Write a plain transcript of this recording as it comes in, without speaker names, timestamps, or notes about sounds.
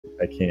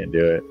I can't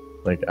do it.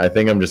 Like, I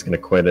think I'm just gonna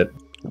quit it.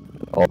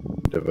 I'll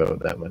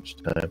devote that much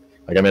time.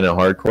 Like, I'm in a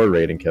hardcore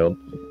raiding guild.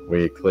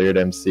 We cleared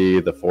MC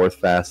the 4th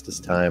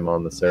fastest time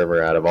on the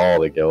server out of all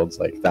the guilds,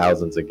 like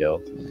thousands of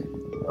guilds.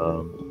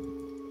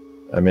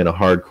 I'm in a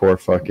hardcore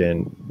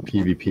fucking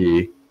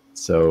PvP.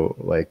 So,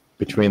 like,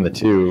 between the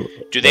two,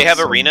 Do they have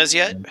arenas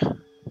yet?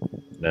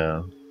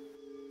 No.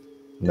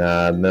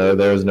 Nah, no,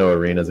 there was no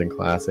arenas in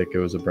Classic. It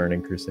was a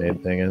Burning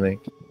Crusade thing, I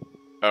think.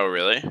 Oh,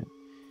 really?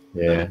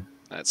 Yeah.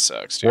 That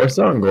sucks, dude.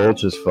 Warsong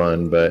Gulch is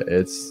fun, but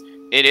it's...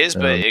 It is,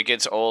 but it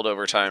gets old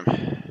over time.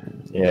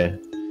 Yeah.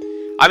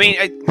 I mean,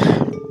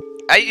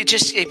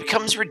 it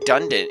becomes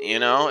redundant, you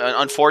know?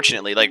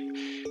 Unfortunately. Like,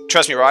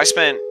 trust me, bro, I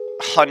spent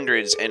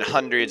hundreds and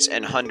hundreds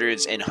and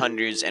hundreds and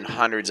hundreds and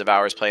hundreds of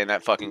hours playing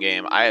that fucking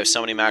game. I have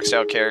so many maxed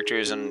out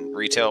characters in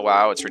retail.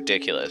 Wow, it's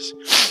ridiculous.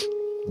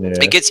 Yeah.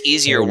 It gets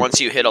easier once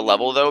you hit a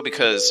level, though,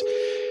 because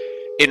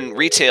in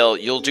retail,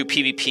 you'll do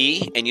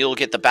PvP, and you'll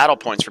get the battle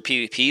points for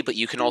PvP, but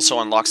you can also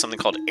unlock something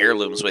called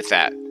heirlooms with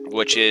that,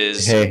 which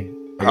is... Hey,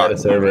 I got a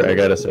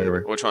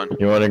server. Which one?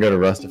 You want to go to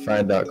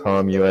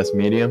rustified.com US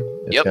medium?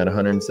 It's got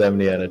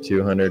 170 out of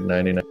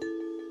 299.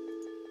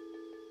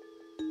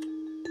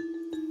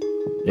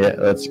 Yeah,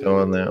 let's go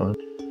on that one.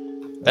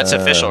 That's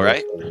official,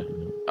 right?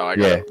 Oh, I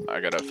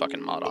got a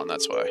fucking mod on,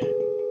 that's why.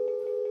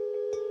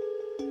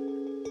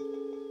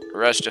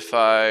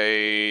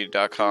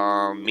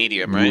 Rustified.com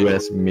medium, right?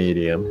 US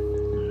medium.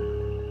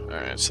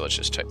 Alright, so let's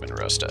just type in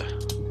Rusta.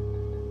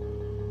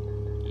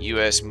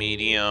 US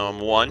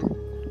medium 1?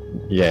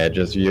 Yeah,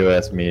 just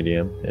US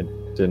medium. It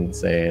didn't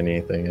say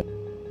anything.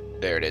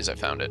 There it is, I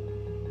found it.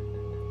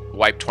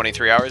 Wiped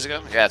 23 hours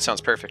ago? Yeah, that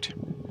sounds perfect.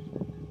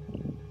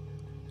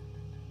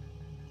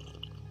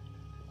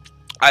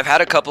 I've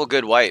had a couple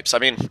good wipes. I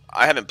mean,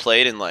 I haven't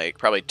played in like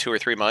probably 2 or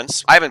 3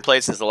 months. I haven't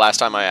played since the last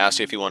time I asked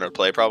you if you wanted to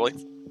play, probably.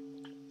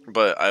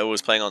 But I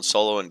was playing on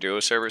solo and duo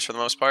servers for the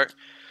most part.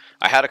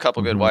 I had a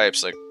couple good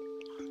wipes. Like,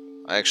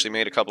 I actually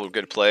made a couple of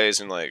good plays,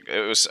 and like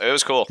it was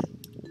cool.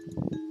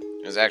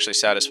 It was actually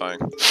satisfying.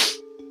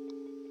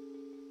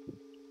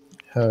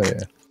 Hell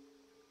yeah.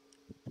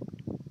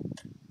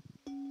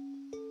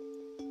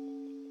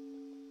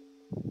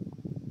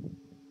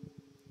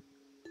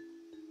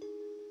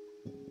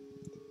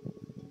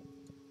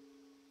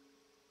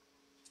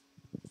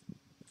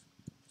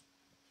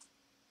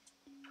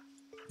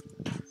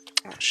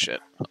 Oh shit,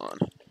 hold on.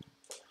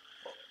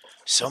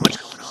 So much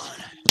going on.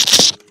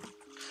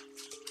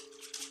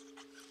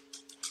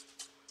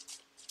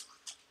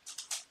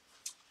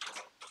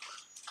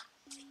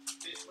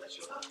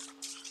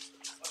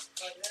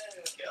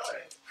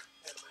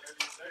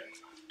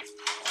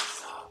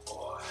 Oh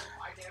boy,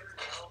 I never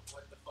know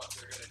what the fuck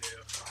they're gonna do.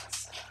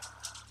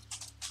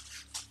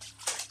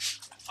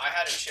 I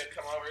had a chick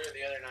come over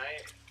the other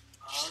night.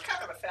 She's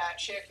kind of a fat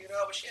chick, you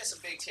know, but she has some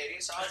big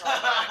titties, so I was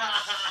like,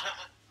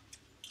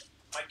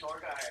 my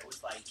door guy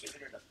was like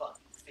giving her the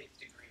fucking 5th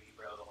degree,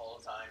 bro, the whole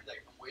time.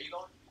 Like, where you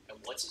going? And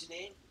what's his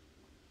name?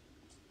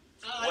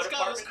 This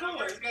guy was cool.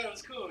 This guy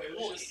was cool. It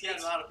was just, he had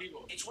a lot of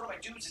people. It's one of my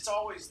dudes. It's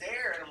always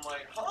there, and I'm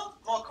like, huh?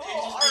 Well, cool.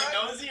 He's just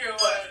being nosy or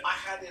what? But I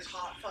had this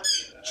hot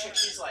fucking chick.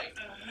 She's like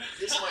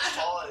this much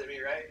taller than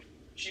me, right?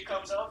 She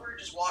comes over,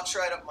 just walks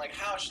right up my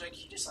house. She's like,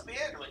 "Can you just let me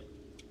in?" I'm like,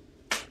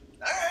 "All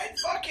right,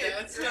 fuck it."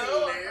 That's you know,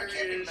 hilarious. I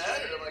can't be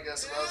mad at him, I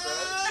guess, about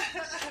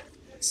that.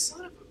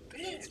 Son of a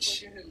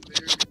bitch.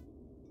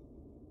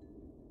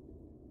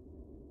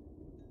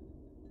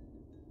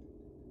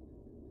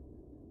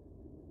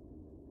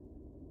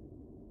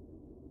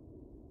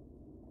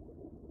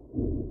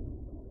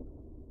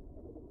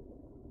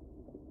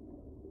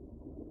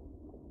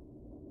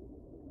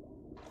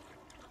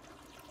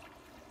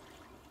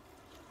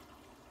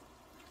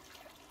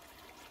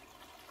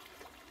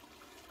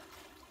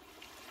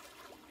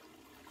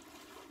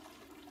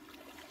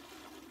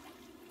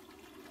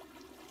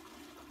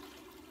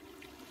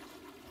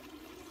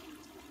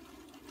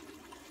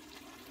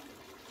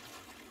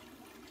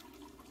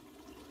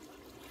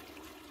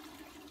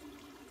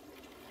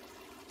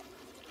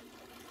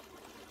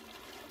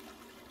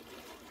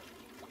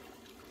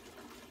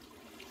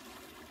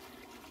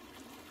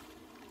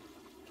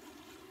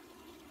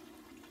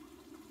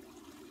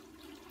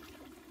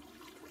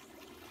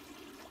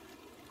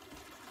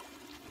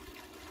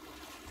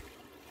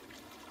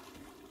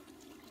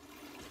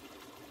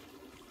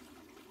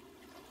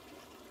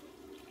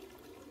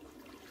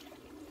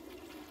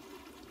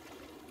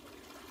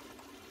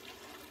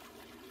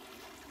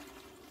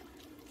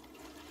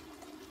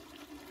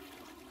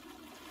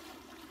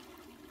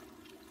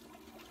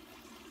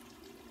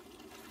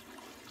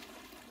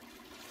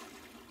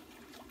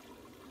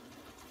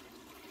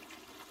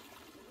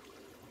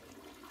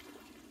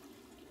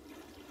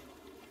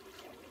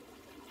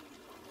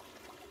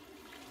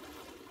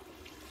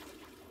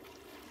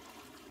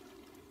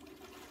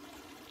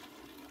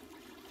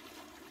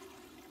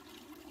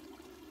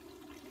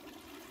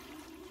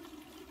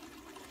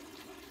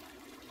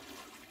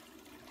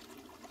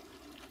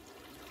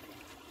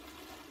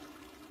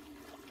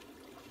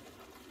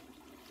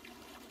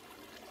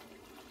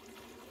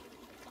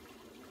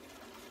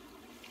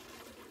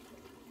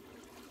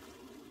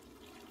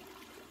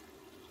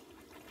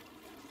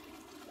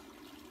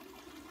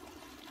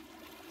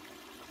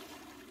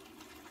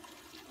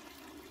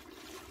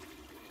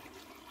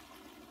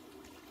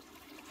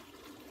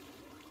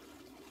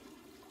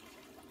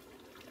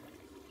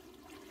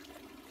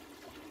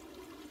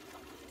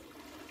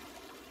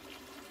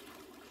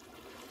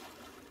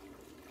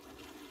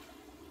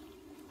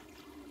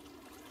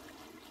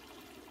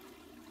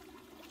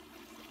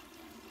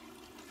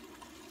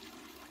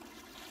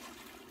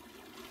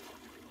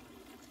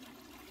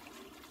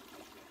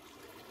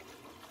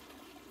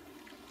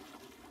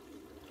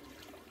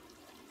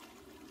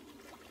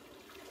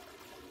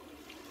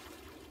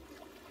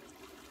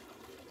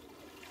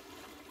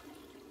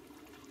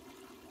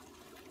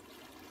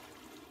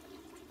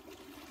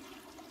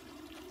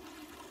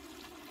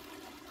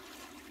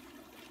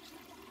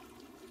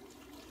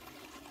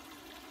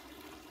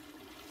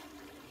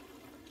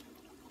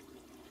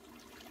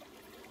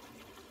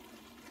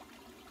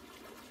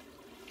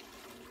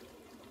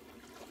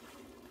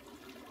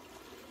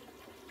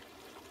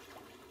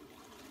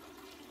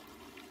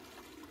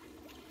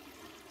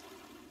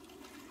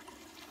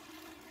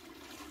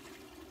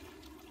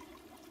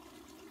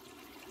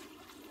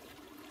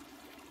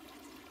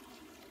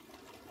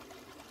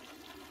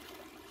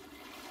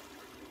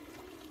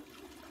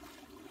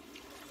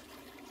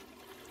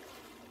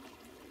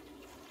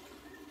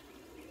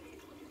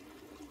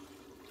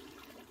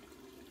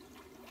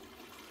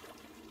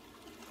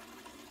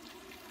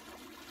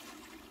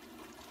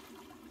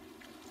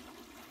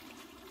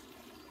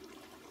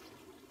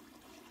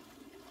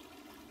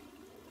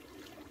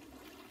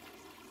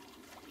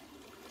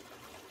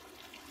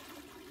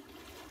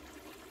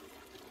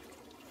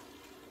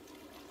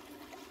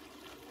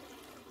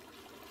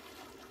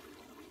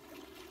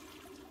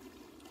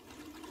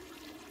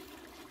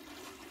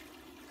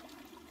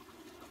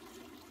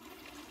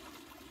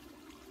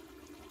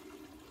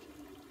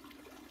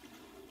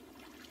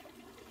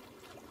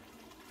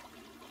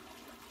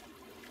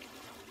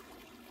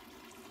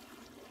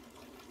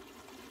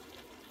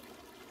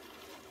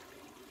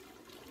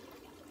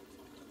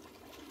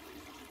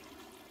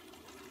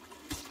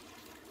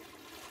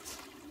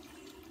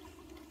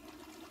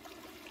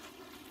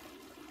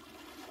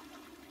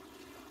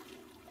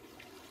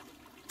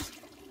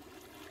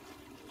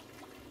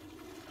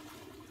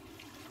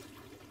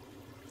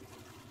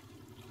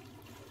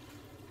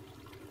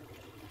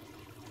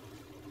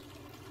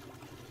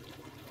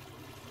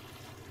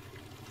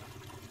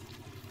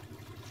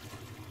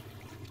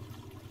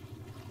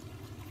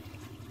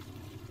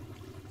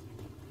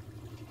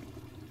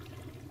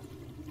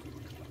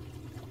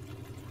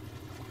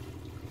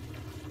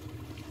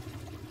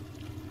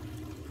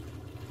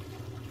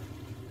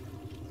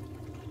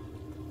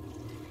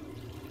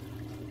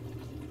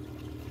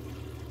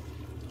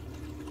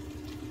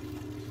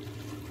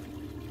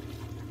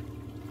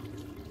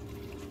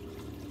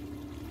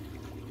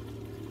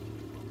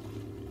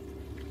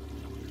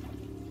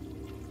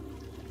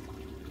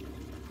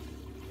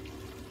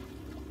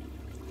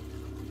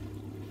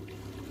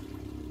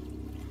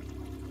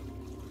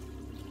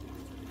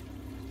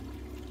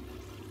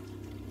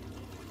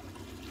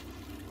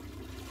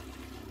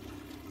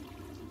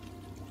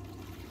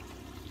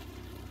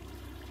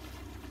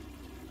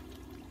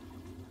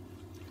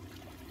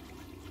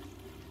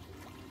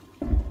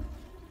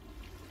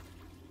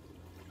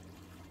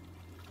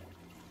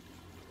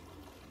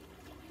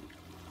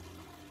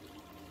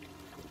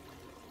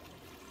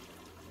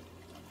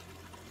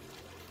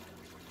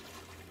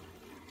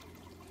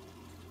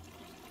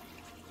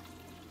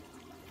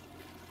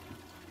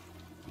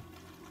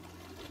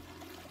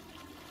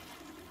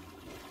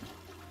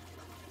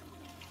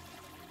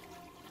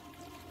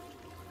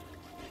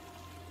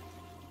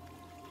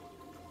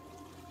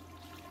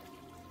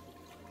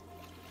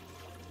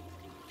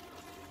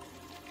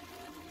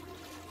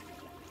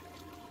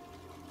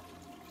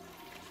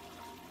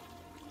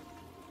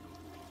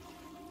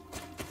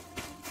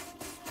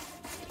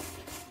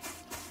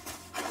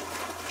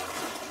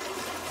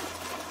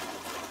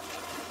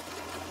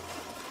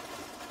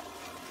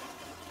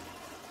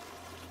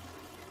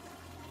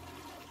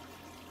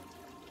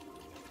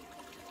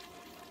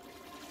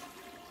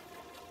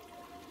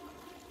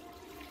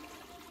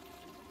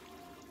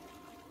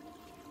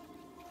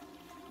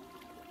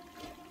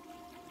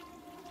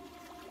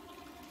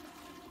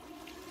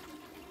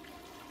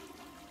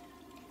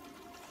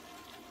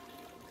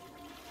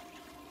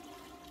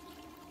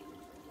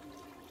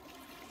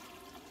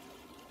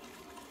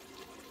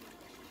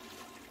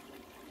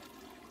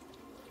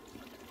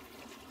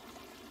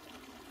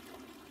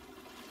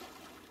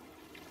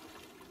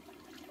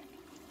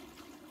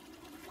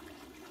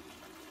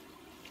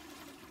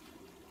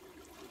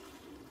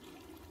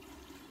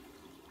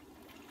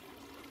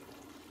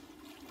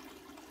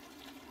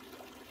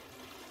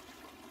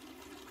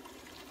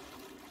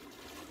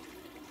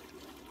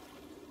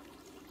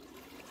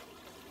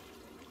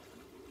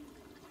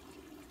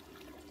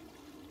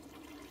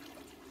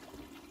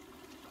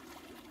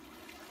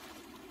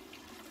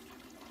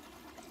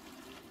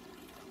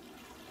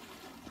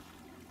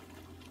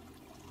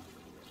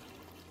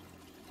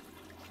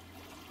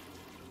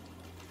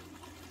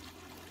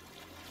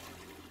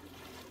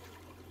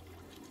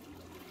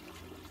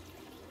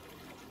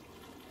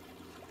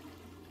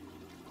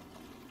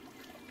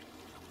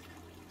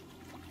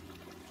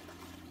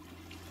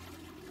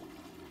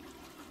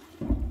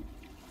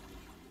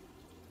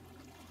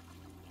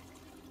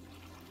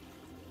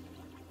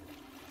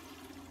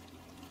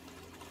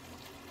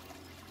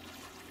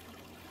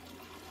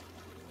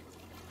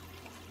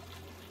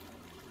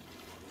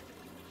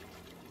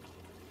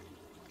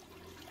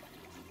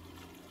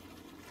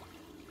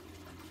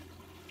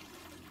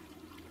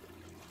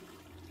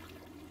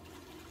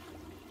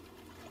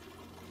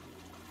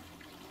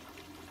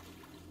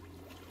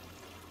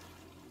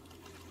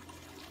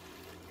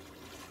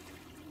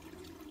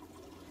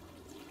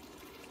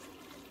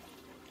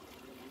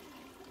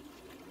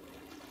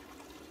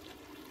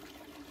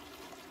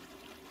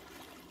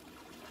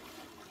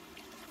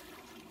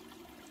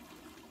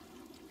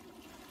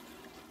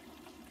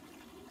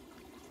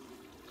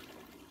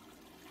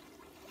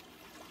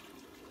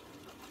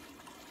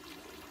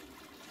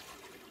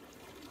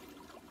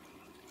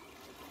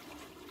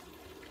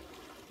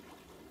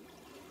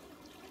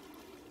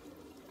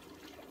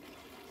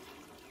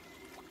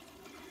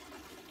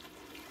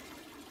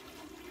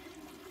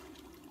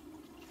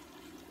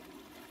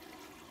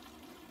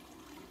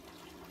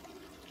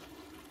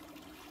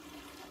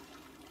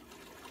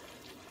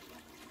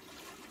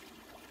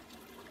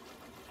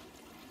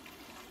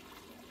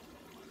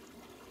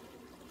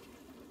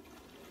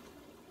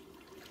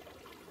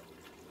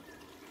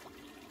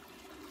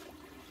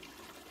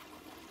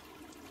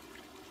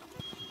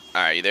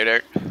 Alright, you there,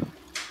 Derek?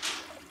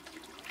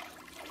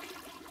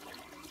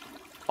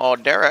 Oh,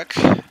 Derek.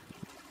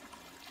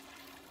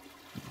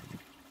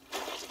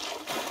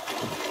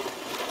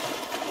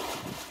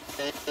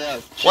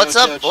 What's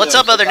up? What's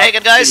up, other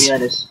naked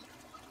guys?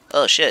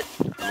 Oh shit,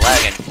 I'm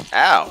lagging.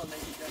 Ow.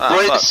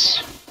 Oh,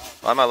 fuck.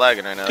 Why am I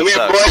lagging right now? Come here,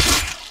 boy.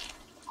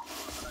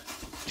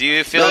 Do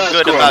you feel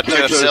good about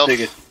yourself?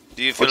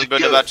 Do you feel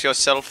good about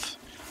yourself?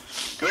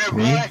 Come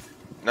here, boy.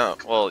 No,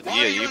 well,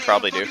 yeah, you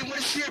probably do.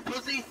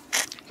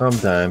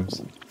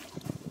 Sometimes.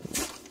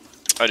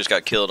 I just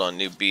got killed on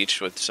New Beach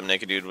with some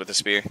naked dude with a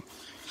spear.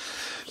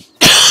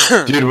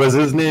 Dude, was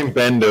his name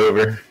Bend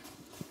Over?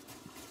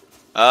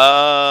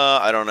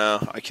 I don't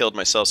know. I killed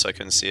myself so I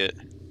couldn't see it.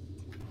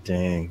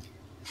 Dang.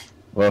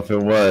 Well, if it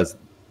was,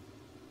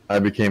 I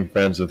became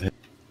friends with him.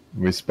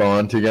 We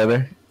spawned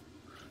together,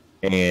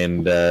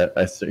 and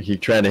he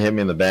tried to hit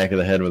me in the back of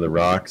the head with a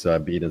rock, so I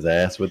beat his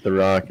ass with the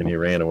rock, and he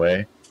ran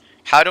away.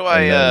 How do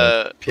And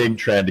then the pig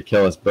tried to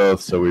kill us both,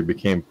 so we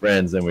became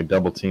friends, and we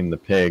double-teamed the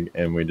pig,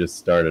 and we just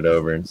started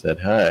over and said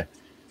hi.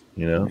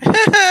 You know? We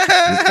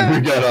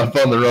got off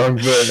on the wrong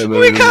foot. And then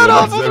we got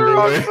off on the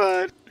wrong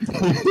foot!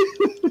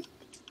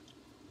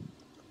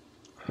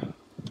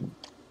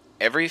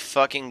 Every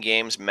fucking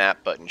game's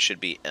map button should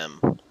be M.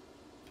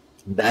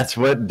 That's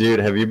what, dude.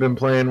 Have you been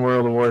playing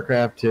World of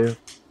Warcraft too?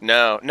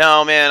 No,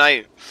 man.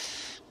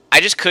 I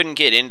just couldn't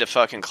get into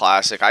fucking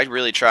Classic. I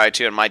really tried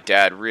to, and my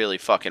dad really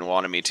fucking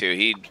wanted me to.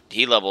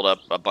 He leveled up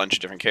a bunch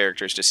of different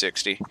characters to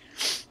 60,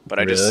 but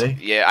I just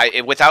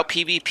without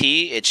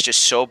PvP, it's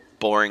just so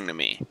boring to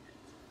me.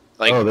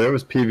 Like, oh, there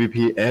was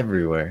PvP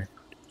everywhere.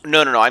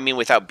 No. I mean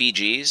without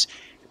BGs.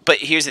 But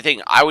here's the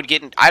thing, I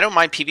don't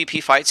mind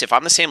PvP fights. If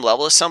I'm the same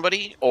level as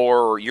somebody,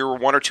 or you're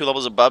 1 or 2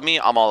 levels above me,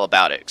 I'm all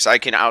about it. Because I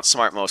can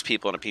outsmart most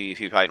people in a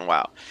PvP fight in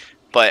WoW.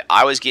 But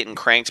I was getting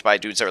cranked by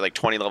dudes that were like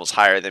 20 levels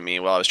higher than me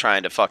while I was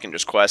trying to fucking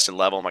just quest and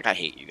level. I'm like, I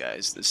hate you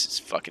guys. This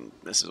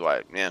is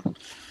why, yeah.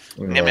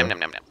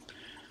 Nom.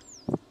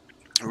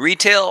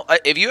 Retail,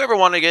 if you ever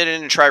want to get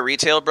in and try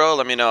retail, bro,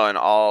 let me know, and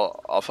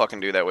I'll fucking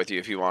do that with you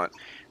if you want.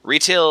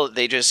 Retail,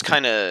 they just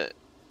kind of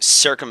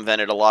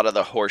circumvented a lot of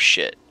the horse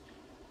shit.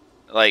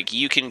 Like,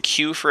 you can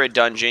queue for a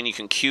dungeon, you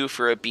can queue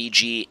for a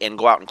BG, and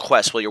go out and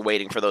quest while you're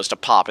waiting for those to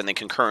pop, and they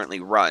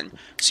concurrently run.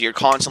 So you're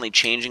constantly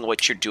changing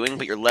what you're doing,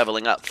 but you're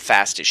leveling up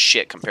fast as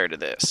shit compared to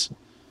this.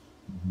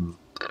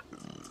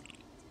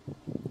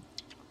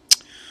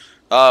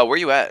 Where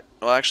you at?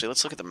 Well, actually,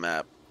 let's look at the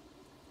map.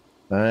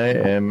 I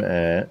am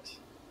at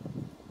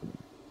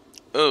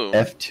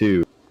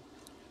F2.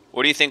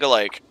 What do you think of,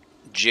 like,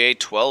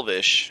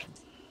 J12-ish?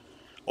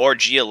 Or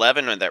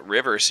G11 or that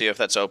river, see if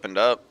that's opened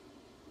up.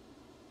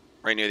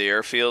 Right near the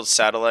airfield,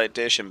 satellite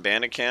dish, and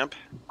bandit camp.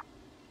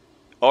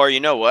 Or you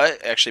know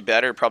what? Actually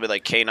better, probably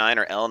like K9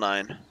 or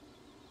L9.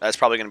 That's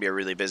probably going to be a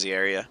really busy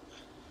area.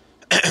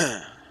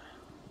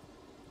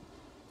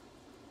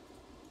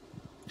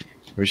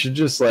 We should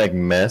just like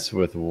mess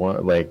with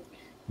one, like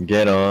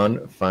get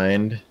on,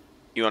 find.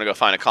 You want to go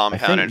find a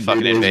compound and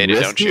fucking invade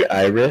it, don't you?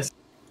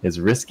 Is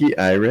risky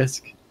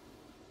I-risk?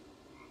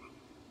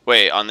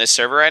 Wait, on this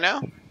server right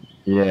now?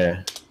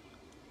 Yeah.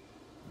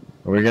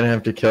 Are we gonna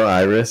have to kill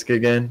I-risk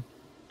again?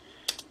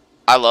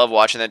 I love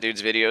watching that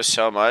dude's videos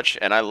so much,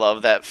 and I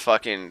love that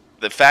fucking...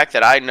 The fact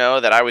that I know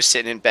that I was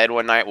sitting in bed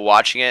one night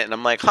watching it, and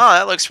I'm like, huh,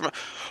 that looks...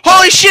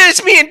 Holy shit,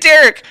 it's me and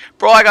Derek!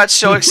 Bro, I got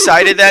so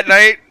excited that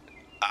night.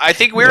 I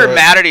think we were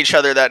mad at each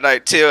other that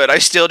night, too, and I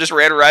still just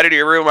ran right into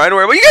your room. I went,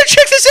 well, you gotta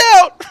check this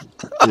out!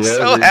 I was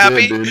so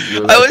happy.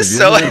 I was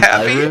so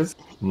happy.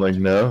 I'm like,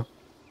 no.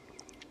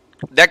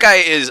 That guy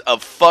is a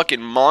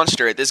fucking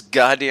monster at this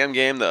goddamn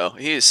game, though.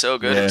 He is so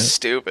good. It's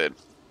stupid.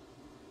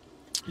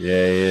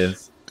 Yeah, he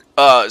is.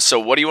 So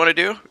what do you want to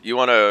do? You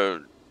want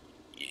to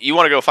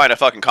go find a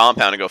fucking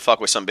compound and go fuck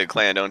with some big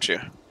clan, don't you?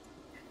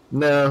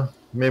 No,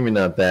 maybe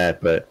not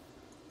that, but...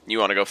 You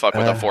want to go fuck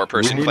with a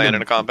 4-person clan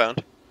in a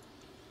compound?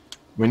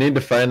 We need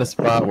to find a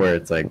spot where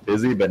it's, like,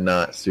 busy but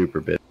not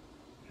super busy.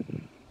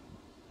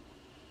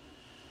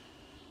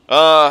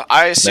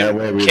 I assume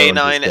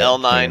K9,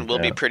 L9 will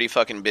be pretty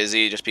fucking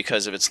busy just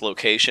because of its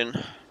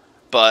location,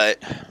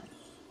 but...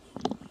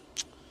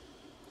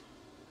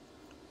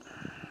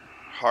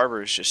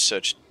 Harbor is just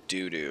such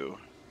doo-doo.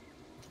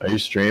 Are you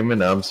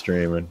streaming? I'm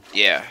streaming.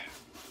 Yeah.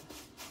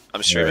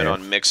 I'm streaming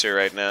on Mixer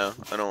right now.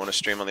 I don't want to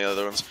stream on the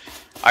other ones.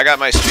 I got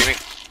my streaming...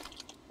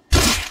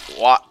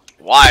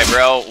 Why,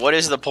 bro? What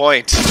is the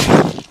point?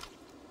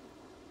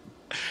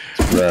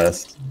 It's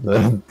rust.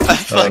 Oh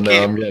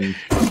no, I'm getting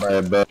by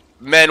a boat.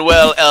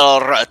 Manuel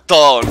El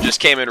Raton just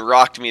came and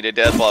rocked me to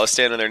death while I was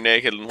standing there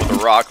naked with a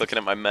rock looking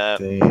at my map.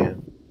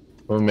 Damn.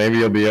 Well, maybe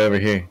you'll be over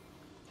here.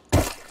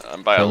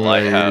 I'm by a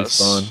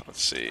lighthouse.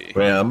 Let's see.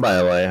 Wait, I'm by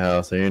a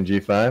lighthouse. Are you in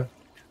G5?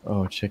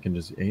 Oh, chicken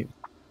just ate.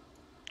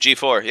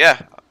 G4,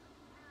 yeah.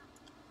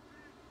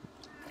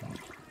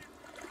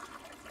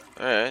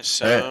 Alright,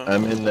 so... Alright,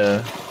 I'm in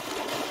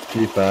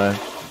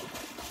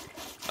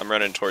G5. I'm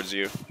running towards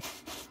you.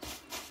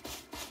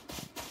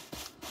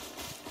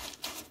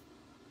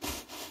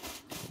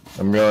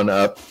 I'm going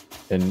up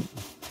and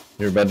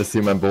You're about to see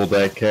my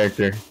Bulldog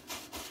character.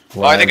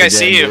 Oh, I think live I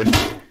see you. dude.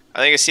 I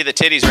think I see the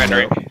titties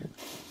rendering.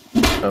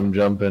 I'm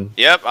jumping.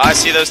 Yep, I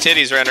see those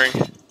titties rendering.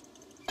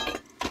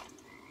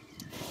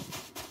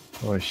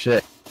 Oh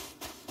shit.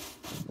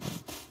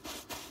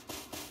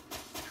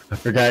 I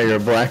forgot you're a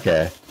black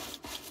guy.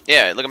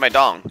 Yeah, look at my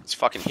dong. It's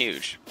fucking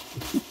huge.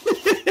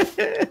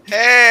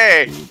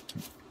 Hey!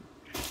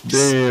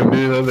 Damn,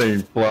 dude, that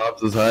thing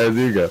flops as high as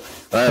you go.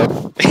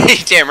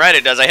 Damn right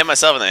it does. I hit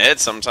myself in the head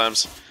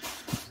sometimes.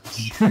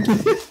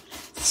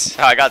 That's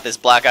how I got this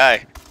black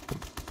eye.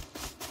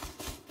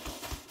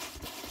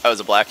 That was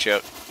a black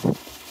joke.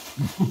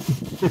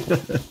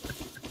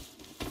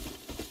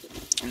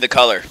 The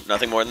color,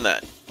 nothing more than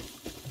that.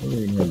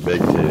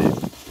 Big titties.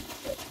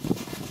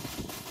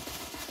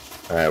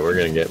 Alright, we're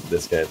gonna get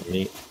this guy's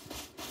meat.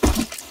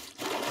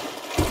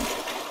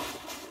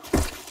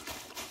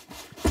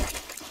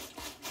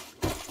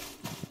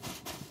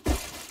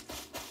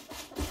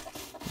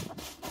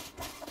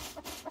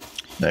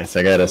 Nice,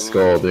 I got a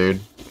skull, dude.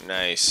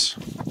 Nice.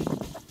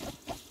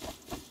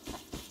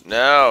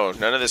 No,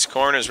 none of this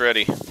corn is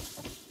ready.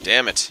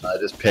 Damn it. I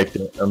just picked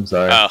it. I'm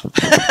sorry. Oh.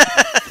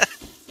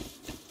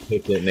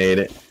 Picked it and ate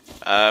it.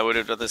 I would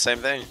have done the same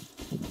thing.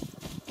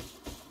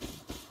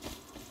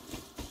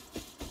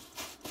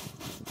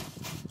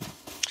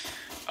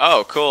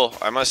 Oh, cool.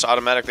 I must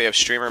automatically have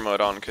streamer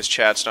mode on because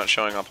chat's not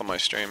showing up on my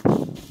stream.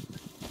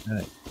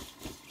 Right.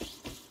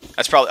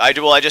 That's probably... I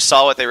just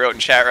saw what they wrote in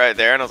chat right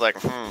there, and I was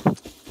like,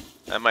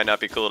 that might not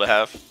be cool to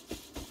have.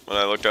 When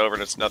I looked over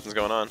and nothing's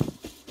going on.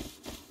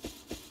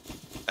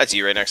 That's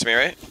you right next to me,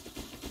 right?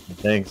 I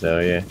think so,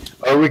 yeah.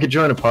 Or we could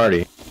join a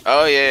party.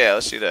 Oh, yeah,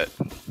 let's do that.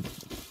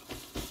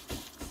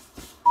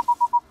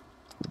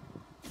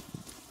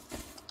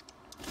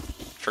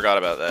 Forgot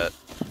about that.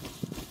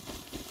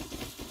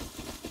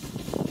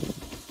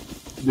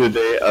 Dude,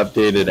 they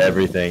updated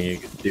everything. You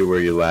could see where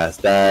you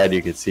last died.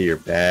 You could see your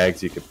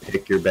bags. You could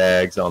pick your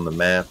bags on the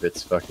map.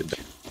 It's fucking...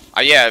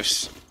 Yeah,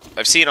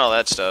 I've seen all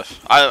that stuff.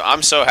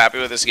 I'm so happy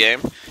with this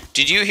game.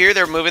 Did you hear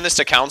they're moving this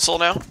to console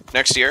now?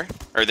 Next year?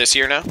 Or this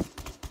year now?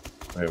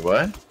 Wait,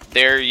 what?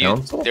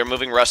 They're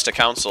moving Rust to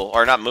console.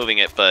 Or not moving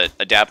it, but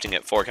adapting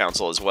it for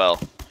console as well.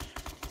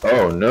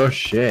 Oh, no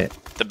shit.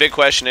 The big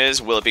question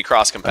is, will it be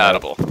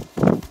cross-compatible?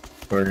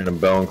 We're gonna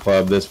bone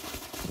club this.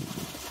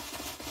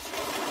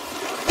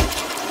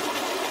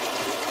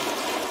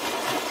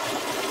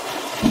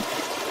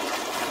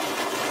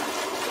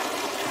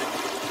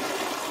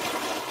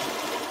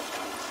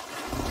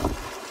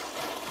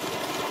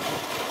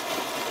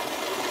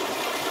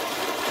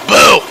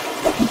 Boo!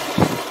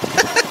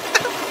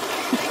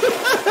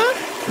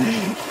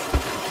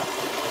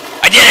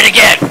 I did it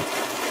again!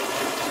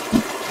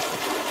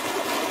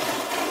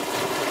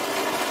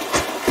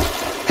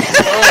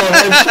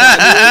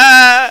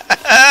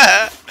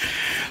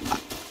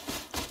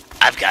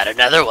 I've got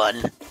another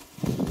one.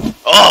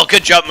 Oh,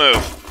 good jump move.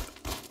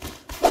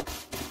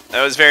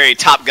 That was very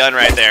Top Gun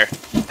right there.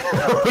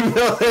 Oh,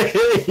 no, I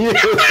hit you.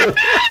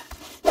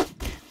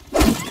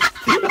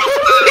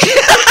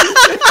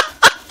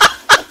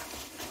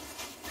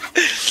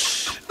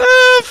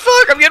 Oh,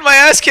 fuck, I'm getting my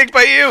ass kicked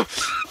by you.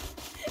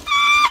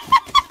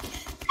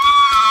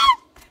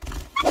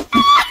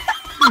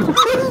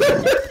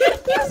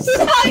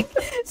 Suck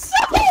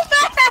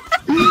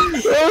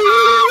so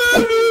bad!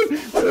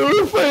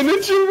 We're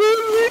financial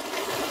movie.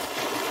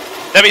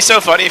 That'd be so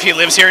funny if he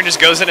lives here and just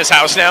goes in his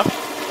house now.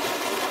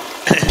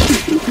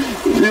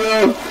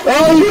 Yeah.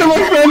 Oh, you my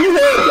friend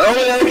hit. Oh,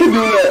 yeah, I can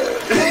do that.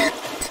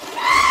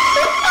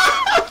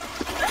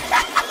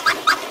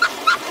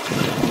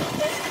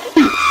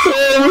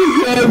 Oh, my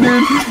God,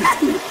 dude.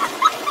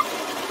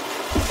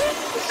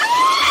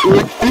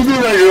 You be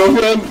my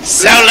girlfriend.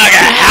 Sound like a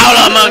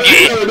howler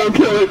monkey! No, don't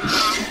kill it.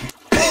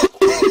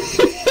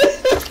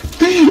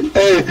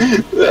 Hey.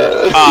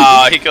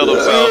 Aw, he killed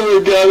himself. Oh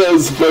my God, that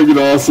was fucking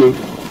awesome.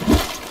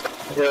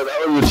 Yeah, that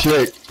was a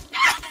chick.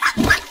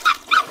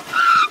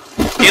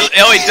 He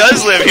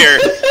does live here.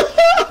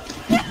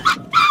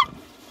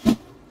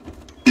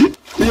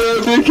 Yeah,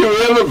 dude, can we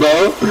have a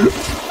bow?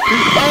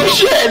 Oh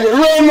shit,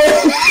 run,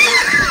 man.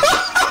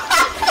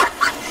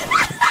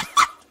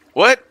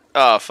 What?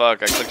 Oh,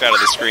 fuck, I clicked out of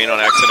the screen on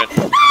accident.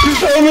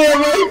 Oh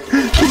man,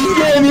 he's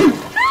getting you.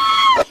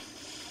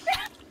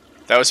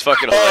 That was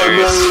fucking Oh,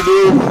 hilarious.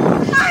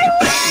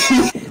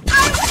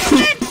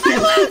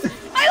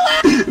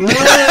 no,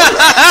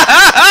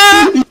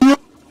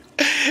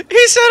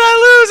 He said, I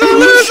lose.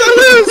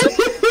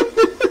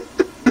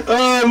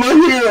 Oh, my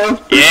hero.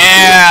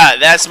 Yeah,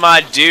 that's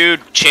my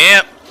dude,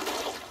 champ.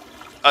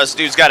 Us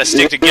dudes gotta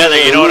stick together,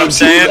 you know what I'm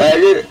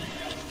saying?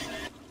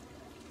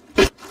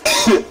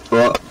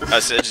 Well,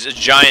 Us a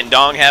giant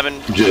dong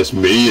having... just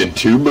me and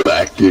two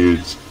black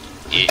dudes.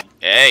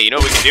 Hey, you know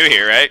what we can do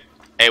here, right?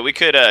 Hey, we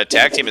could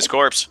tag team his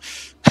corpse.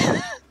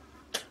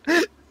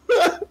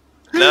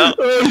 No?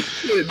 Oh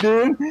shit,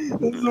 dude. This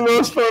is the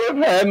most fun I've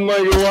had in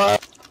like a while.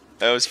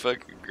 That was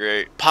fucking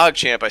great.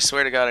 PogChamp, I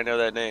swear to God I know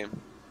that name.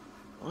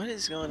 What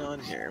is going on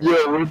here?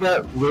 Yeah,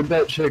 where'd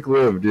that chick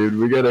live, dude?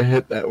 We gotta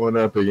hit that one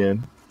up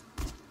again.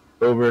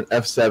 over an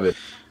F7.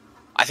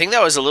 I think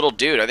that was a little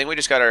dude. I think we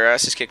just got our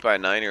asses kicked by a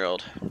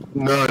 9-year-old.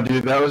 No,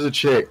 dude, that was a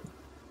chick.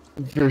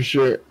 For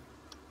sure.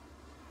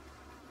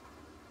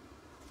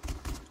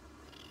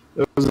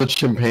 It was a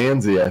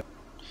chimpanzee.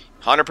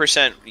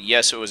 100%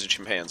 yes, it was a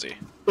chimpanzee.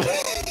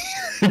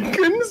 I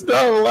couldn't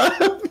stop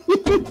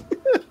laughing.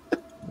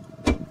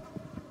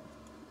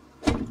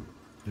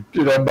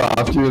 Dude, I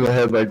bopped you in the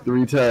head like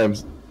 3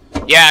 times.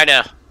 Yeah, I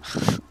know.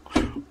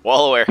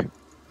 Well aware.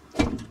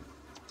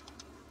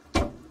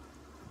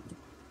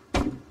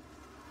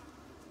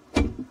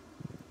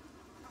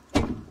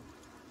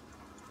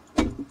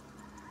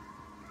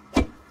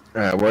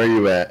 Alright, where are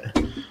you at?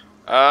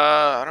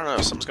 I don't know.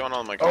 Something's going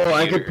on with my computer. Oh,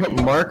 I could put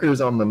markers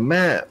on the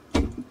map.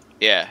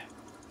 Yeah.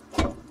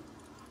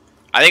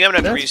 I think I'm gonna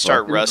have to That's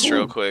restart fucking Rust cool.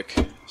 real quick.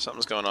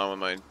 Something's going on with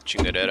my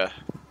chingadera.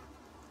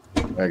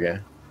 Okay.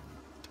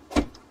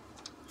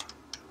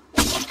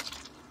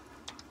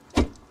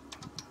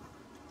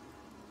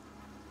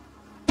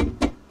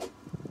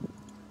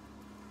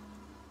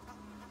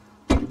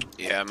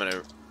 Yeah, I'm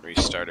gonna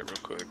restart it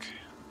real quick.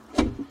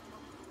 I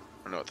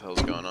don't know what the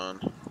hell's going on.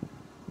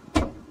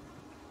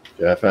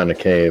 Yeah, I found a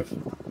cave.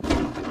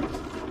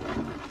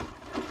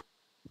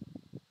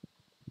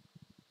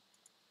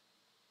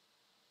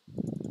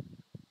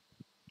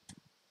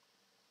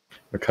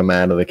 We come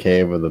out of the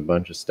cave with a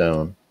bunch of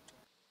stone.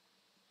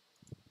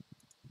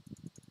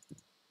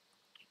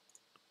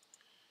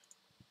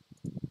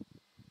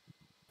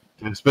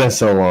 It's been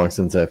so long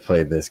since I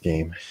played this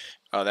game.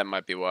 Oh, that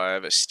might be why I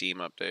have a Steam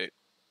update.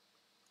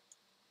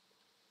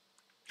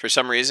 For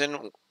some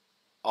reason,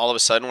 all of a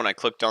sudden when I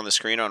clicked on the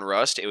screen on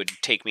Rust, it would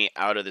take me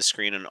out of the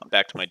screen and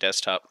back to my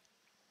desktop.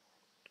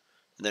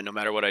 And then no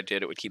matter what I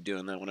did, it would keep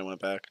doing that when I went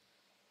back.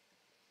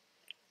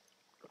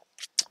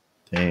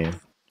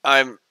 Damn.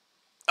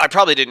 I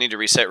probably didn't need to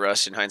reset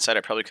Rust. In hindsight,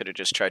 I probably could have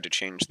just tried to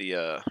change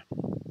the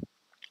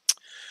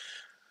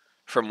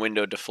from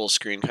window to full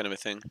screen kind of a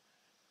thing.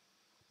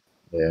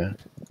 Yeah.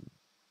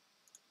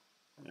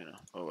 You know,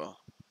 oh well.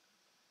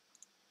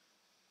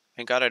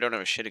 Thank God I don't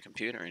have a shitty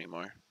computer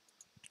anymore.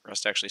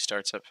 Rust actually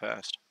starts up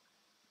fast.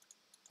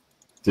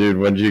 Dude,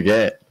 what'd you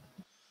get?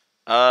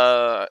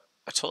 I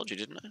told you,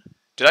 didn't I?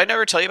 Did I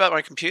never tell you about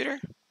my computer?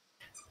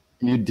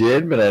 You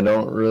did, but I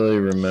don't really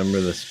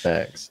remember the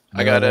specs.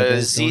 I got a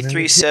guys don't have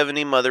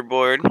Z370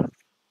 motherboard.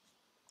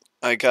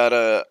 I got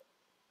a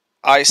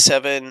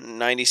i7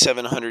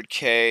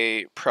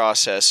 9700K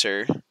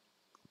processor,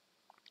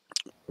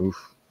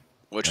 Oof.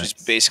 which was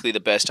Nice. basically the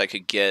best I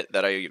could get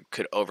that I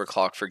could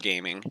overclock for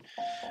gaming.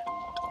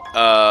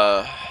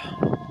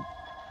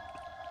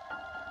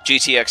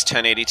 GTX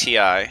 1080 Ti.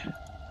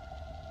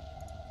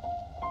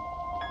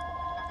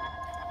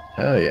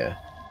 Hell yeah.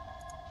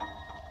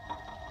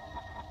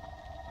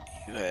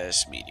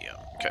 US medium.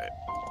 Okay.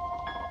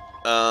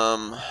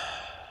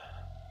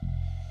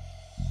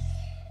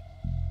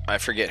 I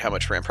forget how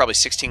much RAM. Probably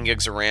 16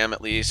 gigs of RAM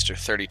at least, or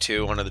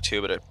 32, one of the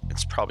two, but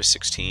it's probably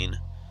 16.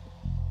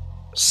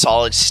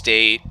 Solid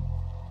state,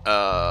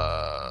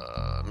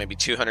 maybe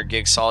 200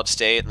 gigs solid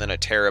state, and then a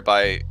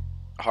terabyte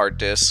hard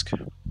disk.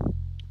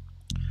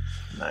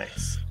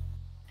 Nice.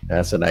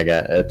 That's what I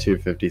got. A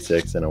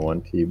 256 and a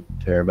 1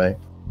 terabyte.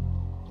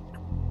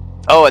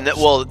 Oh, and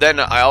then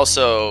I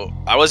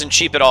wasn't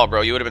cheap at all,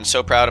 bro. You would have been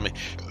so proud of me.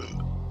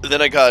 Then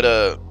I got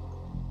a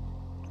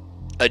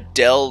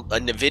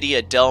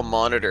NVIDIA Dell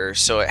monitor,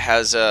 so it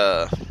has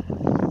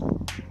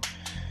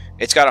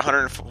it's got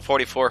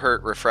 144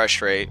 hertz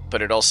refresh rate,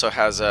 but it also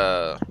has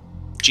a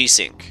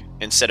G-Sync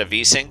instead of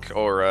V-Sync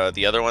or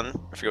the other one.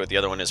 I forget what the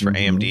other one is for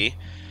AMD,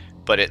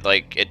 but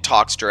it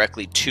talks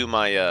directly to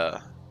my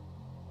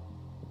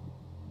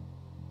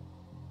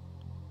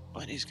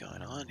What is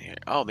going on here?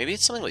 Oh, maybe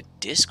it's something with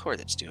Discord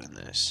that's doing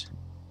this.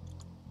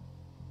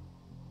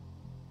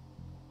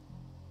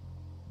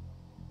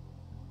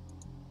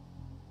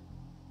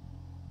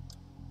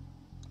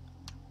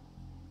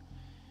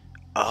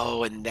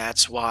 Oh, and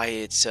that's why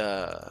it's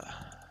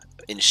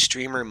in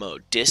streamer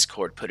mode.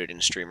 Discord put it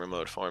in streamer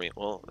mode for me.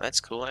 Well,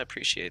 that's cool. I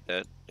appreciate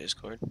that,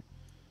 Discord.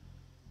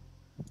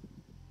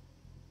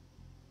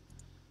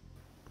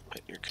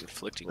 But you're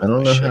conflicting I don't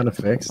with know my how shit.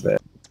 to fix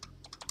that.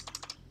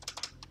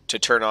 To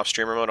turn off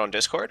streamer mode on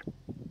Discord?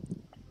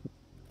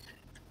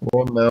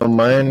 Well, no,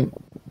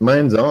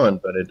 mine's on,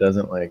 but it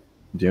doesn't like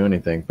do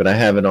anything. But I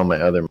have it on my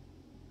other.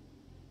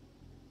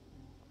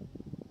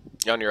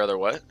 On your other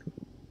what?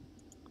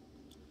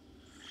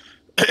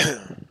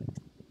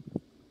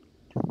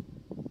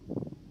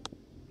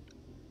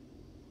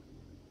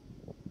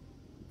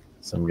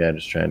 Some guy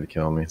just tried to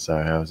kill me.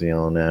 Sorry, I was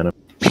yelling at him.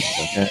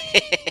 Okay.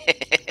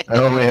 I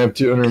only have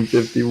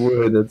 250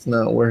 wood. That's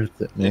not worth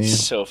it, man.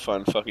 It's so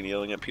fun fucking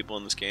yelling at people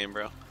in this game,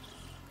 bro.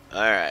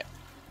 Alright.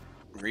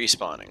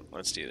 Respawning.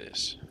 Let's do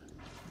this.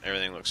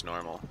 Everything looks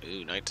normal.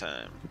 Ooh,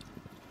 nighttime.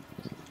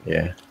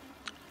 Yeah.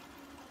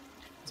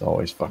 It's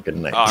always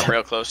fucking night. Oh, I'm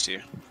real close to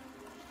you.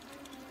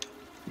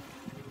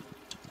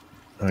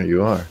 Oh,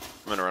 you are.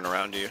 I'm gonna run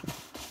around you.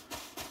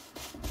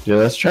 Yeah,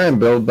 let's try and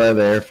build by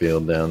the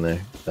airfield down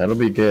there. That'll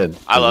be good.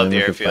 I love Then the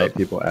we can airfield. Fight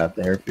people at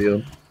the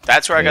airfield.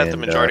 That's where I got the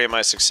And, majority of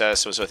my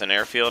success, was with an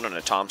airfield and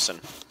a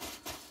Thompson.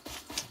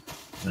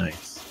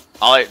 Nice.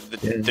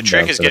 The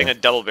trick is getting a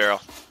double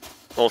barrel.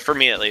 Well, for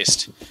me at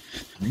least.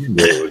 You can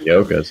do it with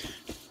Yokas.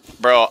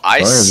 Bro, I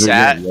As long as we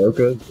sat get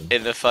Yokas,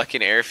 in the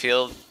fucking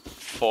airfield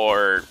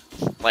for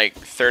like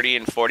 30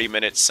 and 40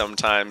 minutes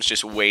sometimes,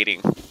 just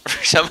waiting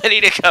for somebody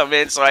to come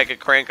in so I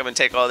could crank them and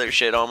take all their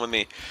shit home with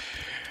me.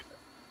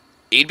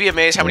 You'd be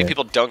amazed how many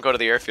people don't go to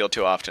the airfield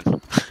too often.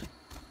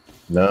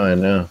 No, I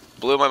know.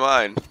 Blew my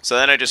mind. So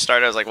then I just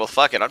started, I was like, well,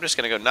 fuck it, I'm just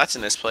gonna go nuts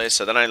in this place.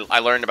 So then I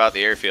learned about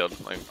the airfield,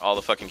 like all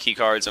the fucking key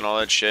cards and all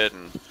that shit,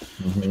 and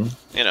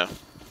you know,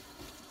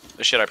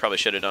 the shit I probably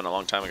should have done a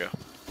long time ago.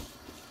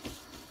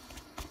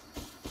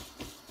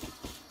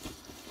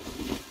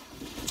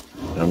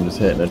 I'm just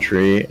hitting a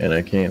tree and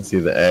I can't see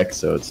the X,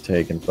 so it's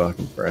taking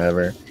fucking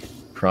forever.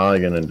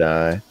 Probably gonna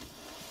die,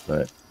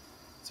 but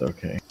it's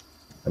okay.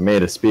 I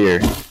made a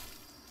spear.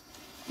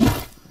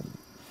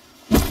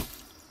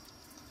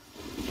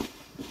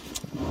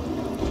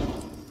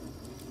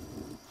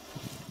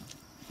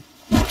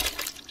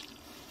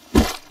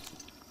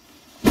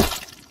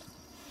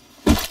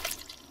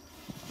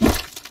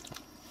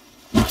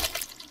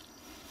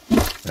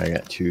 I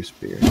got 2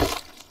 spears.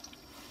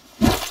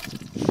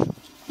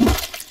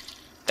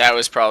 That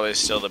was probably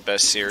still the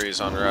best series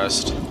on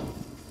Rust.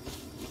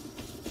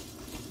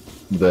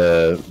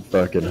 The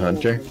fucking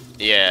hunter?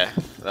 Yeah,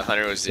 the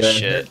hunter was the Yeah,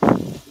 shit.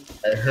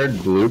 I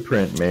heard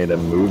Blueprint made a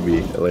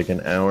movie, like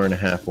an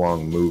hour-and-a-half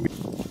long movie.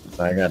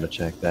 So I gotta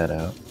check that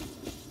out.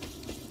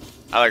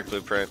 I like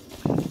Blueprint.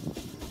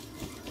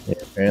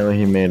 Yeah, apparently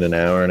he made an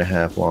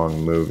hour-and-a-half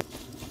long movie.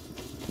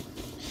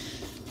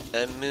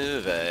 A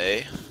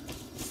movie.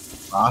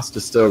 Frost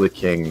is still the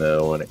king,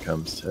 though, when it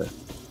comes to,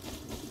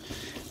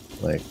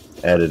 like,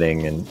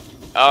 editing and...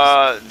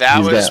 that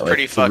He's was got, like,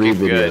 pretty 3 fucking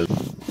good.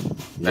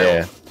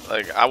 Yeah.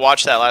 I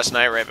watched that last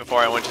night right before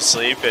I went to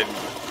sleep, and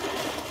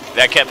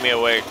that kept me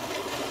awake.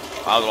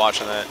 I was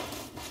watching that.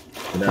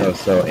 And I was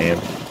so amped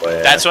to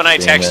play. That's when I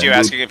seeing texted that. you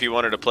asking if you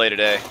wanted to play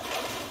today.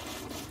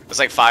 It's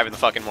like 5 in the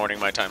fucking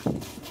morning my time.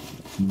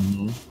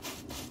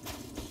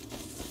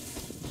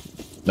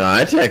 No,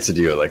 I texted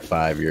you at like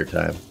 5 your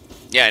time.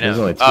 Yeah, I It was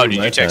know. only 2 Oh, did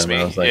my you text time.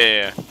 me? I was like,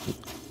 Yeah.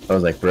 I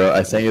was like, bro,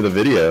 I sent you the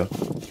video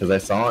because I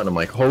saw it and I'm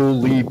like,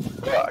 holy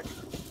fuck.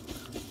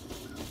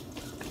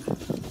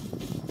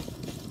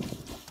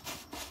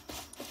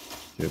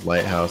 Dude,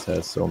 Lighthouse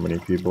has so many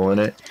people in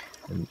it,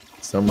 and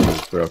someone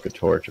just broke a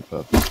torch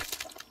above.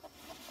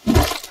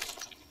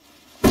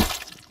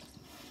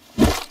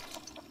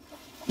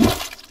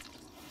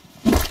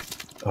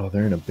 Oh,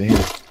 they're in a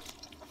base.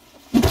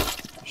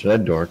 Should I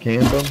door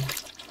camp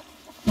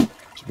them?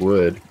 It's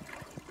wood.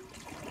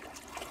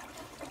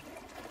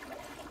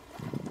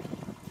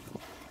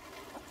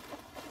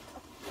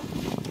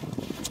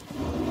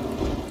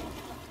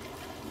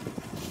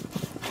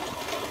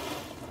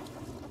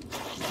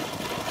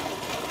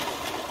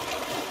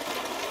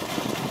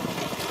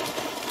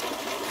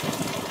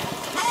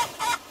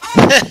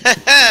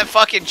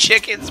 Fucking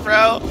chickens,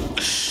 bro.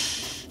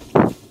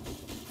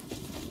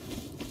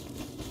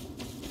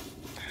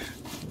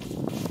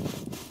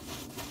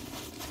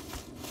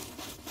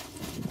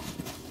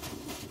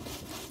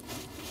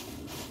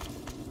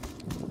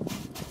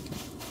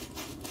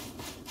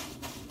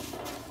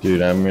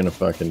 Dude, I'm gonna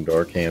fucking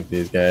door camp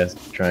these guys.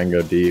 Try and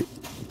go deep.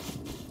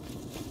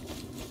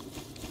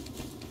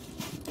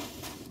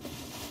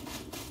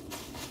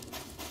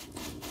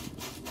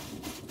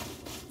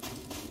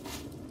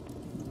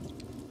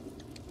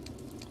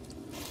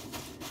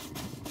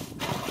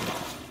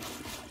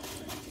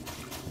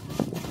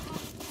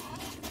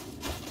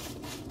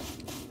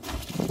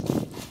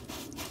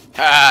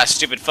 Ah,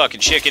 stupid fucking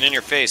chicken in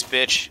your face,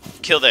 bitch.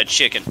 Kill that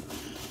chicken.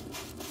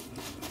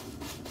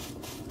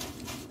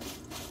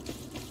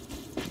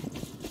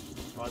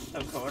 What's the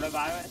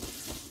coronavirus?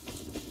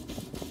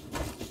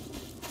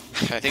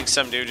 I think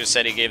some dude just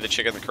said he gave the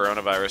chicken the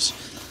coronavirus.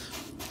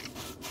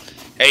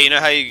 Hey, you know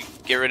how you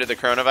get rid of the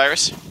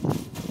coronavirus?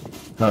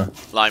 Huh.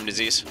 Lyme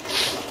disease.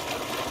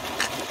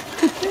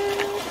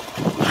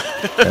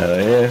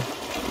 Hell yeah.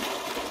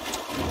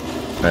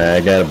 Alright,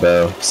 I got a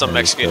bow. Some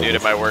Mexican dude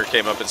at my work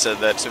came up and said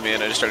that to me,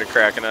 and I just started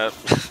cracking up.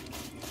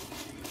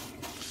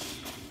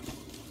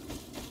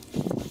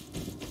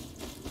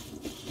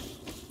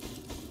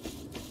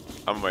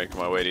 I'm making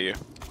my way to you.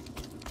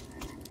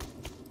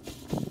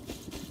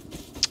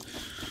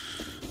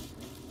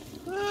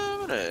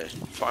 I'm gonna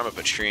farm up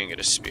a tree and get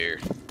a spear.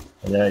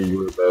 Yeah, you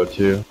were a bow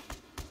too.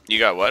 You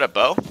got what? A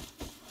bow?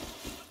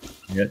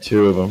 I got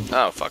 2 of them.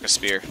 Oh, fuck, a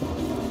spear.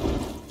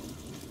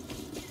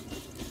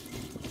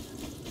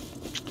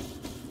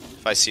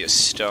 If I see a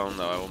stone,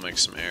 though, I will make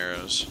some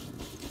arrows.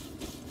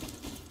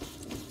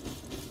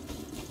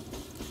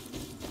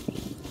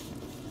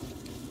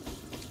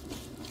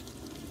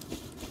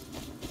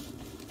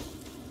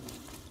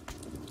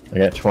 I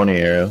got 20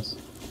 arrows.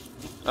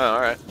 Oh,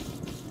 alright.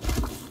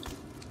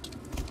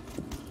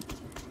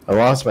 I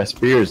lost my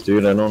spears,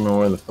 dude. I don't know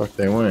where the fuck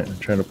they went. I'm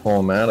trying to pull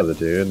them out of the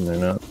dude, and they're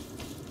not.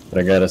 But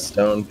I got a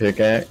stone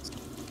pickaxe,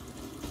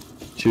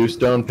 2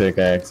 stone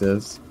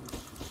pickaxes.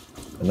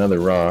 Another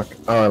rock.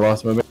 Oh, I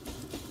lost my...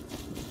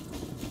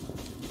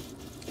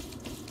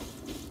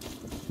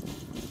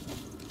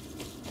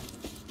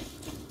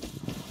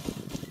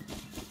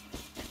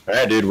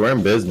 Alright, dude, we're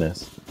in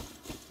business.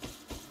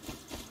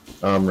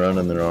 Oh, I'm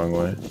running the wrong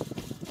way.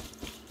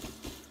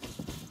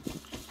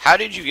 How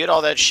did you get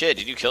all that shit?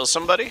 Did you kill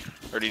somebody?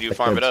 Or did you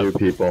farm it up? 2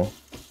 people.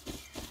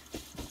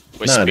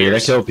 With No, dude, I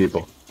spears? killed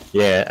people.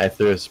 Yeah, I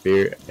threw a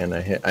spear and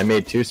I hit. I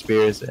made 2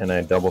 spears and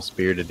I double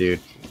speared a dude.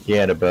 He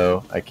had a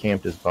bow. I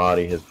camped his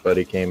body. His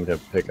buddy came to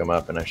pick him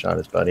up and I shot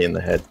his buddy in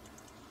the head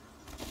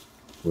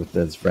with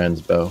his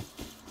friend's bow.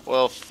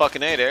 Well,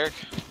 fucking A, Derek.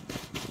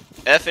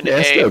 F and Yeah, I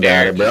A, still got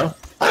Derek. it, bro.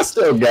 I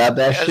still got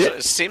that Yeah, shit.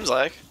 it seems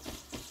like.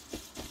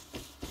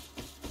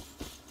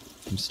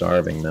 I'm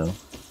starving now.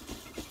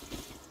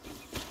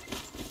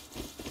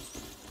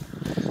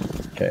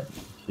 Okay,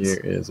 here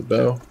is a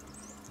bow.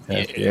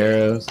 Half the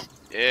arrows.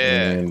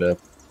 Yeah. And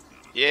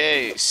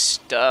Yay,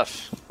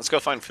 stuff. Let's go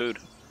find food.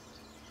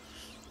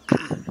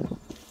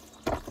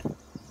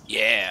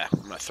 Yeah,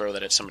 I'm gonna throw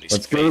that at somebody's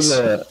let's face.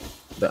 go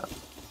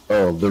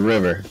to the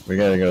river. We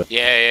gotta go.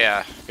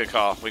 Yeah. Good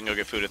call. We can go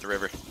get food at the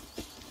river.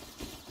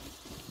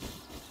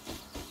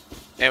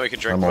 And we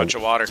can drink a bunch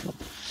of water.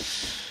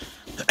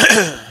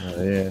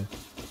 Yeah.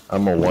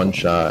 I'm a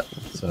 1-shot,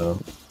 so...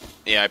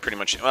 Yeah, I pretty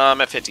much... Well,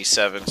 I'm at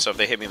 57, so if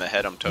they hit me in the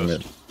head, I'm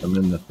toast. I'm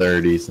in the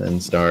 30s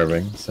and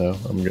starving, so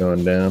I'm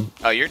going down.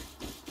 Oh, you're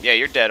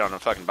dead on a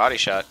fucking body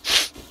shot.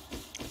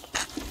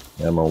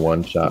 Yeah, I'm a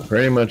 1-shot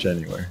pretty much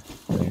anywhere.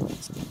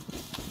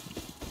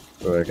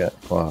 So I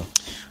got claw.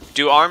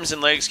 Do arms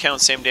and legs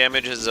count same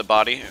damage as a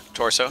body,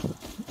 torso?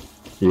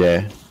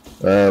 Yeah.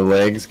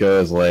 Legs go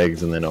as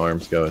legs, and then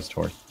arms go as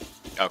torso.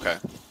 Okay.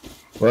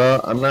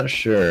 Well, I'm not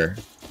sure.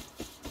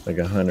 Like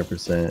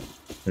 100%.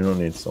 We don't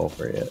need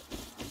sulfur yet.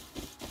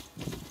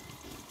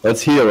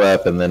 Let's heal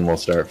up and then we'll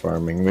start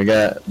farming. We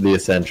got the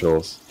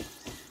essentials.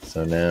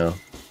 So now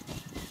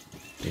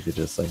we could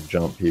just like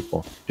jump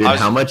people. Dude,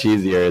 how much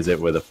easier is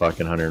it with a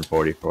fucking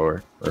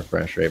 144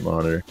 refresh rate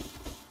monitor?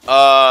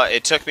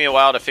 It took me a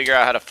while to figure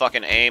out how to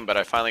fucking aim, but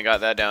I finally got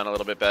that down a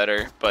little bit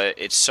better. But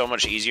it's so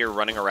much easier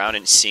running around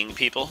and seeing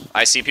people.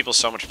 I see people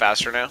so much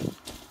faster now.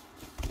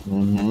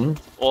 Mm-hmm.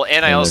 Well,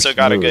 and I also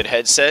got a good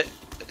headset,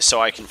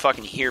 so I can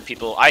fucking hear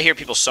people. I hear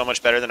people so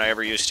much better than I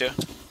ever used to.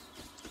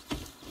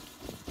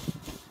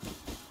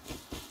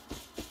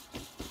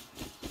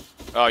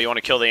 Oh, you want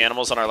to kill the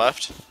animals on our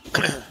left?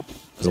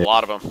 There's a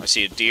lot of them. I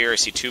see a deer. I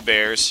see 2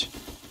 bears.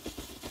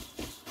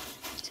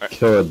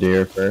 Kill a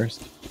deer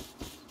first.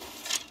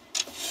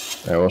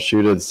 Alright, we'll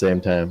shoot at the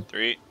same time.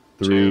 3,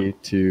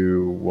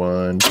 2,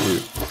 1, 2.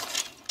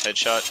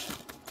 Headshot.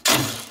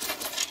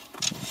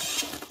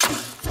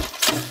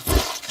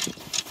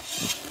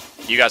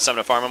 You got something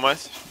to farm them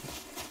with?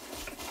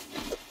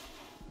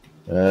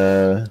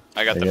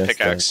 I got the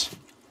pickaxe.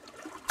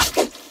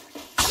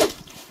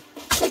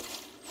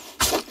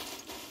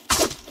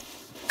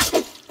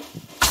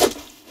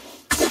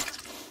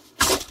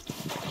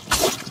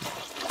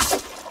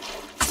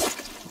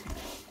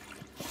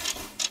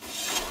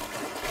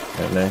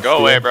 Go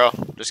away, bro.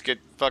 Just get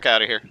the fuck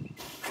out of here.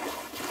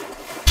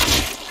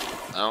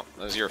 Oh,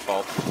 that was your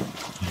fault.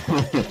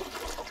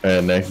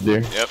 Alright, next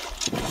deer. Yep.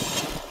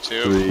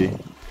 2. 3,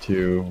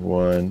 2,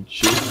 1,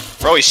 shoot.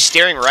 Bro, he's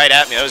staring right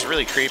at me. That was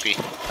really creepy.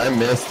 I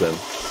missed him.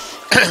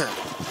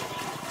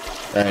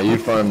 Alright, you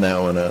farm that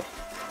one up.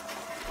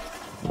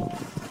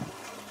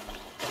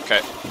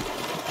 Okay.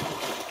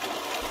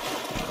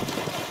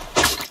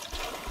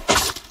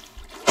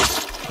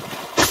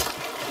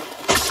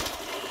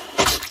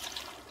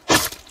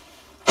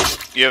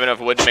 You have enough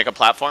wood to make a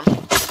platform?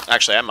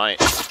 Actually, I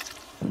might.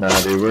 Nah,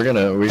 dude,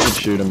 we could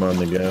shoot him on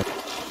the go.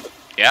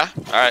 Yeah?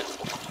 Alright.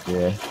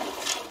 Yeah.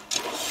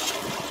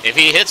 If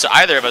he hits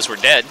either of us, we're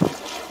dead.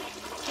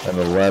 I have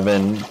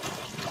 11,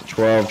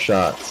 12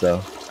 shots,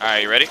 so.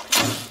 Alright, you ready?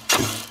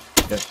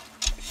 Yep.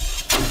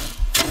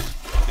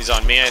 He's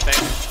on me, I think.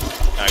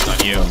 No, he's on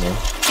you.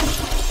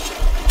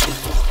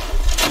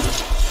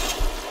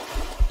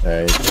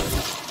 Alright.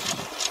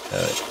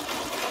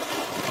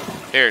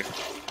 Here,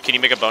 can you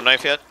make a bone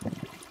knife yet?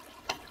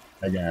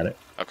 I got it.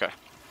 Okay.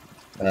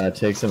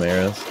 Take some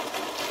arrows.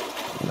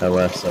 I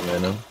left some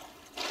in them.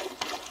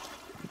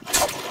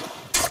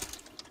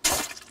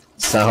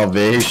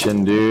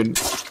 Salvation, dude.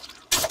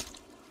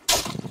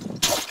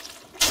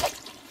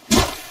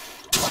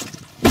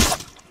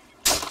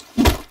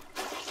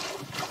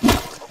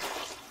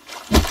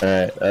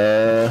 Alright,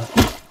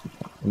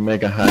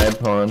 make a hide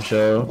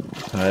poncho,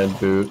 hide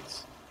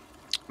boots.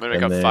 I'm gonna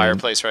make a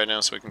fireplace right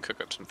now so we can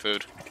cook up some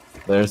food.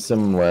 There's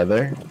some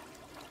leather.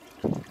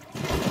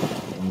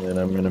 And then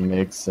I'm gonna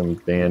make some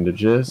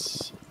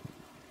bandages.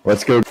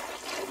 Let's go.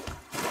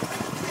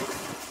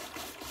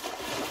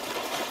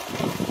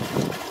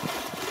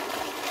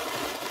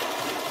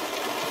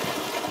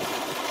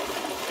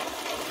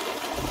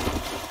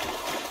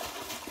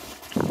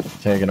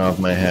 Taking off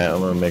my hat,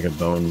 I'm gonna make a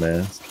bone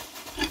mask.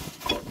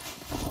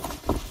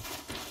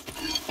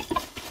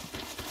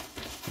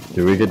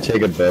 Dude, we could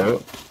take a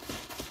boat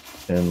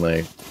and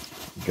like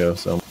go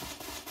somewhere.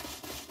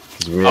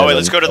 Oh wait,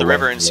 let's go to the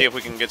river and see if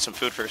we can get some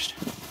food first.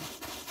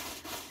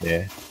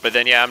 Yeah. But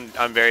then yeah,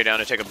 I'm very down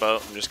to take a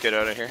boat and just get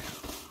out of here.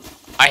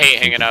 I hate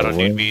hanging out on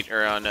Nude Beach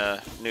or on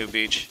New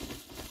Beach.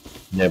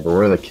 Yeah, but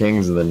we're the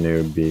kings of the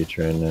Nude Beach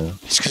right now.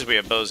 It's because we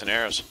have bows and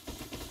arrows.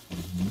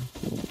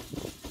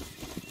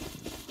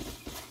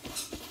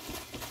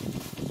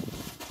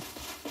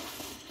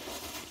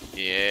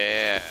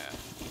 Yeah.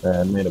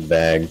 I made a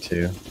bag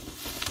too.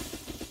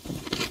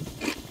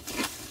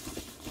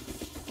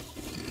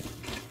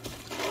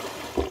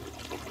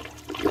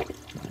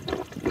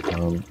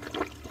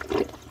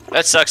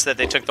 That sucks that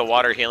they took the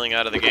water healing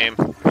out of the game.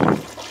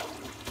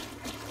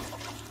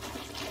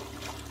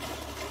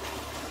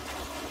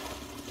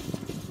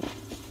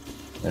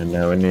 And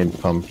now we need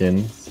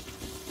pumpkins.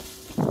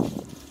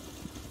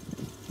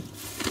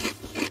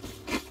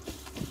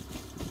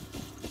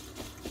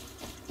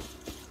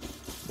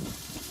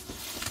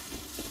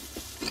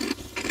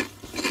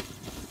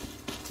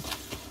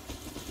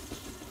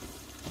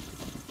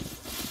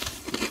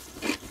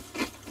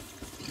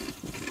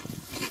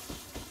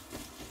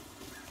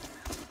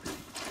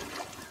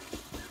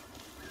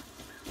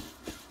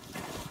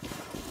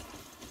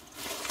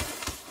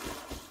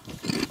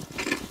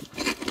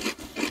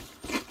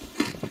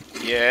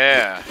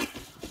 Yeah.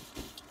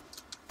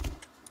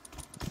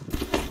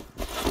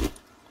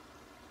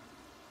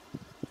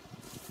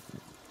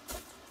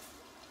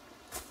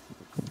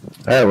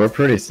 Alright, we're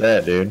pretty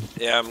set, dude.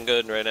 Yeah, I'm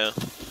good right now.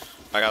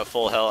 I got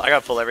full health. I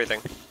got full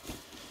everything.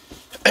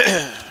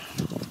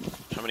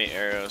 How many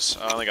arrows?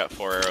 I only got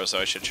 4 arrows, so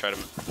I should try to...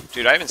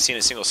 Dude, I haven't seen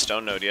a single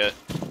stone node yet.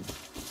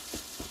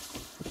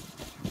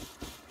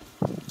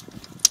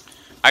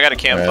 I got a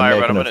campfire,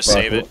 but I'm gonna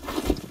save it.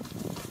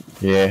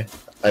 Yeah.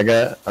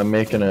 I'm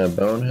making a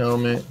bone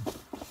helmet.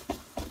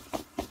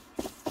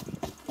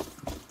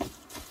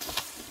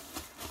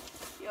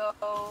 Yo.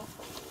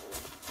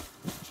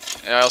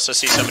 And I also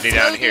see somebody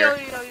down here.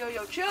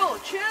 Yo, chill,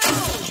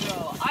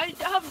 yo. I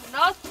have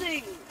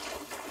nothing.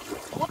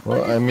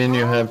 Well, I mean,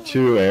 you have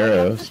 2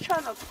 arrows. I'm just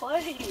trying to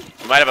play.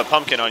 You might have a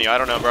pumpkin on you, I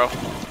don't know, bro. I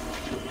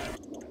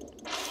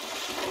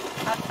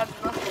have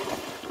nothing.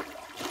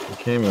 You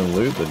can't even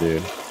loot the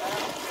dude.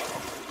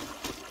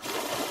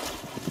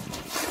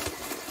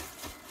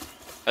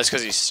 That's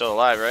because he's still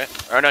alive,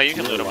 right? Or no, you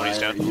can loot him when he's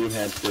down. You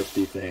had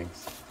 50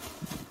 things.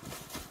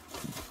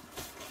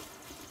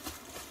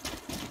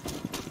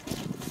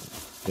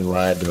 You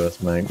lied to us,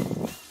 Mike.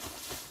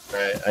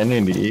 Alright, I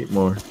need to eat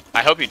more.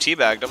 I hope you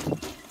teabagged him.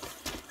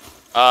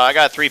 I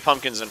got 3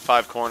 pumpkins and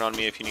 5 corn on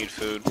me if you need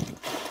food.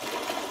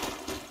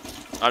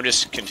 I'm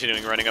just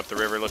continuing running up the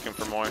river looking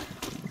for more.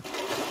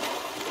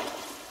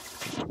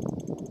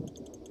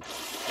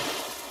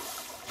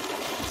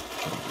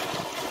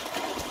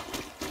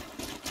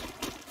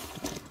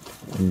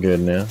 I'm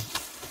good now.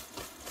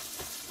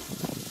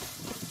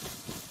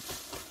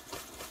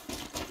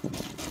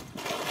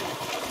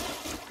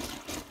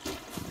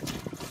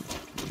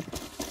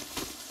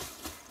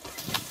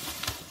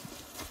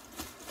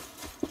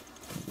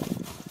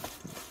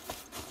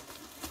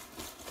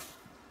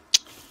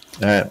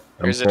 Alright,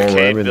 Here's a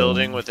decayed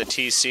building with a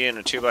TC and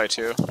a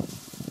 2x2.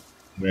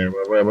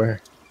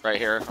 Where? Right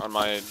here on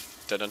my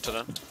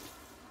dun-dun-dun-dun.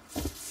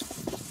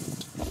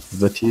 Is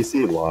the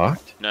TC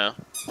locked? No.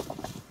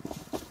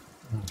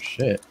 Oh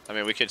shit. I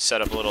mean, we could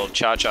set up a little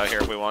cha-cha here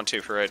if we want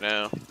to for right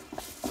now.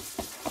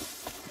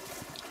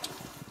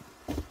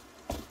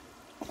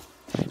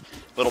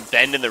 Little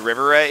bend in the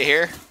river right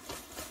here.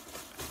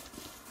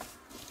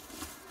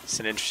 It's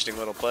an interesting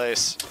little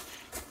place.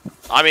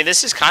 I mean,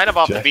 this is kind of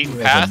off the beaten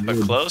path, but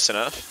close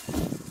enough.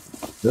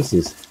 This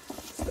is...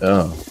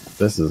 Oh,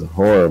 this is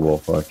horrible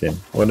fucking...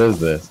 What is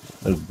this?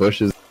 There's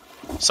bushes.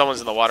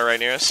 Someone's in the water right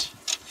near us.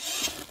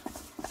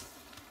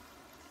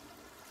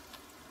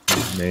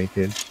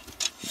 Naked.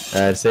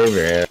 Save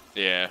your air.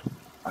 Yeah.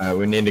 Alright,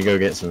 we need to go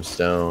get some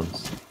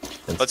stones.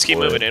 Let's keep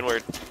moving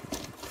inward.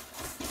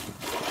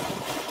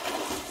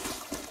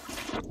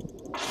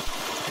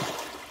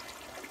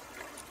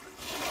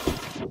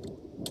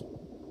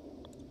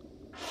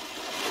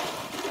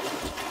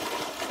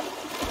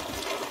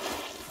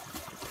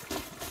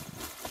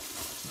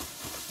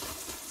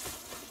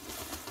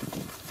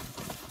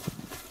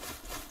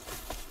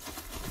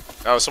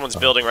 Oh, someone's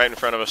building right in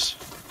front of us.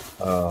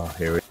 Oh,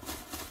 here we go.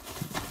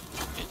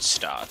 It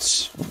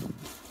starts.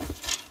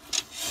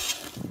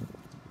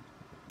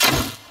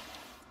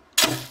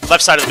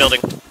 Left side of the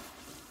building.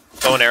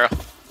 Bow and arrow.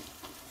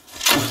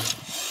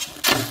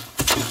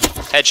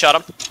 Headshot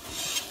him.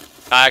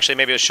 Actually,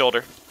 maybe his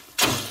shoulder.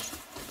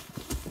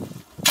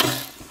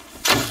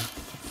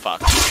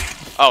 Fuck.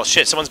 Oh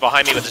shit, someone's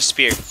behind me with a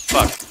spear.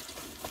 Fuck.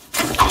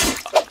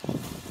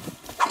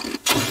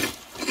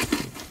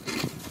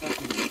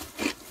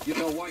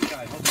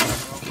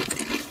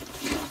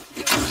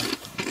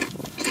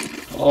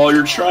 Oh,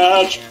 you're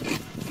trash.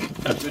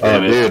 That's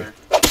Oh, dude.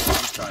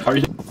 How are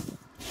you?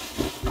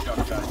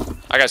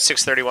 I got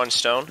 631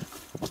 stone.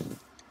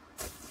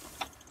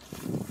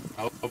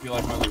 I hope you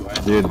like my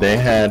loot. Dude, they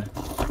had...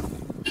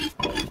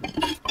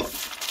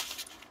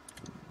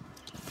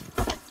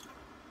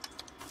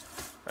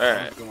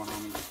 Alright. Go on,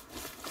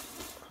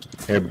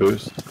 homie. Here,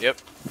 boost. Yep.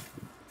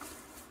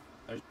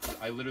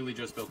 I literally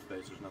just built the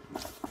base. There's nothing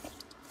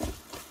there.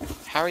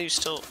 How are you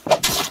still...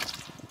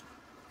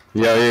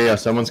 Yeah.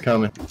 Someone's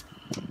coming.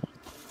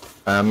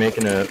 I'm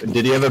making a...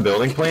 Did he have a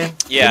building plan?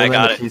 Yeah, I He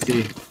got doesn't have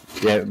a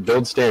TC. Yeah,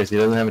 build stairs. He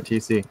doesn't have a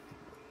TC.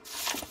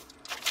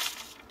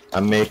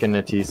 I'm making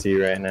a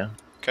TC right now.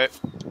 Okay.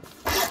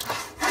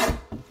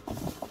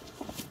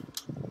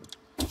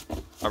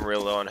 I'm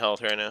real low on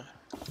health right now.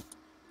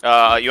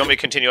 You want me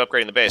to continue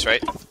upgrading the base,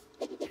 right?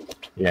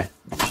 Yeah.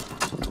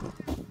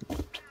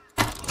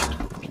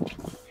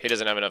 He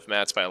doesn't have enough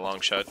mats by a long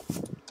shot.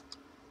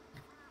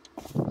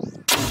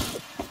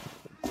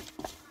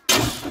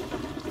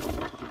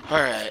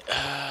 Alright,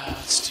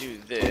 let's do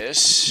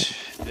this.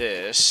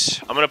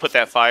 I'm gonna put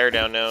that fire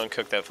down now and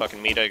cook that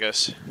fucking meat, I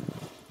guess.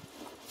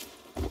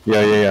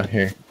 Yeah.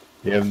 Here.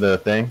 You have the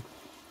thing?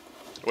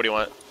 What do you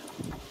want?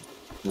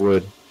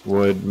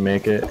 Wood,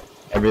 make it.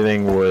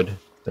 Everything wood.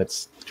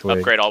 That's twig.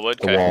 Upgrade all wood?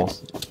 The Okay.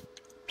 walls.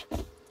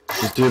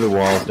 Just do the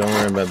walls, don't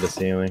worry about the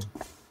ceiling.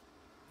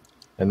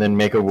 And then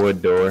make a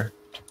wood door.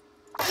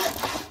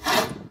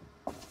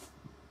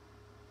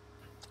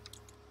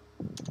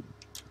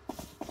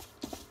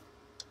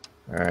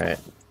 Alright,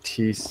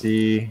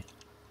 TC,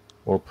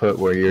 we'll put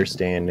where you're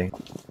standing.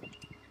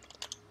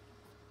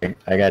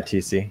 I got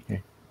TC.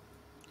 Here.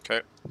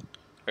 Okay.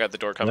 I got the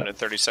door coming in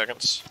 30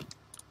 seconds.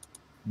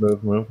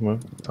 Move. I'm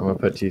gonna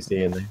put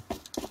TC in there.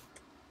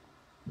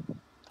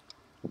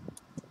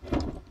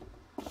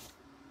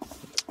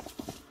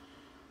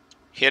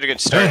 He had a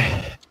good start,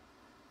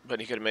 but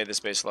he could have made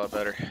this base a lot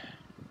better.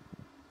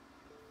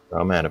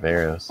 I'm out of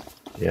arrows.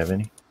 Do you have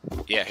any?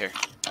 Yeah, here.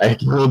 I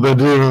killed the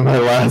dude with my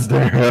last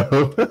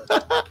arrow.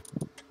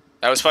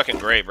 That was fucking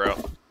great, bro.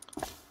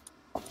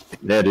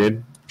 Yeah,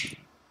 dude.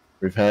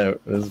 This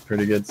is a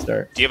pretty good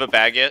start. Do you have a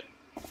bag yet?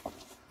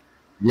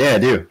 Yeah, I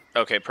do.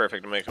 Okay,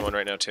 perfect. I'm making one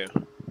right now, too.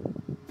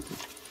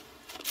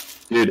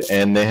 Dude,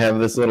 and they have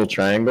this little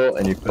triangle,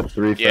 and you put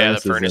 3 Yeah, the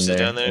furnaces furnace in is there,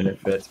 down there. and it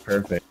fits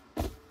perfect.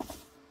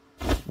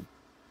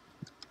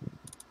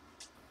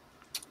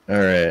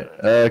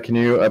 Alright, can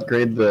you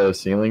upgrade the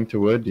ceiling to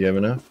wood? Do you have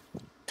enough?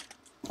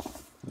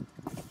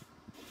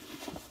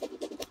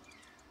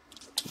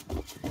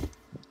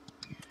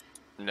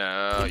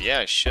 No, yeah,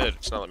 I should.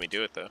 It's not letting me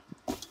do it, though.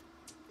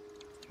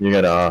 You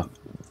got off.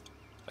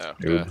 Oh,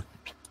 Ooh. God.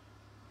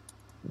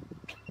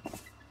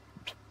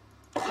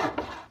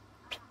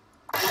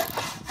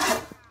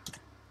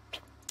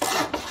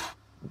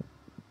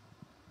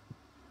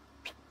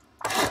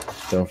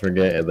 Don't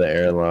forget the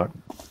airlock.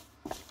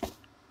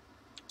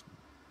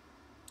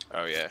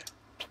 Oh, yeah.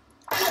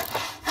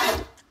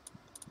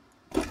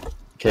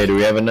 Okay, do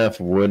we have enough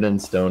wood and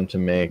stone to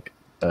make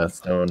a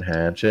stone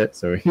hatchet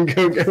so we can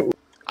go get wood?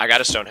 I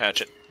got a stone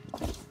hatchet.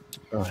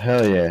 Oh,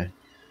 hell yeah.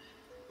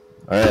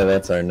 Alright,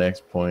 that's our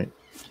next point.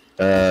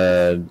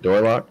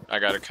 Door lock? I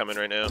got it coming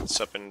right now. It's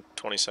up in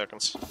 20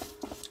 seconds.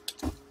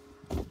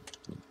 And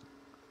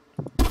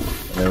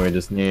then we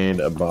just need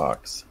a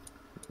box.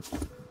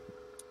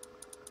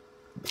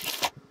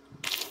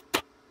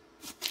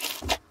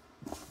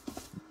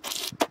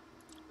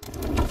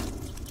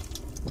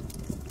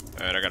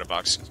 Alright, I got a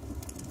box.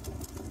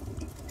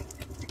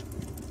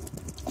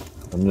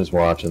 I'm just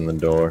watching the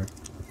door.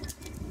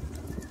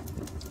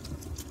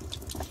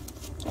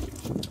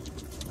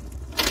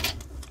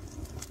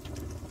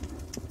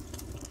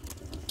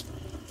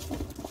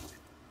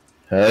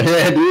 Hell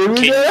yeah, dude,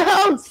 we got a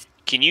house!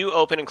 Can you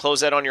open and close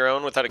that on your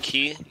own without a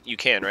key? You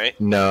can, right?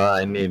 No,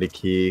 I need a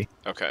key.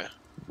 Okay.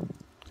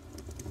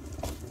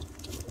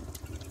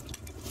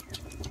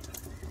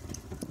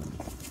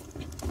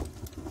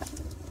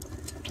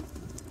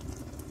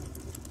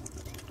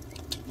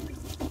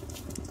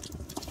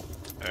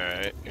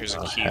 Alright, here's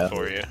a key hell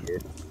for you. yeah.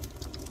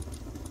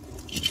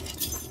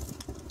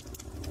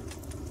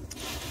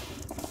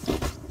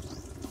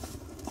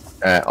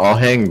 Alright, I'll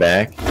hang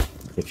back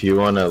if you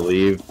want to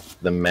leave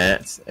the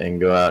mats and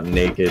go out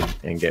naked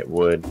and get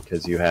wood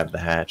because you have the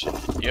hatchet.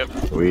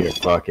 Yep. We are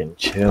fucking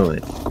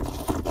chilling.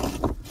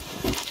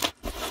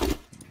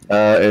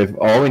 If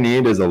all we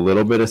need is a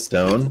little bit of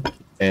stone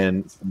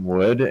and some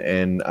wood,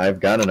 and I've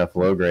got enough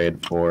low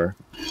grade for...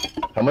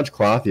 How much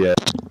cloth you have?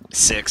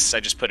 6. I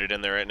just put it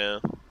in there right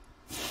now.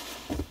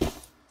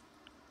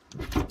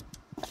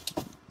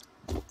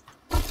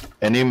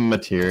 Any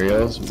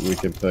materials we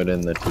could put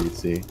in the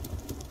TC.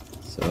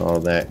 So all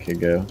that could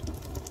go.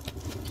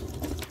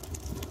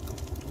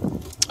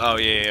 Oh,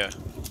 yeah.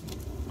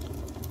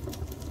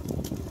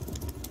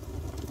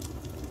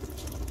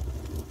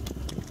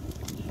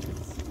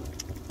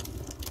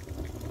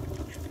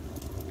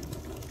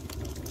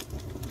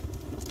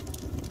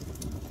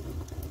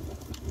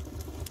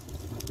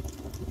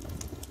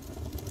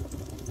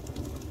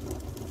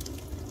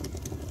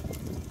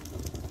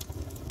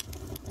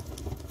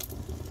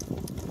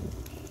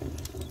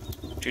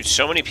 Dude,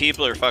 so many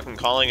people are fucking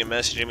calling and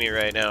messaging me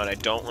right now, and I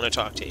don't want to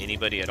talk to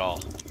anybody at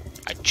all.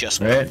 I just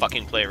want to Right.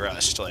 fucking play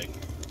Rust, like...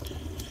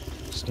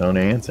 Just don't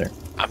answer.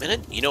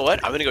 You know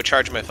what? I'm gonna go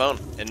charge my phone,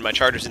 and my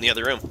charger's in the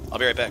other room. I'll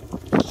be right back.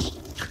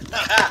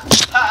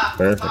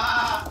 Perfect.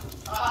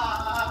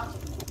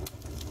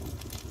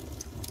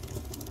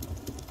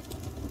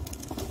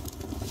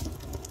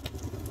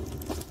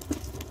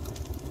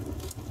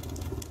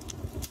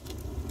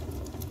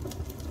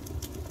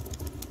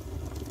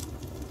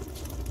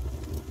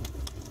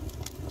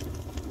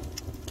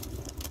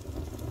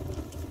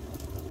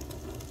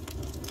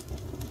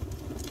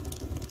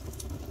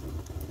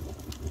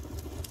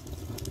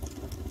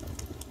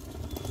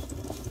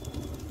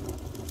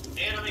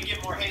 And I'm gonna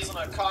get more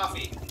hazelnut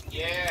coffee.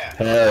 Yeah.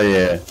 Hell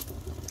yeah.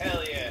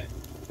 Hell yeah.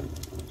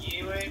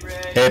 You ain't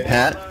ready. Hey,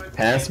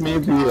 pass me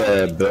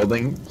the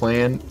building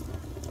plan.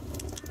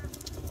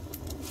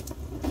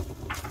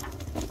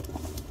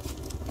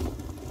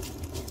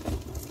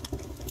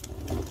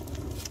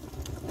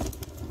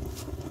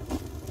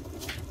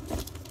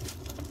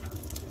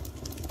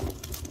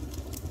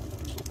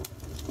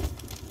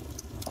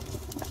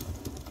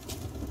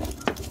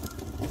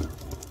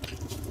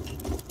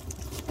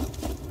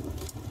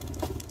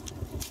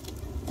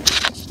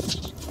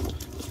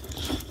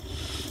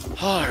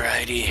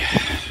 Alrighty.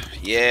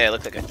 Yeah, I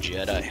look like a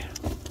Jedi.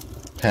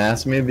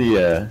 Pass me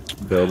the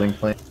building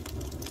plan.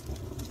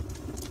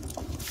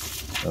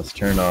 Let's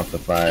turn off the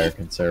fire,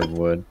 conserve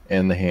wood,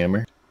 and the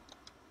hammer.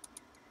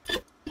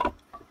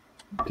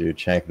 Dude,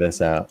 check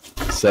this out.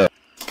 So,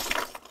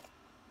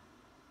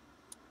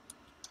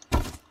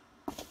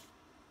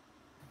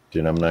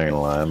 dude, I'm not gonna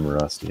lie, I'm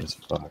rusty as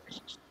fuck.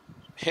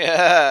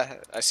 Yeah,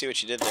 I see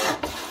what you did there.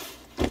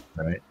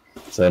 Right?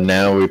 So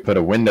now we put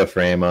a window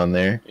frame on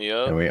there,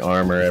 Yup. and we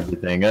armor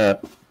everything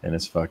up, and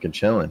it's fucking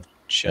chilling. And then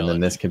Chilling.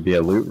 this could be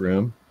a loot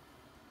room.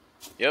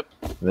 Yep.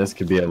 This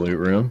could be a loot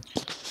room.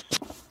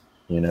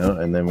 You know,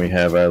 and then we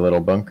have our little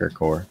bunker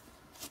core.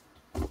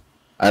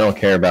 I don't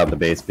care about the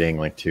base being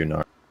like too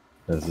gnarly.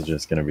 This is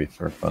just gonna be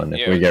for fun. If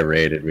Yeah. we get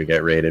raided, we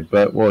get raided,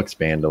 but we'll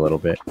expand a little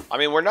bit. I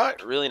mean, we're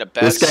not really in a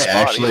bad This guy spot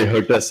actually either.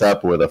 hooked us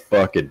up with a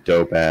fucking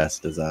dope ass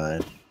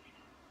design.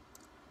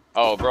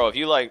 Oh, bro, if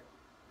you like...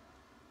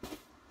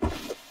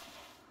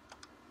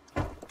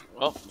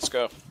 Well, let's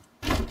go.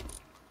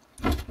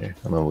 Here,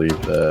 I'm gonna leave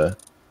the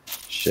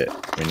shit.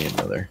 We need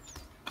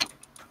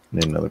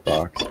another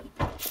box.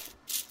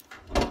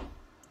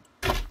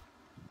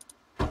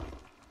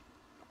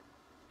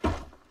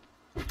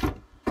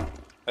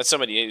 That's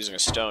somebody using a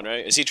stone,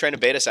 right? Is he trying to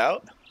bait us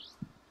out?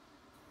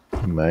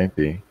 It might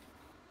be.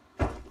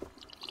 I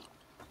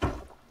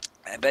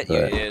bet you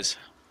But- it is.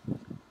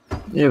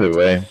 Either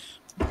way,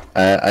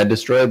 I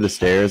destroyed the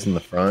stairs in the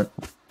front.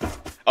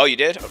 Oh, you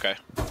did? Okay.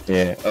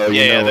 Yeah. Oh,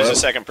 you Yeah, know there's what? a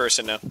second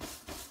person now.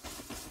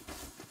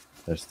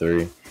 There's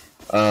 3.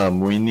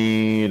 We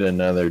need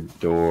another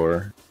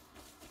door.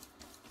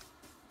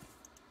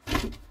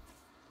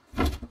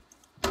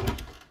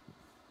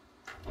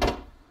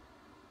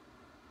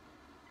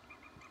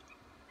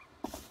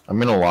 I'm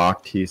gonna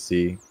lock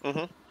TC.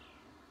 Mm-hmm.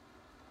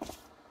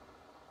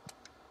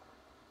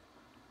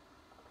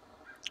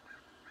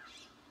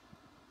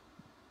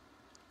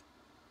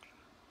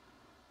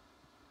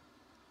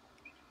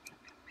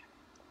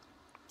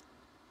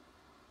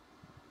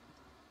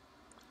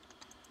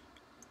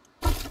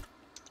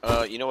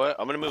 You know what?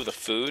 I'm gonna move the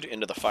food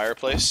into the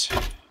fireplace.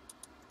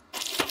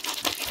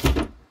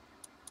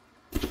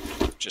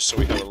 Just so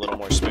we have a little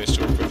more space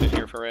to work with in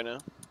here for right now.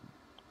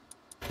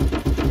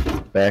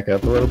 Back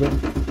up a little bit.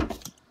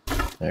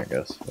 There it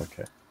goes.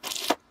 Okay.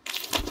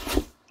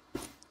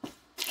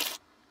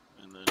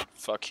 And then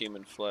fuck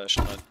human flesh,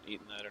 I'm not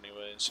eating that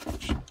anyways.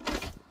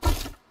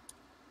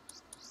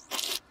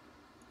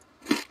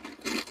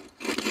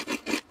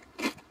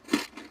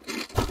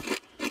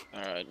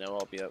 Alright, now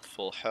I'll be at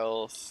full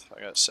health.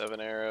 I got 7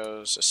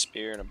 arrows, a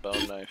spear, and a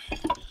bone knife.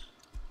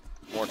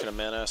 More can a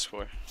man ask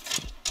for?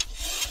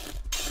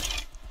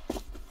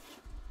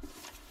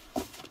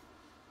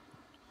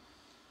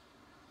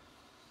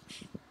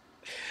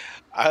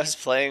 I was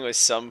playing with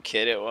some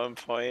kid at one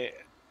point,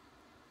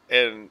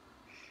 and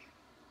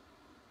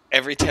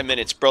every 10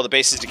 minutes, bro, the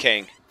base is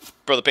decaying.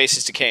 Bro, the base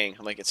is decaying.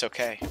 I'm like, it's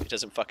okay. It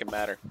doesn't fucking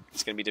matter.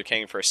 It's gonna be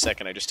decaying for a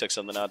second. I just took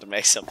something out to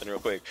make something real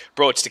quick.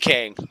 Bro, it's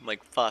decaying. I'm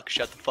like, fuck,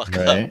 shut the fuck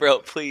Right. up, bro,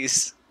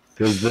 please.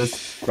 Does this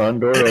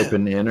front door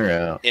open in or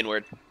out?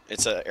 Inward.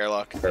 It's a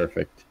airlock.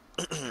 Perfect.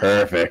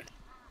 Perfect.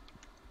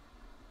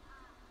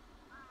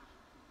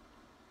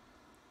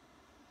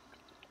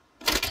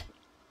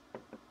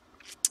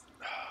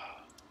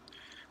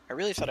 I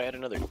really thought I had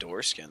another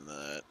door skin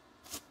that.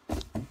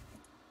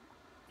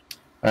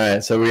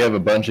 Alright, so we have a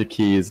bunch of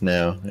keys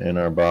now in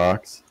our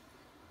box.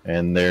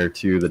 And they're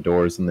to the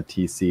doors in the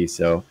TC,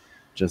 so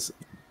just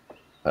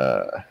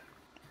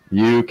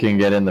you can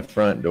get in the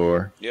front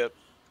door. Yep.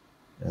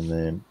 And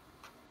then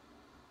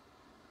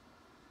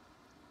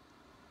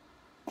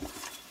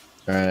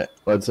alright,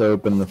 let's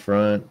open the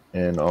front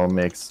and I'll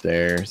make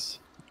stairs.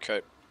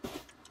 Okay.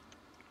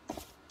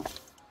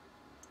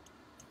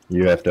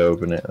 You have to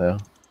open it though.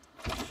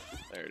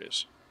 There it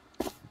is.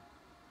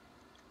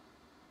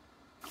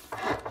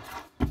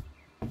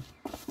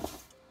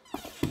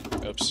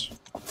 Oops.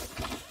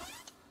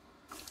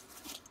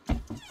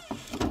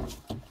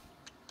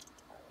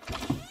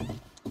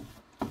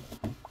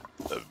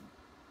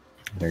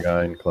 go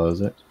ahead and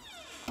close it.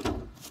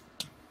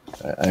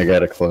 I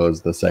gotta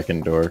close the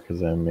second door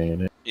because I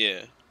made it.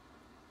 Yeah.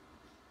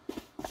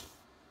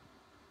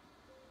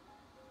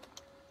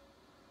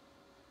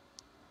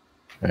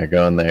 I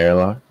go in the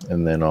airlock,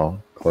 and then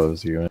I'll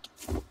close you in.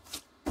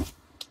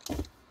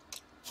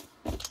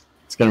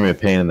 It's gonna be a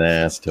pain in the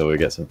ass till we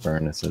get some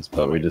furnaces,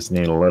 but we just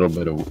need a little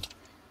bit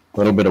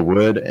of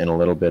wood and a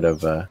little bit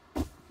of. We're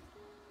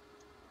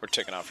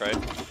ticking off, right?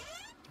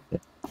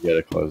 You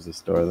gotta close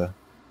this door though.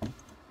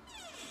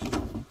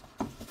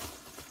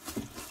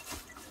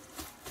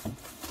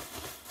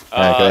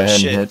 Alright, go ahead and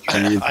Shit. hit trees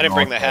I didn't and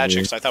bring the all hatchet that.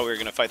 because I thought we were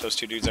gonna fight those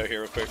two dudes out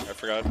here real quick. I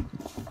forgot.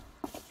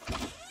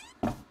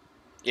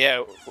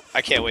 Yeah,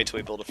 I can't wait till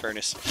we build a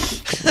furnace.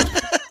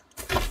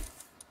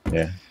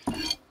 Yeah.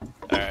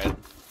 Alright.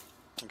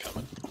 I'm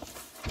coming.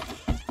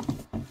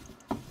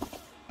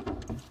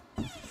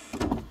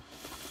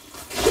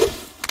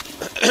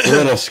 It's a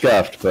little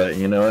scuffed, but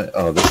you know what?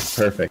 Oh, this is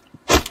perfect.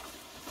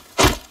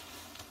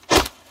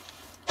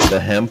 The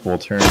hemp will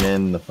turn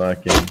in the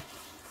fucking...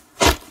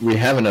 We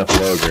have enough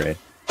low grade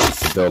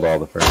to build all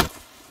the furnace.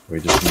 We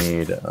just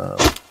need...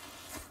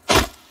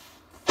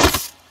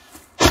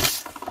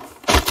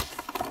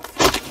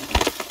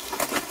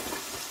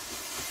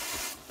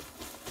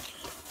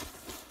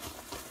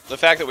 The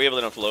fact that we have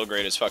enough low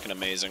grade is fucking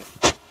amazing.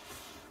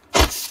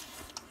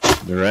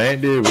 Right,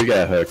 dude? We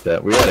got hooked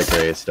up. We had a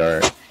great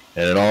start.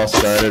 And it all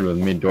started with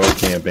me door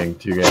camping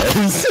two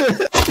guys.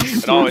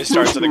 It always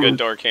starts with a good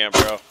door camp,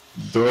 bro.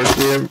 Door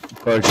camp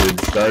fucking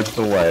starts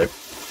to wipe.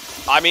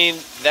 I mean,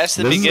 that's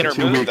the This beginner is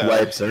a move, 2-week though.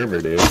 wipe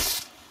server, dude.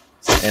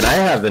 And I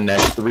have the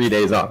next 3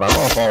 days off. I'm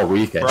off all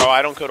weekend. Bro,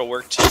 I don't go to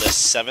work till the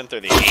 7th or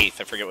the 8th.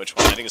 I forget which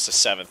one. I think it's the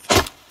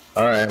 7th.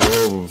 Alright,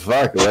 well,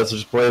 fuck. Let's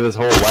just play this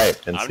whole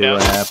wipe and I'm see down.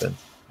 what happens.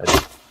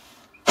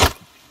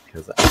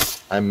 Because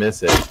I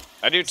miss it.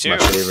 I do It's too. my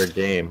favorite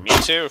game. Me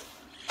too.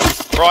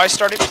 Bro, I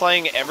started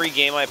playing every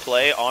game I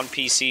play on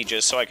PC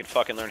just so I could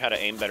fucking learn how to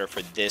aim better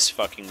for this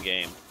fucking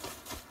game.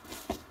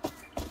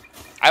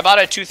 I bought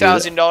a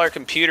 $2,000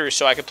 computer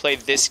so I could play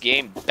this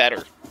game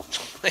better.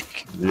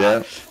 Like,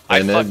 Yeah, I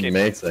and it fucking-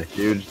 makes a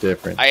huge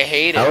difference. I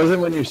hate it. How is it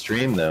when you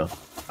stream, though?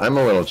 I'm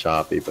a little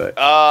choppy, but...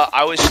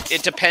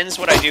 It depends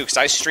what I do, because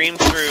I stream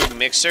through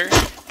Mixer,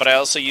 but I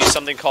also use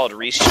something called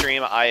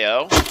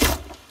Restream.io,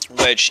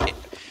 which,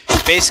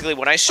 basically,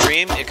 when I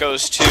stream, it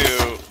goes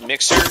to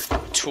Mixer,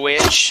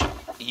 Twitch,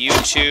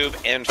 YouTube,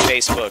 and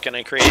Facebook, and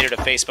I created a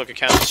Facebook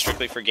account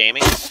strictly for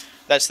gaming.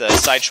 That's the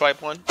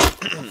Sideswipe one.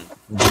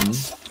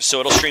 So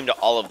it'll stream to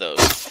all of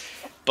those.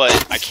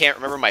 But I can't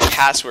remember my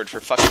password for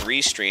fucking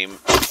Restream,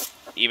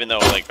 even though,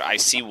 like, I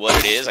see what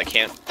it is. I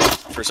can't...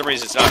 For some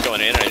reason, it's not going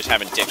in, and I just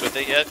haven't dicked with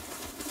it yet.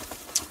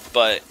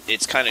 But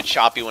it's kind of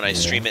choppy when I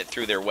stream it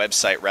through their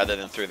website rather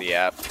than through the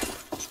app.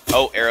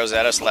 Oh, arrows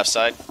at us, left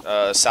side.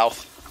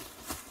 South.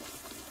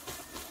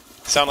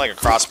 Sound like a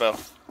crossbow.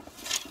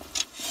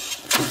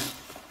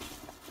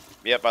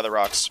 Yep, by the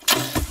rocks.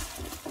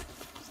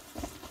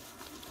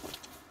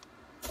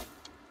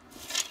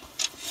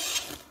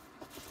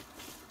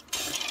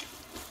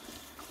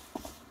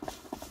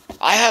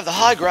 I have the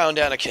high ground,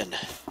 Anakin.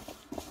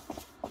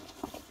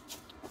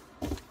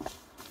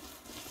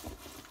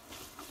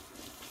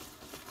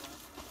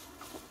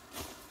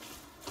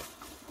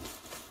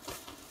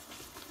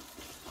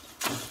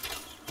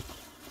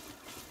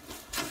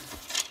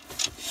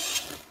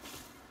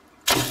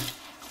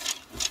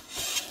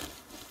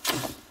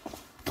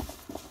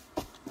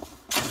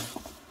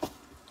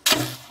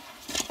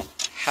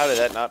 How did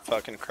that not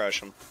fucking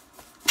crush him?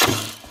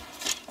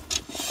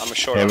 I'm a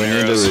short Hey, on we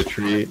need arrows. to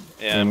retreat.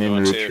 Yeah, we I'm need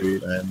going to to.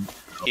 retreat. And...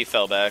 He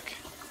fell back.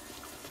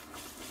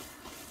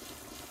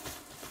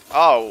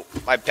 Oh,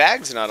 my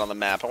bag's not on the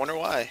map. I wonder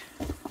why.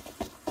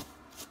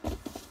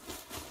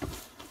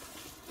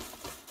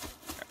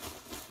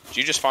 Did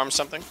you just farm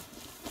something?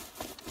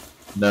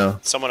 No,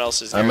 Someone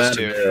else's I'm arrows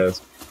out of too. arrows.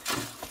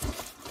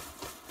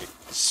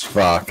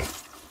 Fuck.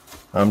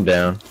 I'm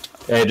down.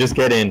 Hey, just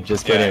get in.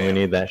 Just get Yeah, in. yeah. We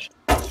need that shit.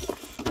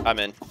 I'm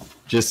in.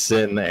 Just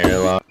sit in the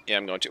airlock. Yeah,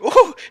 I'm going to.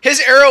 Ooh, his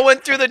arrow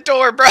went through the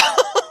door, bro.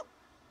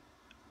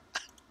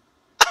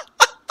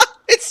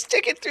 It's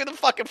sticking through the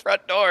fucking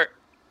front door.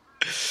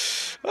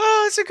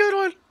 Oh, it's a good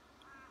one.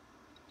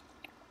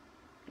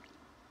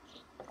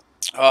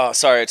 Oh,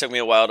 sorry. It took me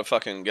a while to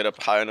fucking get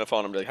up high enough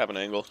on him to have an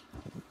angle.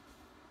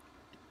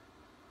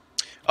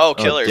 Oh,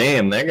 killer. Oh,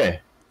 damn, that guy.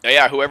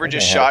 Yeah, whoever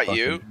just Okay, shot fucking-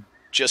 you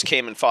just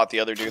came and fought the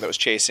other dude that was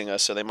chasing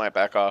us, so they might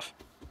back off.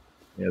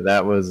 Yeah,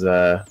 that was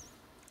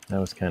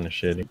kind of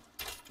shitty.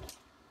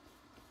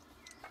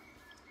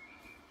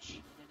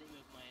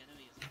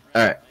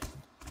 Alright.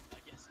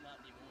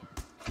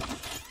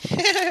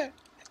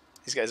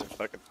 These guys are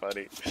fucking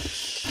funny.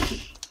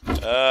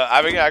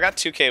 I got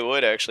 2k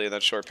wood actually in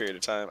that short period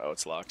of time. Oh,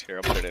 it's locked. Here,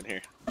 I'll put it in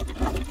here.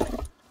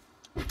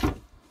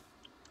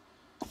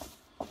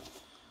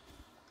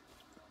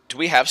 Do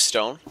we have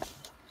stone?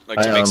 Like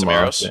to I make some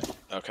unlocked arrows? it.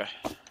 Okay.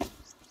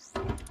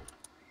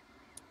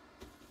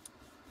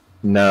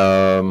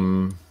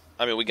 No,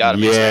 I mean, we gotta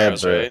make some Yeah,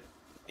 arrows, but- right?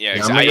 Yeah, I'm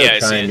exactly. gonna go Yeah,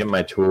 try see, and get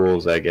my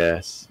tools, I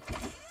guess.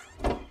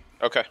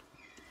 Okay.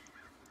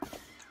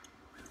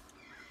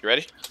 You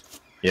ready?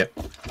 Yep.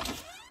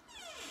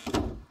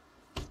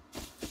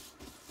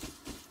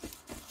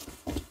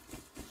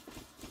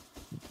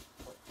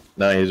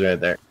 No, he's right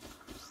there.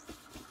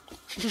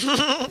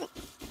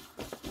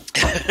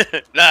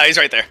 Nah, he's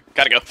right there.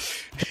 Gotta go.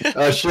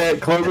 Oh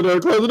shit! Close the door!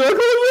 Close the door! Close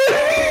the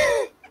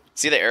door!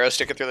 See the arrow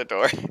sticking through the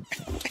door?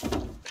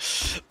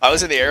 I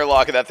was in the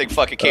airlock and that thing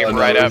fucking came Oh, no,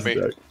 right it at was me.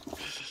 dark.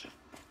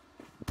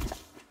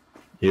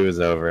 He was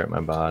over at my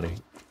body.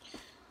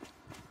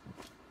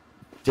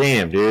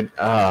 Damn, dude.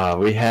 Ah,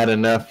 we had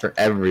enough for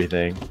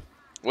everything.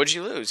 What'd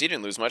you lose? You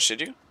didn't lose much,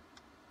 did you?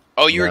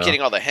 Oh, you were No.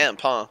 getting all the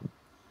hemp, huh?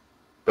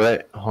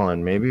 But hold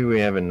on, maybe we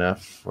have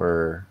enough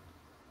for.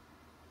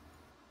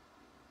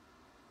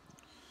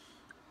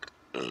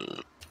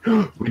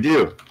 We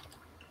do.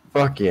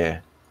 Fuck yeah!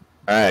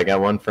 All right, I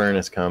got one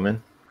furnace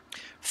coming.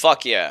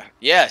 Fuck yeah.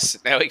 Yes.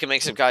 Now we can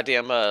make some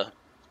goddamn,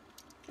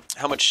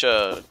 how much,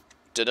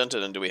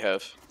 dun-dun-dun do we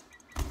have?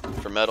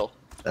 For metal?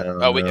 I don't Oh,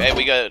 know.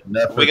 we got...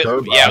 Enough We for got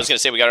code yeah, I lock. was gonna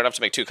say, we got enough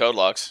to make 2 code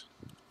locks.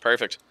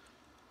 Perfect.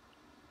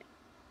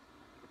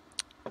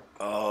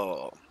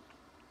 Oh.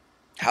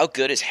 How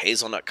good is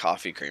hazelnut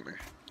coffee creamer?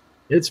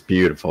 It's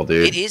beautiful,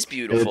 dude. It is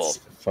beautiful. It's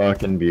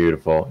fucking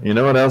beautiful. You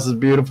know what else is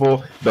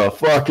beautiful? The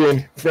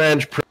fucking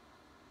French press.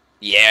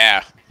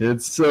 Yeah.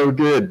 It's so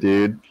good,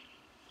 dude.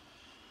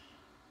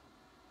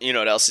 You know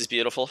what else is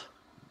beautiful?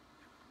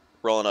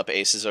 Rolling up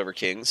aces over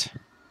kings.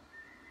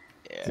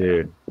 Yeah.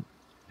 Dude.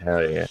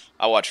 Hell yeah.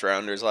 I watched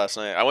Rounders last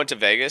night. I went to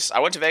Vegas.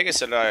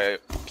 And I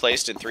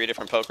placed in 3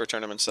 different poker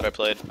tournaments that I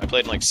played. I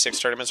played in like 6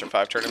 tournaments or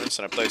 5 tournaments,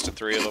 and I placed in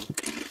 3 of them.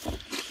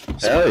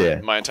 So Hell yeah.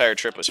 my entire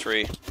trip was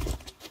free.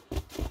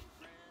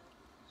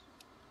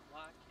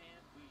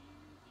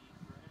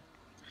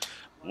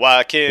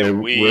 Why can't Hey,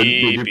 we where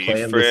did you be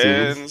plant the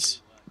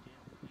friends?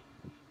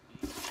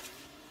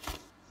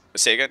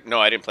 Say again? No,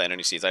 I didn't plant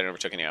any seeds. I never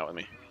took any out with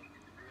me.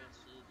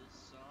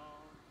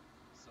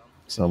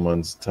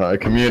 Someone's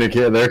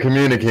communicating. They're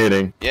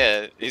communicating.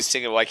 Yeah, he's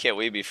singing "Why Can't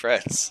We Be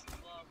Friends."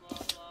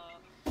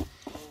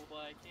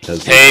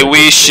 'Cause Hey,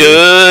 we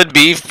should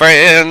be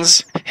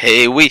friends.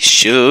 Hey, we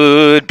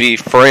should be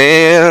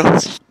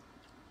friends.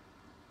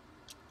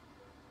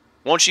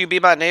 Won't you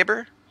be my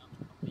neighbor?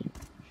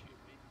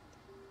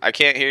 I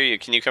can't hear you.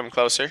 Can you come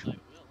closer?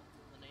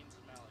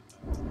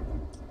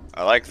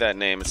 I like that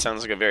name. It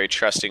sounds like a very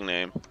trusting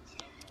name.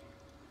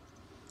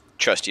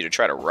 Trust you to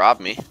try to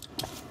rob me.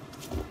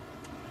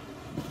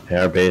 Hey,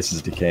 our base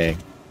is decaying.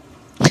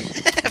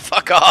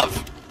 Fuck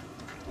off.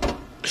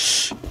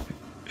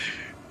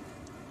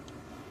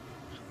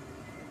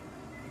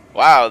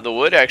 Wow, the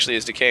wood actually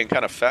is decaying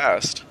kind of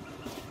fast.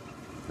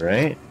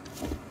 Right?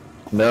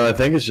 No, I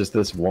think it's just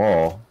this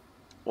wall.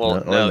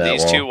 Well, No, no, that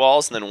these wall. 2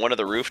 walls and then one of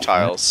the roof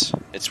tiles.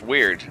 It's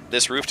weird.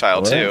 This roof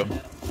tile, What? too.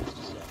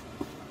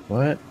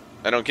 What?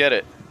 I don't get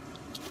it.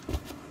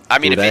 I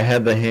mean, Dude, if, I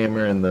had the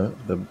hammer and the.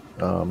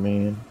 Oh,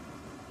 man.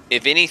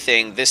 if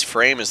anything, this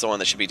frame is the one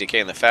that should be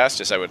decaying the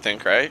fastest, I would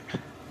think, right?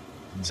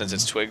 Since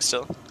it's twig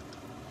still.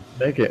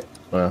 Make it.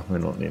 Well, we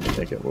don't need to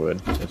make it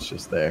wood. It's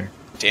just there.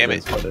 Damn It it.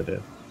 is what it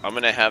is. I'm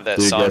gonna have that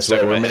Dude, song guess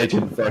stuck what? in We're my head.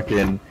 making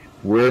fucking.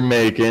 We're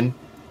making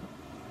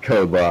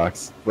code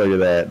blocks. Look at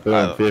that. Boom.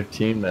 Oh.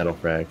 15 metal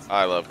frags.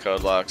 I love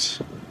code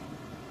locks.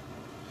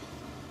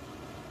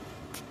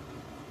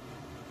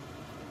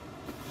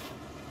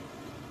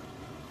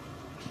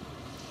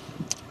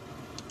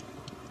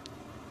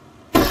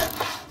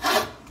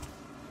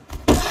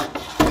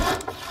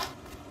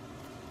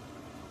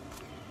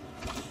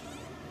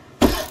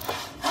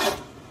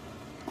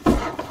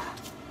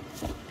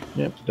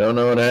 Yep. Don't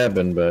know what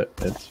happened, but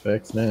it's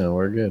fixed now.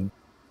 We're good.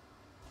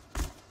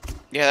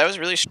 Yeah, that was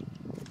really.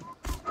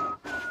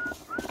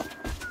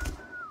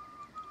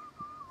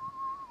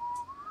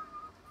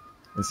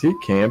 Is he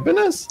camping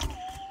us?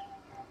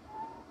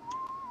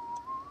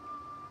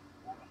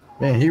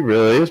 Man, he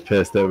really is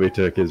pissed that we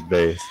took his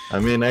base. I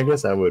mean, I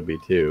guess I would be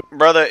too.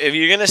 Brother, if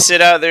you're gonna sit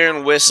out there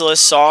and whistle a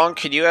song,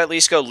 could you at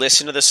least go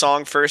listen to the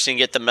song first and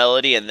get the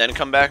melody and then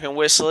come back and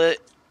whistle it?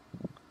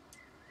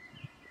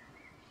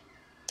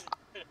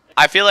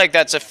 I feel like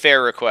that's a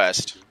fair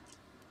request.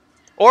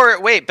 Or,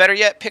 wait, better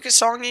yet, pick a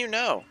song you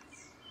know.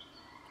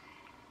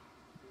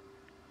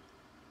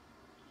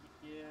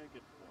 Yeah,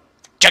 good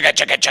point. Chugga,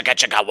 chugga, chugga,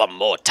 chugga, one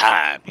more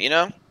time, you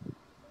know?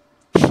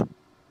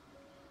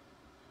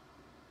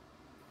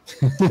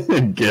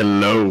 Get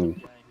low. Guy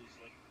who's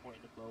like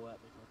pointing a bow at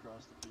me from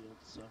across the field,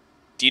 so.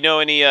 Do you know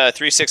any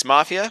 3-6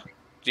 Mafia?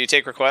 Do you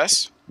take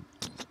requests?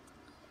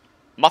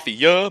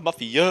 Mafia,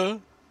 Mafia.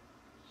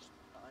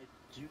 I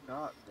do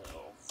not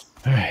know.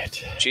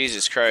 Alright.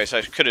 Jesus Christ,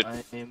 I should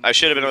have been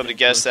able to moving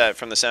guess that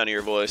from the sound of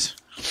your voice.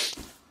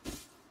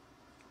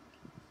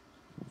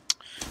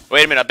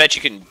 Wait a minute, I bet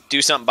you can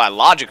do something by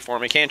logic for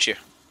me, can't you?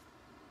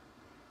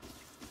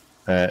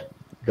 Alright.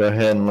 Go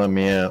ahead and let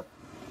me out.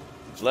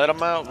 Let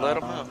him out, let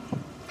him out.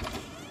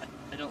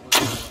 I don't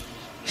listen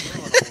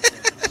to what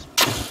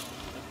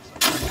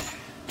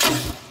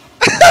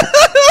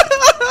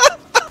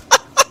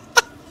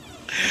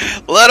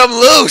Let him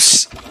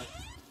loose!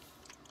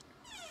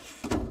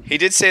 He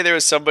did say there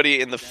was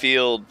somebody in the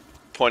field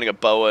pointing a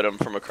bow at him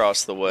from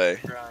across the way.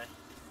 Try.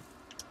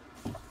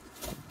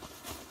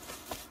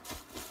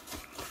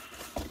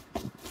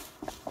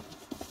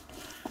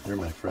 You're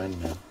my friend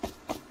now.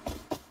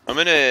 I'm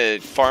gonna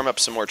farm up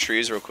some more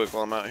trees real quick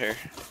while I'm out here.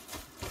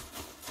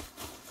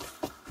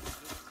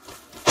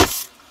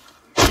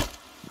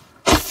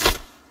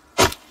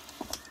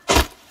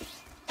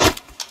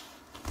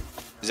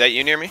 Is that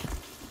you near me?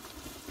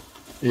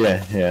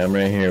 Yeah, I'm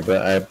right here,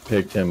 but I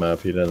picked him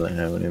up. He doesn't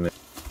have anything.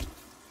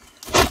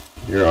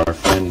 You're our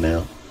friend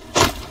now.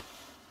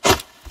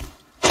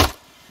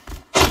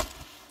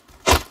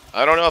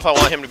 I don't know if I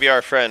want him to be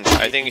our friend.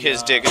 I think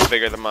his dick is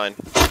bigger than mine.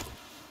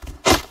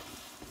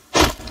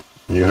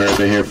 You heard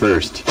it here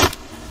first.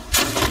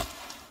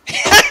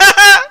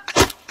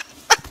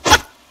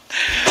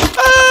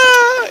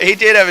 He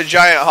did have a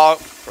giant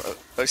hawk.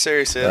 Like,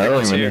 seriously, I that don't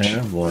was even huge.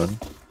 have one.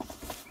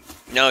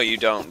 No, you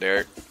don't,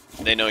 Derek.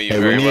 They know you Hey,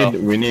 very well.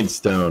 we need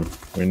stone.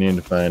 We need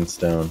to find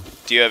stone.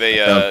 Do you have I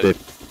a? found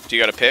Do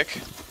you got a pick?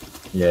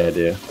 Yeah, I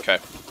do. Okay.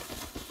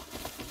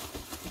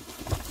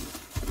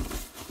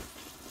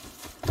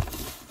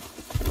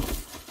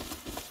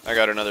 I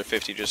got another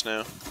 50 just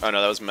now. Oh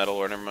no, that was metal.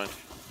 Or never mind.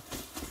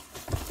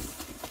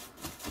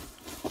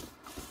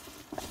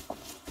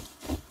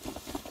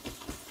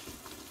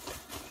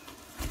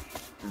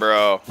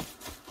 Bro,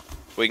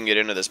 we can get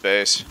into this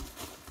base.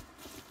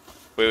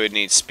 We would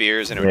need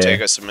spears, and it would take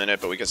us a minute,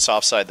 but we could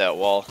soft side that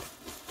wall.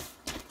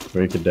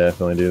 We could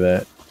definitely do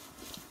that.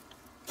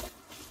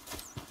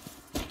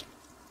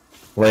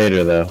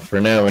 Later, though. For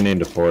now, we need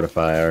to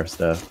fortify our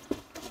stuff.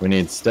 We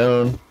need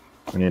stone.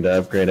 We need to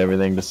upgrade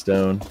everything to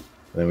stone.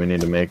 Then we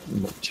need to make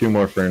 2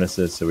 more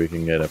furnaces so we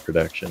can get a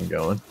production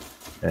going.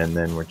 And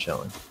then we're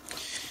chilling.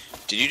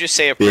 Did you just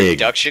say a Big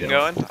production chill.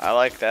 going? I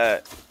like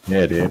that.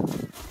 Yeah, dude.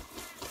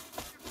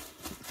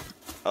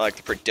 I like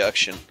the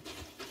production.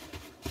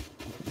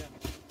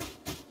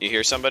 You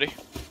hear somebody?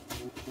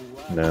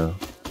 No.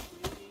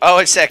 Oh,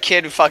 it's that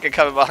kid fucking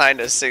coming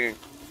behind us singing.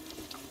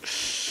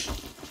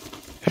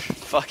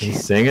 Fucking.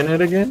 He's singing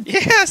it again?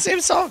 Yeah, same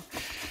song.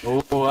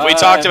 Oh, We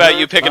talked about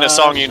you picking a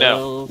song you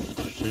know.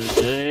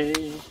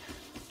 Today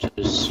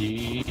to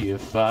see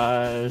if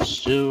I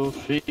still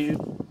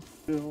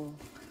feel.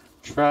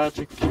 Try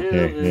to kill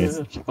Here, it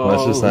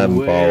let's just have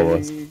him follow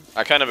us.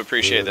 I kind of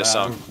appreciate this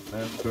song.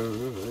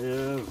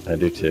 I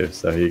do too,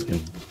 so he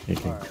can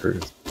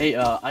cruise. Hey,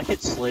 I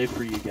could slave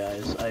for you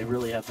guys. I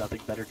really have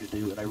nothing better to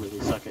do, and I really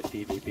suck at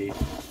PvP.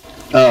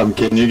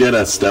 Can you get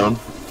a stone?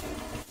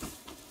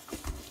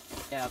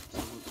 Yeah,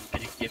 absolutely.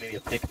 Can you give me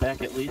a pick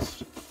back at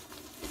least?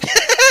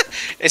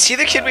 Is he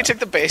the kid we took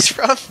the base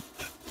from?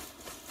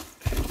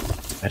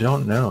 I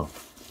don't know.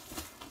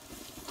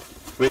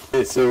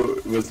 Wait, so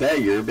was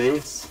that your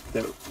base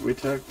that we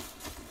took?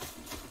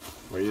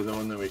 Were you the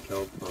one that we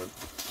killed? Was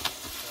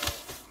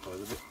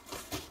it?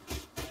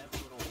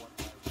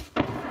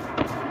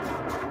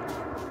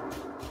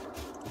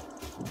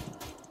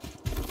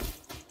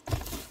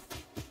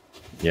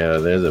 Yeah,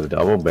 there's a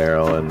double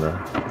barrel in the...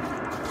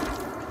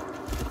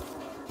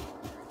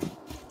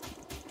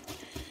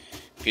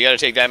 If you gotta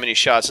take that many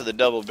shots of the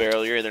double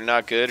barrel, you're either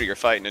not good or you're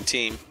fighting a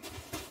team.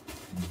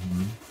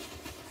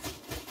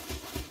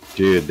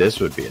 Dude, this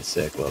would be a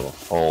sick little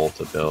hole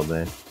to build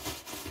in.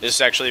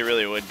 This actually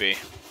really would be.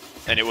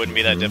 And it wouldn't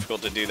be that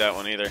difficult to do that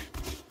one either.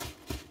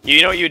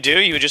 You know what you would do?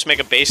 You would just make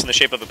a base in the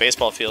shape of a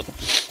baseball field.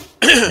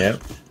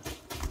 Yep.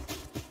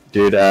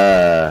 Dude,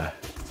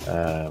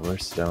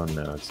 where's stone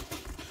nodes?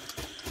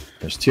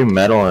 There's 2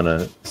 metal and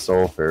a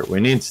sulfur.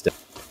 We need stone.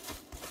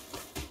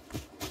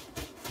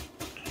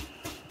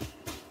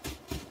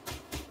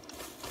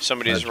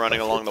 Somebody's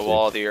running along the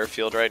wall of the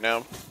airfield right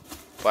now.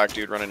 Black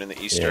dude running in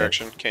the east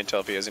direction. Can't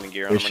tell if he has any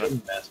gear on We him or not.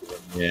 shouldn't mess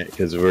with them yet,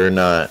 because we're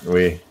not. Oh,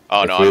 if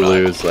no, we I'm not.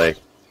 lose like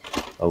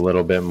a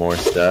little bit more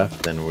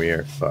stuff, then we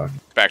are fucked.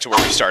 Back to where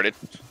we started.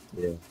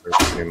 Yeah, we're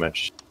pretty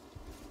much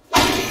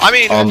I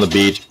mean, on the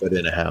beach, but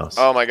in a house.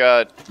 oh my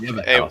god. We have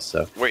a Hey, house,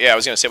 so yeah, I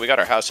was gonna say we got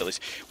our house at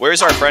least.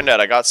 Where's our friend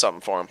at? I got something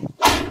for him.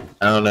 I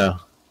don't know.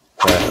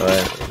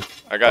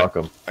 I got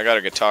Fuck him. I got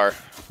a guitar.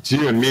 It's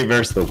you and me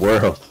versus the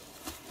world.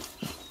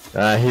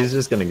 He's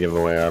just gonna give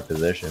away our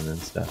position and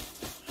stuff.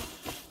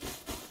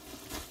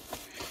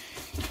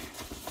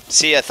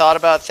 See, I thought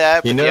about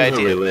that, He but the knows where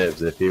he idea.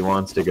 lives. If he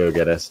wants to go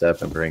get us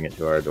stuff and bring it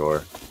to our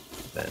door,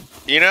 then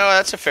You know,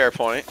 that's a fair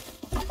point.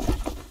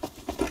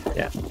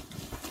 yeah.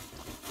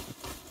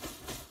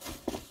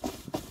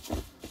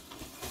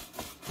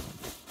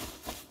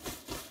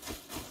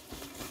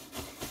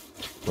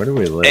 Where do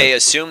we live? Hey,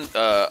 assume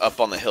up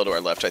on the hill to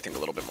our left, I think a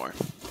little bit more.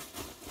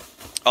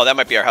 Oh, that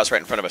might be our house right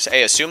in front of us.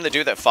 Hey, assume the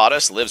dude that fought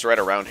us lives right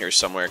around here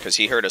somewhere, because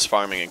he heard us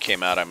farming and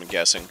came out, I'm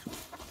guessing.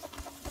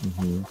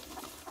 Mm-hmm.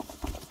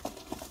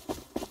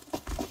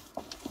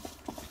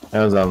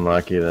 I was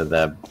unlucky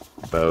that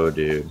bow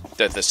dude.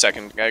 That the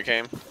second guy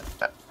came?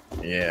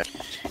 Yeah.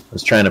 I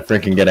was trying to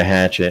freaking get a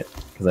hatchet,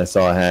 because I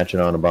saw a hatchet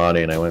on a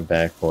body and I went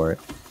back for it.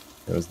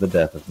 It was the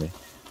death of me.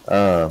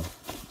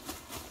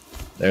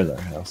 There's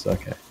our house,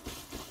 okay.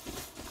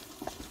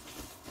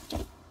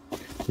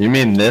 You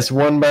mean this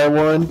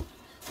 1x1?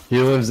 He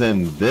lives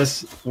in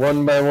this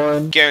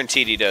 1x1?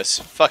 Guaranteed he does.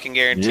 Fucking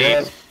guaranteed.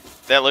 Yep.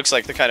 That looks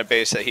like the kind of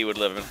base that he would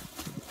live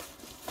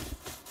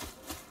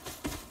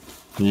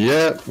in.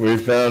 Yep, we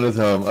found his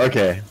home.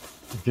 Okay,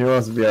 if he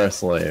wants to be our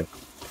slave.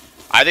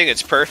 I think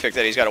it's perfect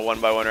that he's got a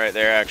 1x1 right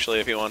there, actually,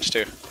 if he wants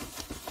to.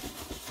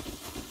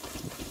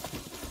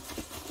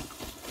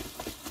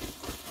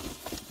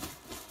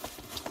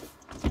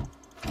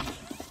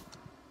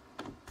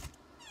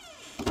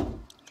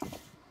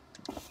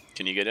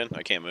 Can you get in?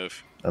 I can't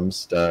move. I'm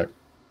stuck.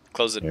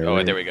 Close it. Here Oh,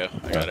 we- there we go.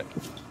 I got it.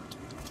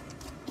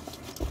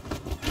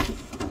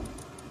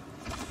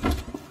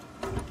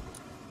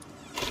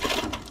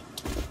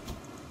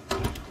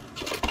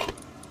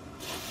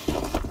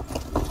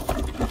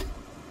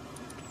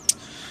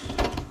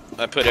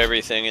 I put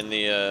everything in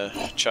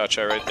the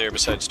cha-cha right there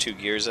besides 2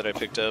 gears that I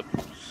picked up.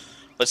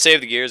 Let's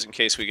save the gears in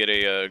case we get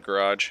a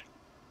garage.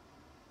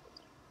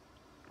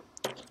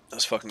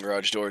 Those fucking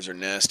garage doors are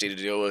nasty to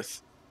deal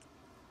with.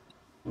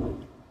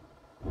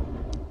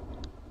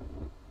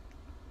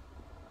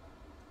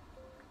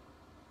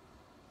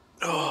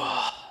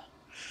 Oh.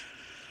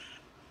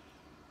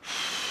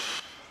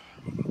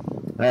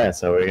 Alright,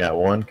 so we got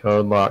one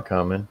code lock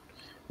coming.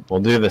 We'll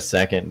do the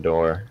second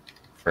door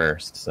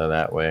first, so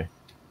that way,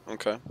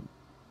 Okay.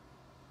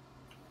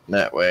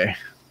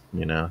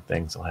 you know,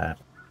 things will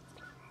happen.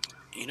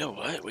 You know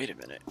what? Wait a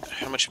minute.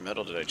 How much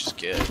metal did I just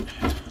get?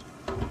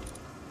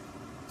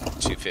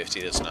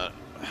 250, that's not...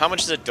 How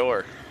much is a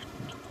door?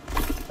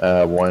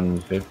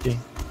 150?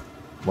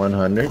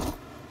 100?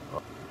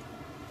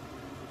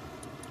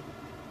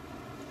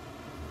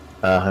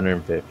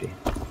 150.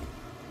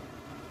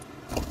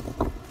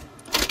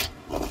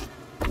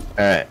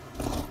 Alright.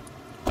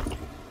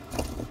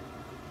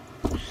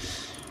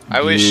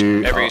 I wish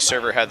You- every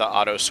server had the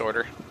auto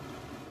sorter.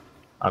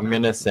 I'm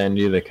gonna send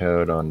you the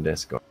code on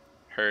Discord.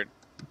 Heard.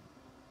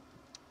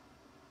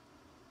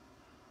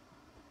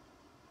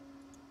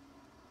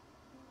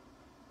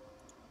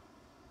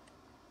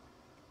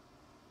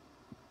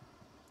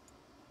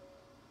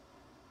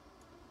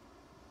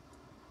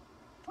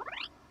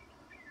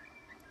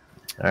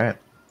 Alright.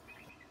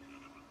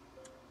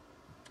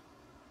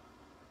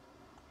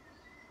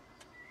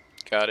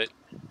 Got it.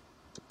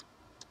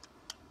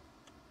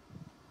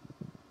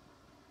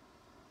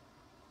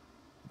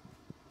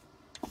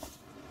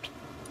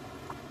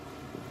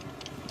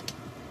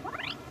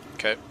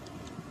 Okay.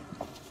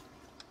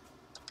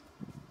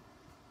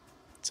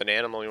 It's an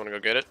animal. You want to go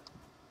get it?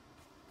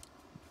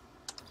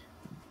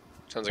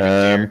 Sounds like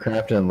a deer.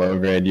 Crafting low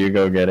grade, you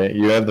go get it.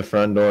 You have the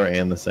front door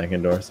and the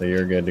second door, so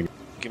you're good to go.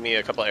 Give me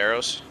a couple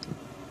arrows.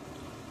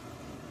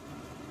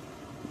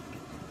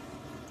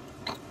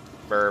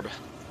 Burb.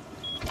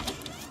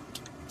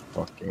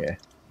 Fuck yeah.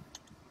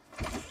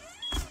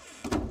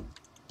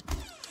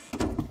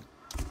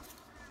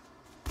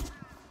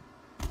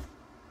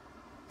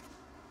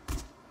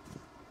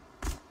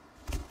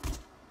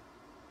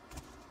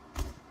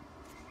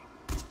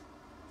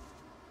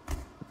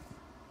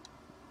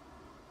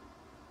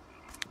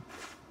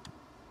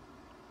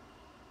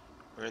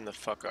 Where in the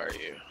fuck are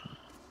you?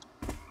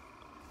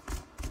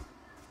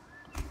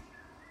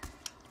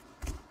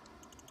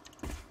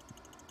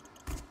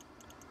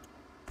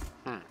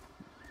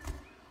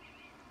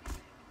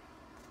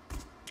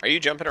 Are you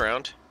jumping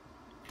around?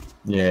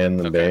 Yeah, in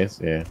the Okay. base,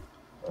 yeah.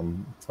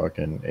 I'm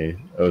fucking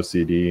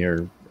OCD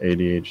or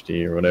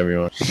ADHD or whatever you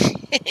want.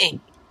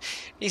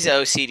 He's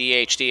OCD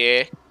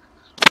HDA.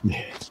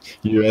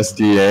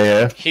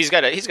 USDAF. He's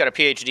got a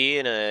PhD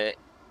in a.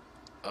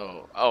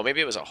 Oh,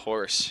 maybe it was a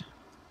horse.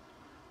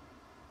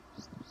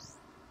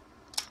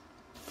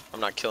 I'm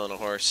not killing a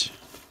horse.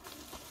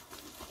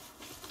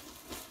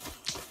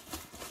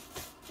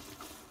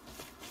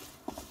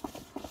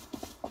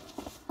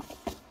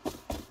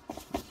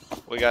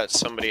 We got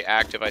somebody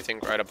active, I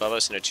think, right above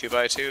us in a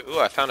 2x2. Ooh,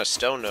 I found a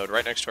stone node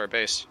right next to our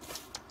base.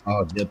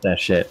 Oh, get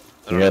that shit.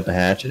 I You don't got the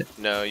hatchet?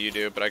 No, you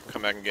do, but I can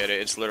come back and get it.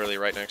 It's literally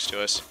right next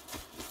to us.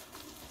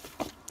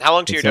 How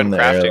long till It's you're in done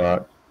the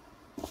crafting?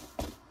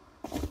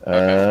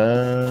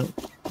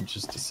 airlock.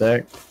 Just a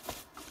sec.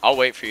 I'll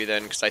wait for you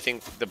then, because I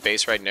think the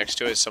base right next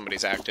to it,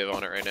 somebody's active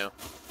on it right now.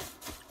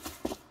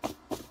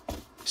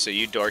 So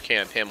you door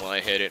camp him while I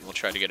hit it, and we'll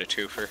try to get a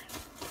twofer.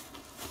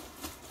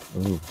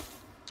 Ooh.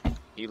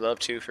 You love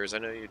twofers, I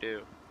know you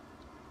do.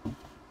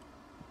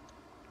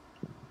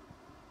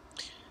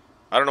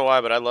 I don't know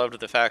why, but I loved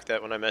the fact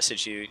that when I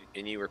messaged you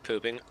and you were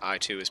pooping, I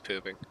too was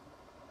pooping.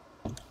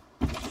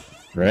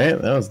 Right?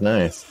 That was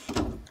nice.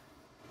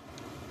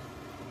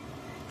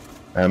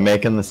 I'm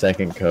making the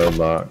second code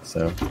lock,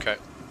 so. Okay.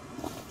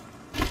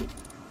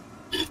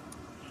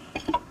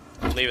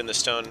 I'm leaving the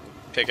stone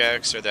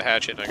pickaxe, or the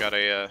hatchet, and I got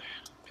a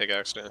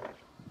pickaxe now.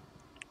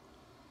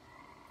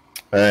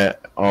 Alright,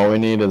 all we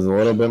need is a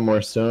little bit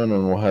more stone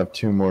and we'll have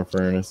 2 more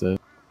furnaces.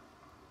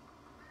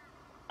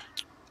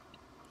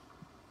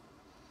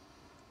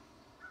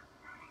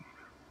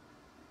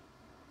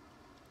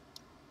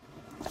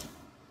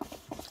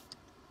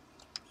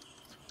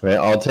 Wait,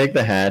 I'll take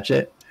the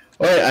hatchet.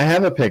 Oh, wait, I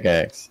have a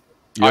pickaxe.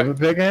 You have a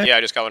pickaxe? Yeah,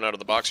 I just got one out of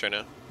the box right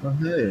now. Oh,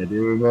 hey, dude,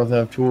 we both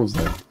have tools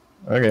then.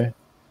 Okay.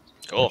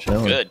 Cool.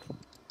 Good.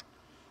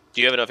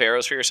 Do you have enough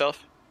arrows for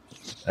yourself?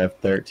 I have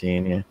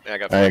 13, yeah. Yeah, I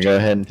got 14. Alright, go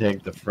ahead and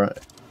take the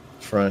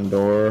front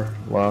door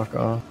lock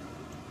off.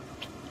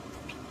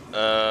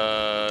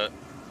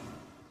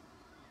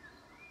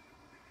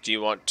 Do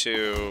you want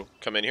to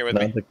come in here with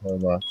me? Not the car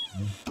lock.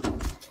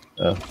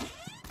 Oh.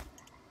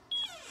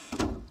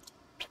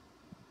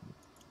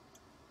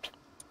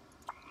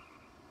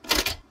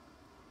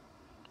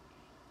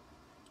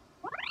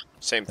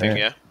 Same thing,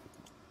 Alright.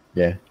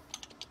 yeah?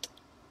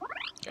 Yeah.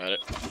 Got it.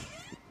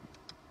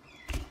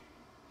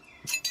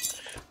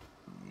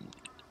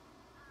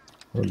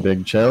 We're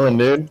big chillin',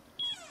 dude.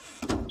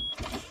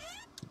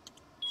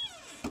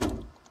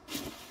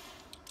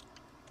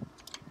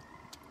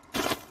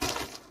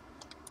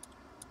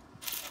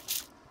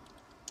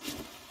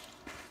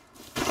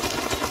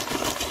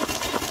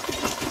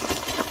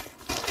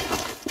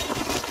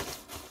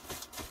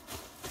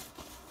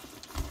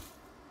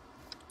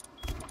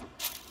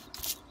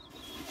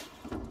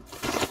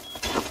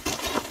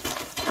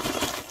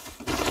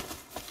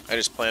 I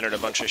just planted a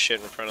bunch of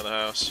shit in front of the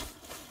house.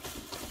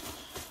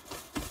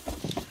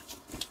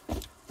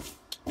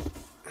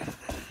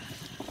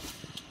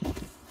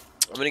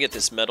 I'm gonna get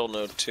this metal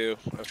node too,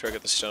 after I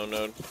get the stone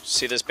node.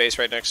 See this base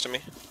right next to me?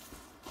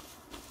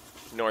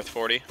 North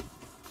 40.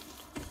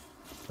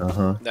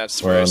 Uh-huh.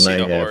 That's where I Well, see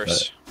not the yet,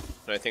 horse.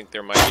 And I think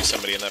there might be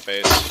somebody in that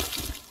base.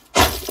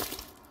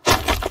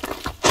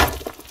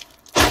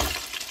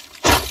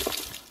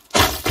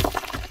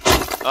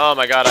 Oh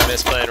my god, I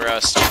miss playing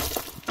Rust.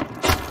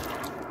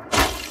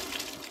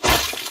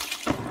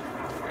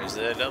 There's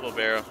the double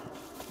barrel.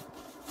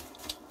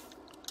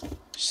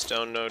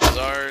 Stone node is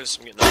ours.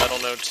 I'm getting the metal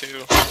node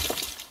too.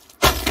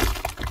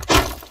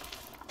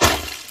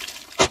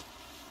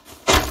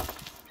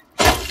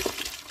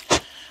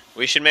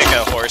 We should make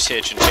a horse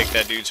hitch and take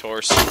that dude's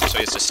horse so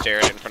he has to stare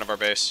at it in front of our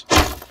base.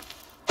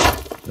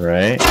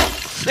 Right?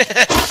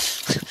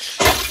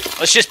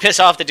 Let's just piss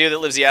off the dude that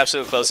lives the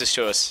absolute closest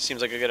to us.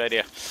 Seems like a good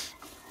idea.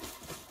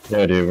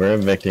 Yo, dude, we're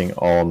evicting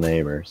all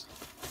neighbors.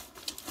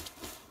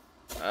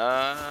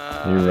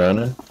 You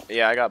running?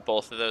 Yeah, I got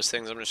both of those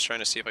things. I'm just trying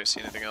to see if I see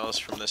anything else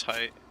from this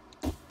height.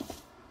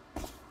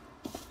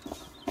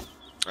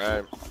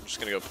 Alright, I'm just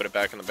gonna go put it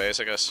back in the base,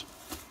 I guess.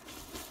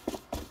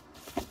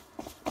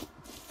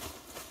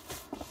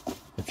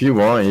 If you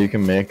want, you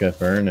can make a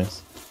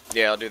furnace.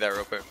 Yeah, I'll do that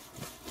real quick.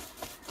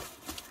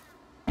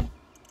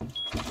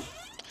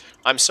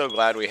 I'm so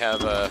glad we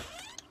have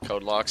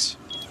code locks.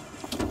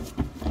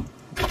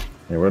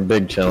 Yeah, we're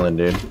big chillin',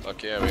 dude.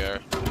 Fuck yeah, we are.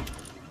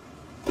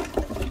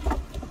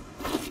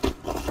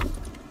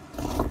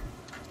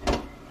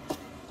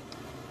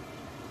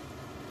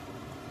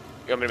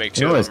 You want me to make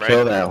You two always of them, kill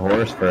right? that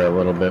horse for a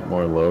little bit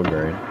more low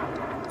grade.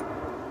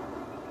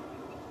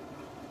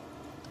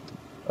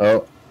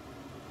 Oh.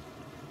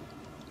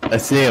 I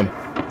see him.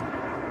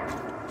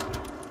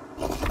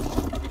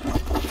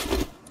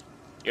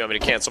 You want me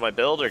to cancel my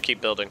build or keep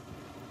building?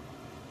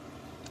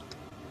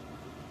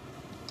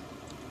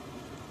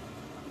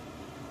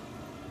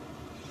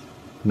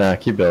 Nah,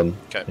 keep building.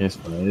 Okay. He's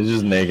fine. He's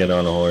just naked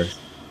on a horse.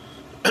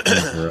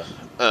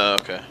 Oh,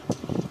 okay.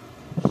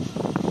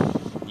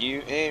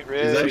 You ain't He's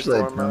ready actually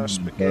for my coming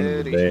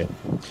spaghetti. today.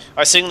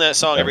 I sing that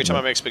song every time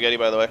I make spaghetti,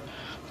 by the way.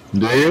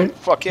 Do you?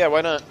 Fuck yeah,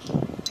 why not?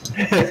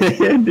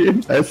 Yeah,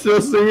 dude. I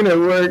still sing it at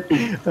work.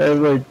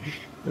 I'm like,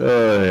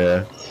 oh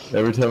yeah.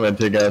 Every time I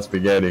take out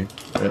spaghetti,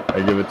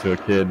 I give it to a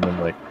kid and I'm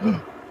like,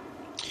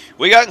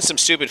 We got in some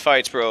stupid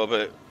fights, bro,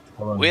 but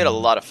we had a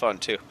lot of fun,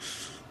 too.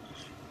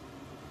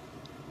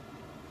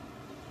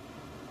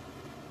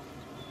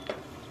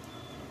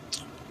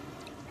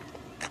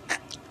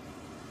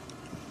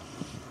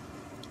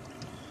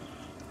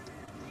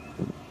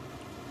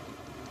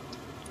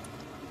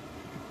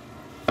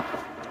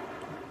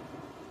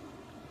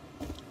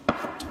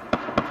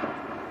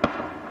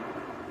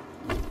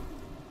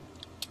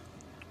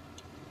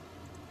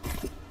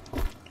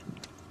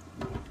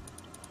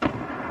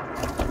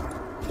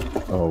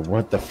 oh,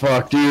 what the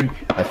fuck, dude?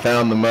 I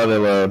found the mother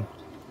load.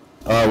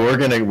 Oh,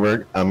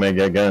 I'm gonna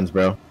get guns,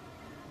 bro.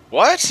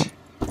 What?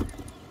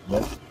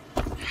 Yep.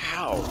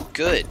 How?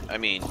 Good. I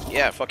mean,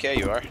 yeah, fuck yeah,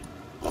 you are.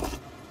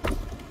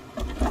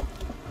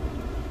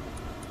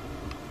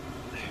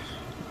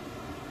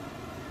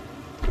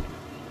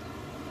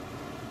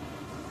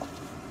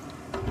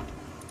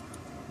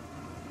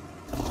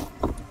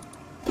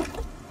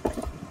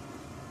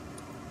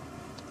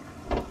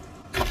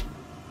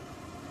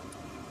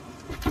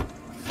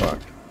 Fuck.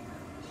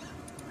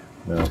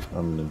 No,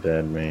 I'm the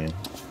dead man.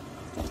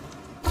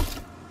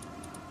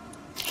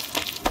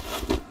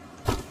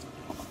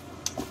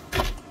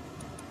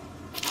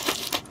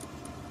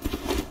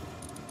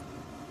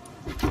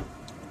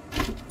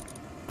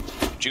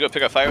 Did you go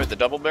pick a fight with the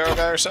double barrel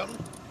guy or something?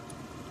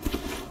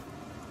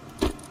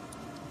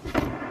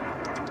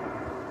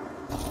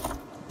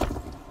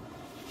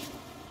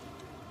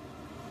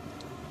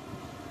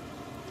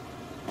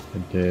 I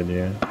did,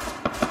 yeah.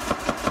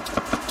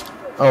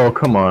 Oh,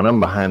 come on. I'm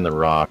behind the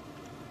rock.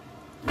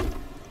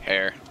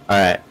 Hair.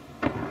 Alright.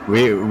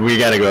 We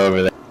gotta go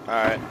over there.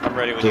 Alright, I'm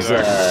ready when Just, you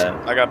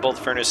are. I got both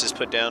furnaces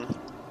put down,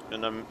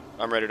 and I'm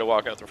ready to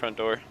walk out the front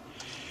door.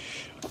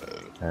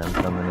 I'm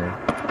coming in.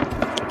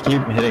 I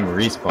keep hitting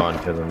respawn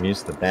because I'm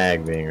used to the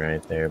bag being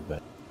right there,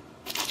 but...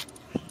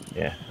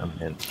 Yeah,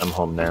 I'm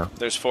home now.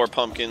 There's 4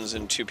 pumpkins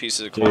and 2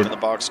 pieces of corn in the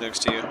box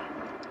next to you.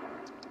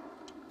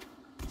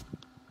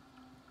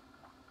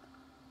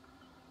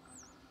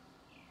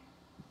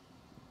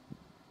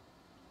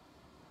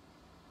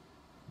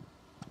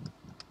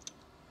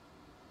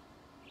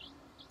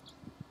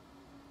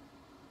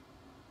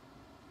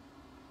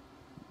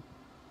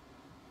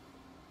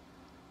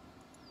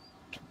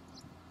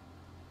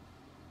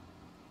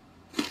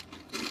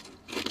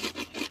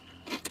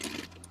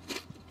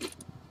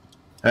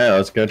 Alright,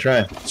 let's go try.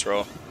 Let's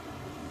roll.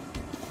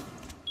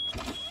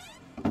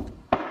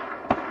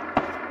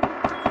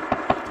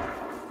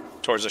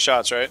 Towards the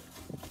shots, right?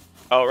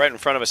 Oh, right in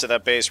front of us at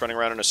that base, running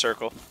around in a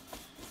circle.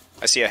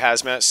 I see a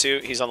hazmat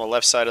suit. He's on the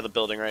left side of the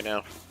building right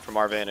now, from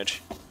our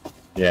vantage.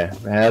 Yeah,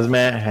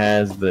 hazmat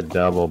has the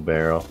double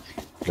barrel.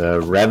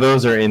 The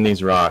revos are in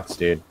these rocks,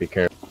 dude. Be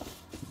careful.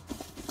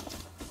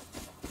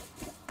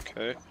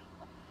 Okay.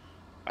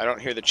 I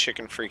don't hear the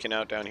chicken freaking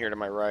out down here to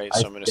my right,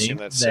 so I'm going to assume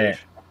that's that-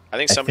 safe. I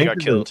think somebody got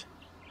killed.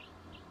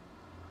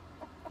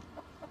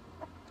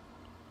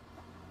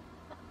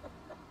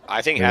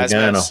 I think There's a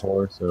guy on a Hazmat's...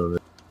 horse over.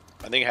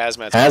 I think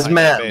Hazmat's behind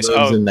that Hazmat base.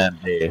 lives Oh, in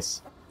that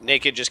base.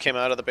 Naked just came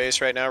out of the base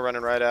right now,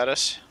 running right at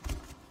us.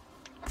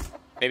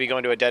 Maybe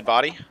going to a dead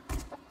body?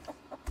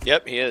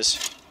 Yep, he is.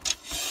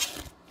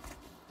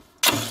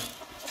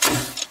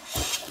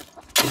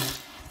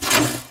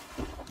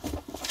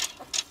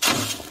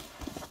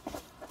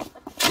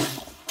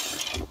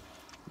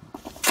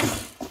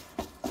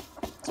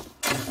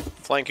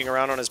 Flanking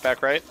around on his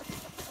back right.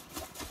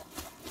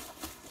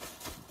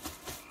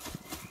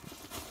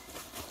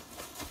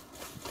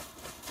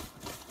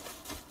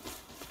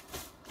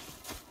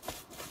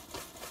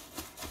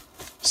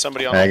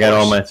 Somebody on the I got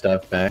all horse. my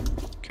stuff back.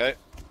 Okay.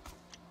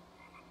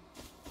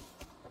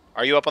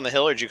 Are you up on the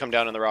hill or did you come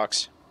down in the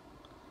rocks?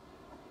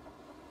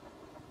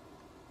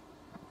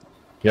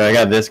 Yo, I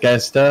got this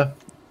guy's stuff.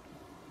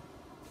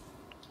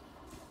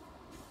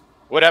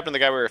 What happened to the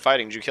guy we were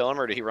fighting? Did you kill him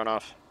or did he run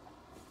off?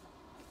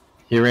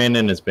 He ran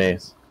in his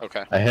base.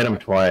 Okay. I hit him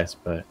twice,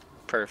 but...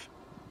 Perf.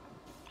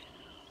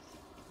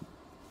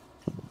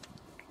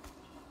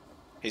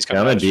 He's Yeah,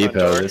 coming I'm out a his front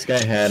depot. door. This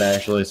guy had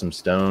actually some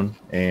stone,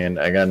 and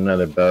I got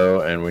another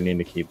bow, and we need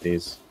to keep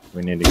these.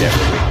 We need to get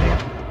what we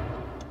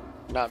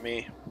can. Not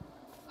me.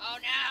 Oh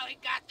no, he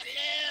got the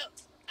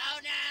loot! Oh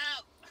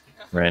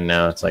no! Right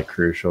now, it's like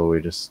crucial. We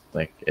just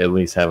like at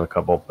least have a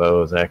couple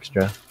bows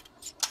extra.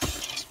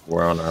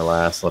 We're on our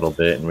last little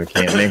bit, and we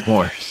can't make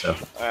more. So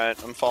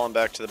Alright, I'm falling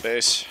back to the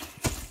base.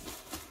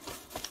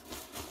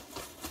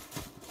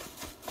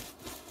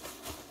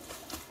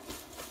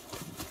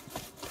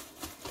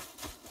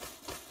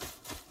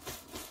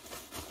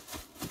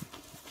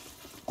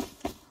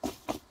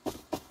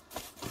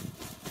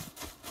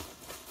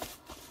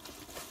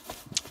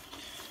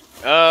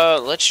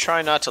 Let's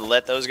try not to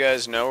let those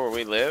guys know where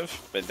we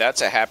live, but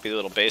that's a happy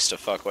little base to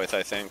fuck with,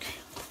 I think.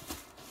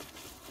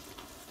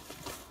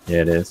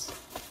 yeah, it is.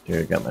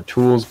 Dude, got my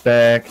tools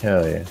back.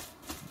 Hell yeah.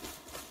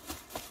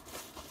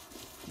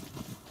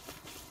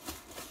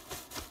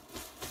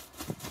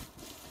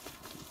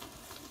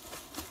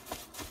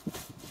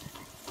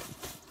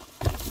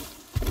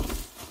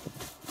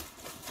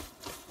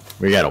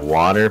 We got a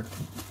water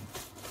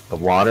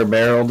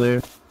barrel,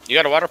 dude. You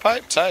got a water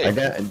pipe? Tight. I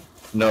got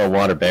no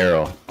water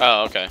barrel.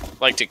 Oh, okay.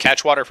 Like to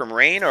catch water from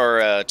rain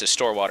or to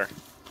store water?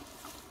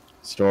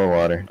 Store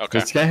water. Okay.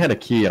 This guy had a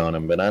key on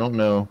him, but I don't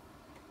know.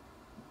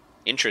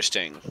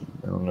 Interesting.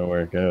 I don't know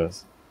where it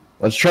goes.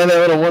 Let's try that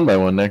little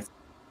 1x1 next.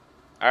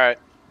 Alright.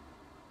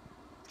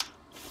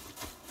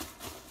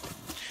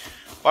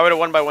 Why would a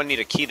 1x1 need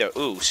a key though?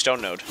 Ooh,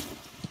 stone node.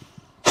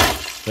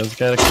 It's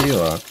got a key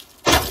lock.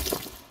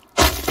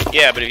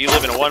 Yeah, but if you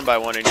live in a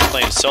 1x1 and you're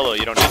playing solo,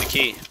 you don't need a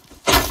key.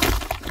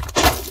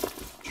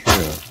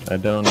 True. I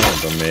don't know,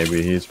 but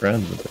maybe he's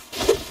friends with it.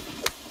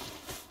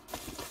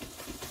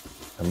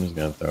 I'm just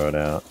gonna throw it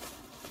out.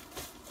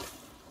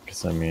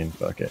 Cause I mean,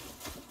 fuck it.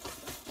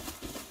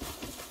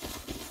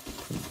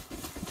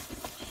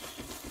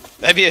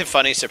 That'd be a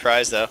funny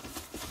surprise though.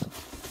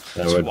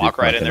 That Just would be walk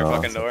right in their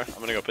awesome. fucking door. I'm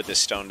gonna go put this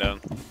stone down.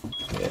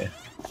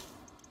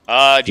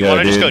 Yeah. Do you Yeah,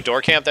 want to just dude. go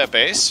door camp that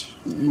base?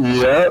 Yep.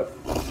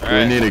 We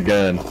Alright, need a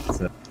gun.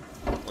 So.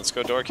 let's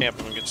go door camp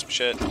and get some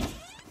shit.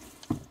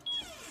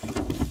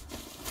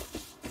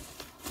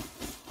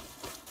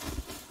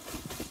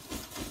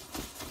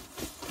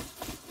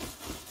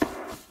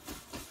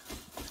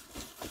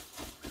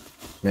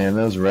 Man,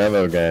 those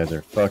Revo guys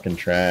are fucking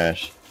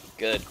trash.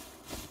 Good.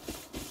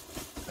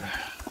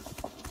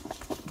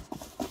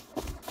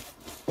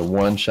 The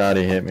one shot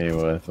he hit me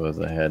with was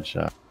a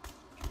headshot.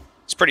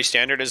 It's pretty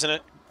standard, isn't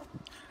it?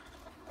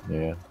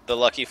 Yeah. The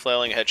lucky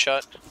flailing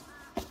headshot.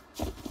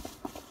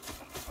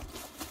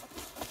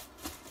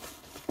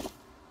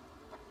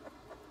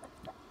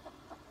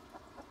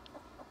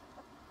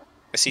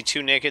 I see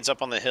 2 nakeds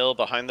up on the hill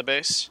behind the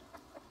base.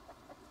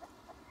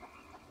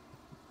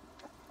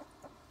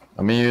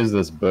 I'm gonna use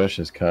this bush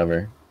as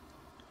cover.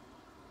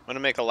 I'm gonna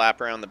make a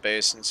lap around the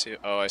base and see.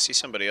 Oh, I see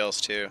somebody else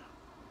too.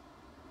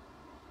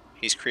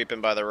 He's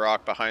creeping by the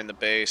rock behind the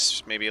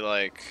base, maybe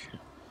like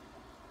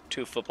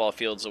 2 football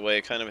fields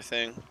away, kind of a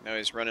thing. Now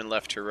he's running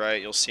left to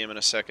right. You'll see him in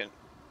a second.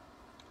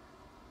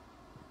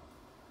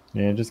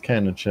 Yeah, just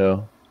kind of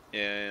chill.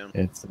 Yeah,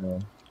 It's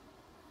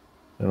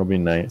it'll be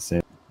night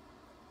soon.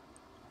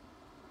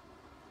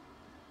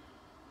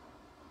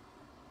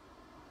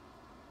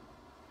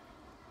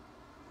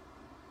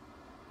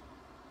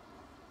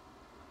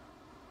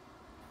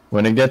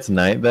 When it gets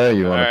night, though,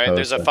 you want to. Alright,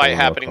 there's a fight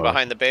happening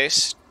behind the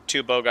base.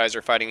 2 bow guys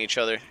are fighting each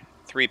other.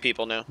 3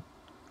 people now.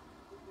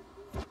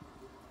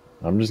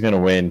 I'm just gonna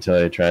wait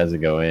until he tries to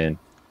go in.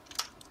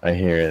 I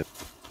hear it.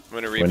 I'm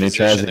gonna reposition. When he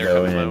tries to They're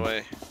go coming in. my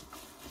way.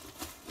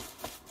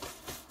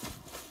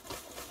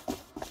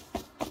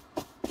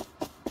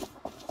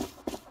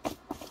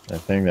 I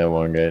think that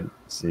one guy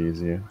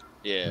sees you.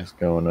 Yeah. He's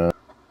going up.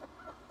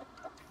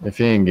 If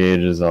he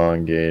engages, I'll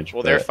engage.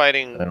 Well, but they're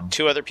fighting. I don't-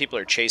 2 other people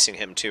are chasing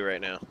him too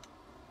right now.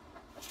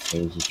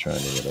 He's just trying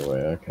to get away.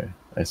 Okay,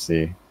 I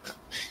see.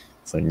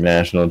 It's like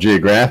National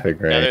Geographic,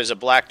 right? Now there's a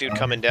black dude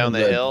coming down the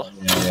hill.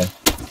 Yeah.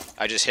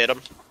 I just hit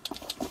him.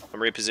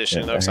 I'm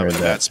repositioning Yeah, though, I because I'm in a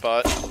heard bad that.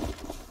 spot.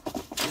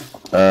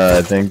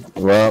 I think.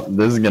 Well,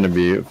 this is gonna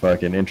be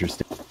fucking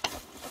interesting.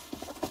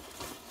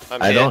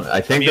 I'm I hit. don't.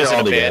 I think I'm they're using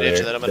all a together. bandage,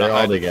 and then I'm gonna They're all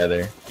hide.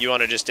 together. You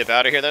want to just dip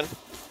out of here then?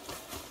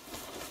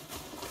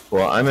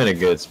 Well, I'm in a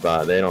good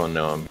spot. They don't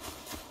know I'm.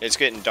 It's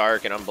getting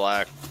dark and I'm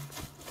black.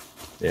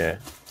 Yeah.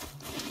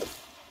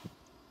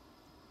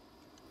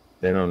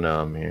 They don't know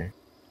I'm here.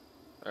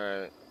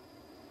 Alright.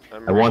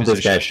 I want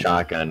this guy's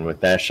shotgun. With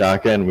that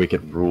shotgun, we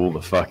could rule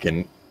the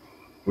fucking.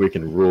 We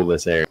can rule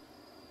this area.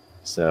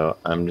 So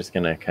I'm just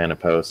gonna kind of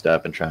post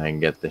up and try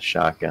and get this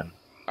shotgun.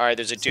 Alright,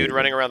 there's a dude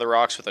running around the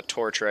rocks with a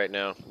torch right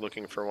now,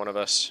 looking for one of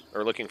us.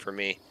 Or looking for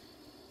me.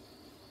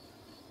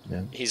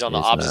 Yeah, He's on the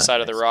he's opposite not.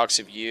 side of the rocks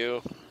of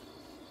you.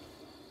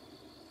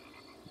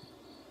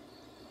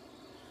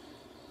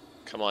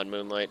 Come on,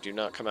 Moonlight, do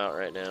not come out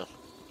right now.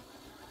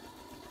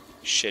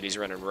 Shit, he's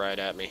running right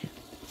at me.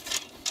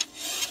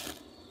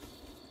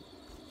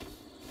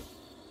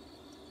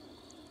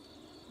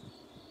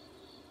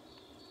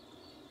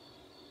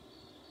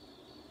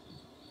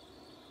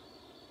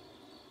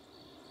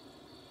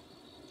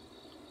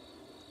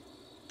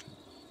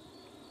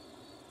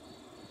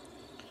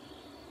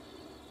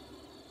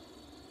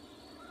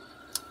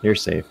 You're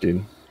safe,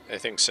 dude. I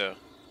think so.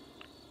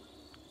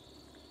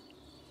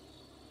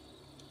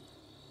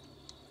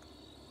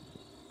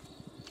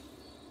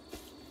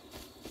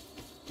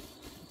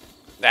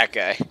 That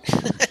guy.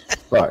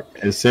 Fuck.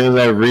 As soon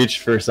as I reached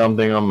for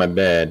something on my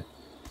bed,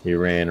 he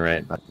ran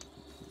right by.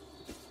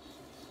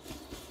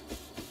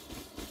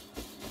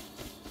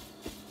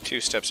 2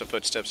 steps of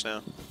footsteps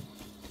now.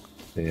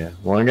 Yeah.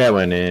 One guy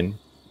went in.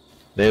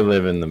 They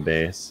live in the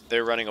base.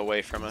 They're running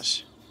away from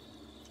us.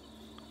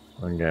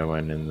 One guy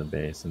went in the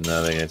base, and the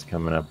other guy's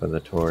coming up with a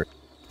torch.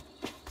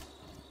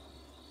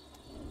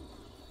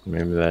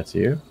 Maybe that's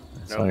you?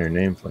 I saw Nope. your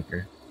name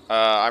flicker.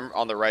 I'm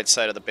on the right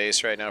side of the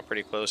base right now,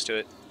 pretty close to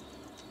it.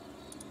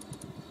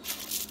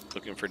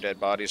 Looking for dead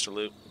bodies to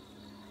loot.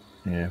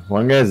 Yeah,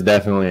 one guy's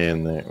definitely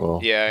in there. Well,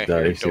 Yeah, I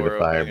sorry, hear you see door the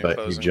fire, opening and but he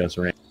closing. just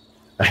ran.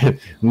 I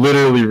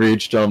literally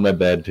reached on my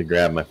bed to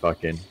grab my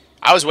fucking.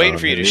 I was waiting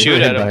for you to he shoot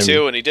ran at him by too,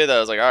 me. when he did that. I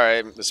was like,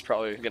 alright, this is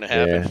probably gonna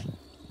happen.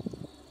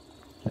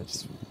 Yeah.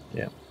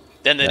 Yeah.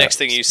 Then the Yeah, next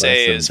thing you that's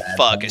say some is, bad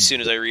fuck, timing. as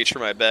soon as I reach for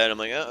my bed, I'm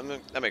like, oh,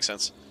 that makes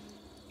sense.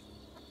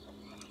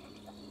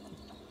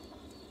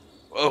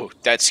 Whoa,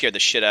 that scared the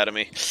shit out of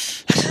me.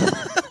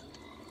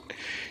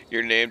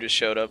 Your name just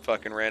showed up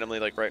fucking randomly,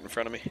 like right in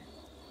front of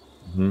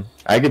me.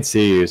 I could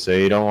see you, so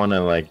you don't want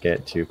to like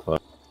get too close.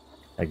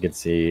 I could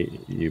see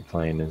you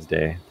plain as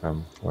day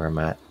from where I'm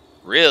at.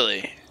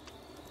 Really?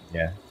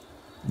 Yeah.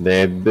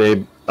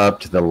 They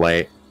upped the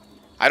light.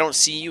 I don't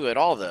see you at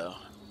all, though.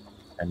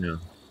 I know.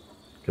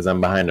 Because I'm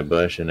behind a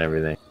bush and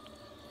everything.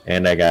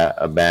 And I got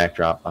a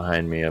backdrop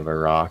behind me of a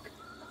rock.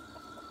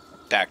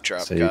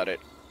 Backdrop, So got it.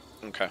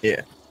 Okay.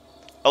 Yeah.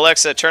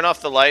 Alexa, turn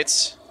off the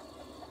lights.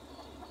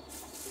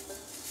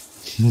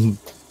 Dude,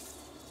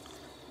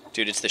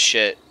 it's the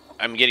shit.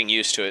 I'm getting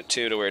used to it,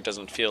 too, to where it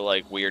doesn't feel,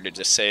 like, weird to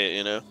just say it,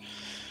 you know?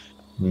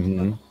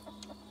 Mm-hmm.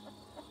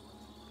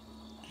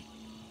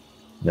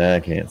 Nah, I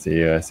can't see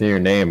you. I see your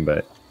name,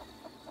 but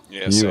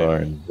Yeah, you same. are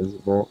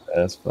invisible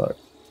as fuck.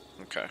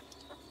 Okay.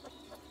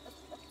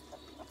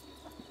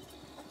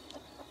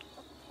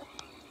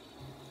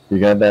 You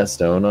got that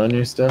stone on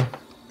you still?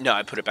 No,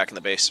 I put it back in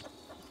the base.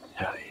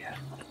 Hell yeah.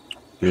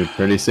 Dude,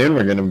 pretty soon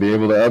we're going to be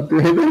able to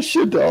upgrade that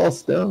shit to all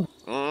stone.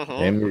 Mm-hmm.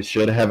 And we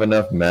should have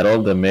enough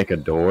metal to make a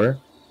door.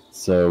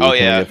 So we Oh, can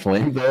yeah. get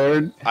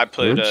flamethrowered. I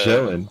put We're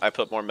chilling. I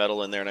put more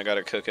metal in there, and I got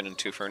it cooking in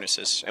 2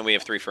 furnaces. And we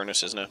have 3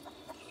 furnaces now.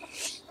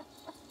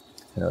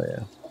 Hell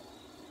yeah.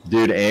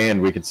 Dude,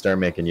 and we could start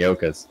making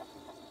yokas.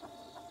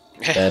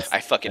 I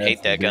fucking that's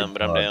hate that the gun, big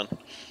but I'm part. down.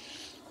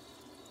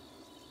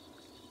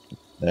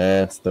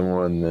 That's the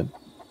one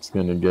that's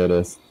gonna get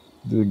us.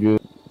 Do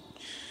good.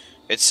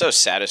 It's so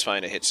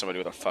satisfying to hit somebody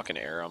with a fucking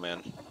arrow,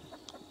 man.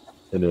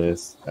 It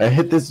is. I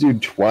hit this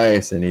dude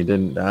twice and he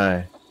didn't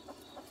die.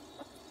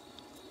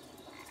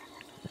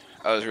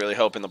 I was really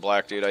hoping the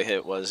black dude I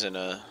hit wasn't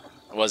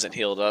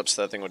healed up,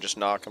 so that thing would just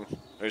knock him.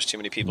 There's too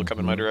many people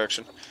coming my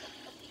direction.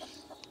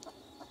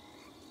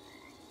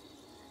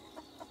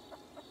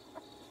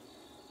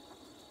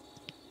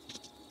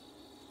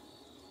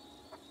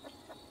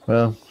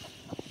 Well,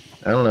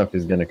 I don't know if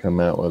he's gonna come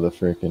out with a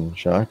freaking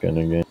shotgun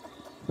again.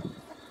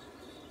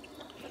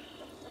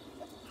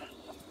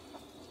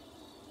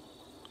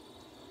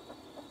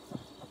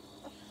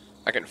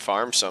 I can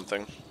farm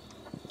something.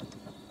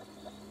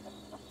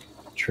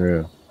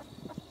 True.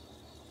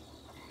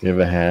 Do you have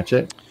a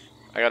hatchet?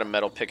 I got a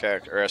metal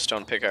pickaxe, or a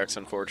stone pickaxe,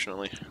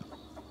 unfortunately.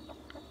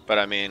 But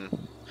I mean...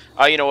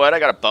 Oh, you know what? I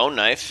got a bone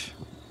knife.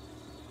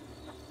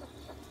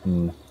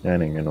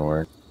 That ain't gonna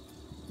work.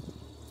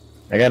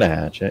 I got a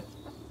hatchet.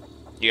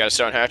 You got a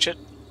stone hatchet?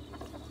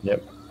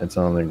 Yep, it's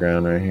on the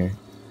ground right here.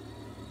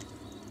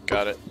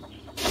 Got it.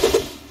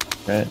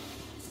 Right.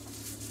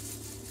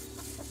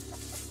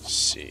 Let's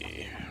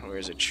see.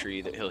 Where's a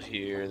tree that he'll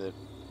hear that...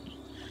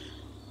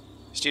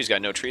 This dude's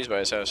got no trees by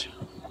his house.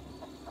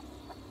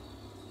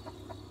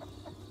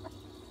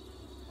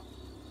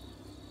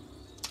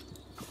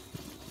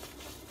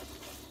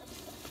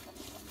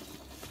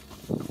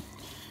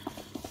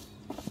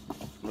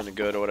 I'm gonna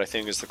go to what I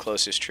think is the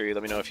closest tree.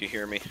 Let me know if you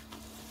hear me.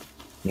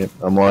 Yep,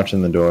 I'm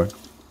watching the door.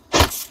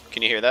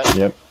 Can you hear that?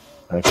 Yep,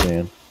 I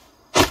can.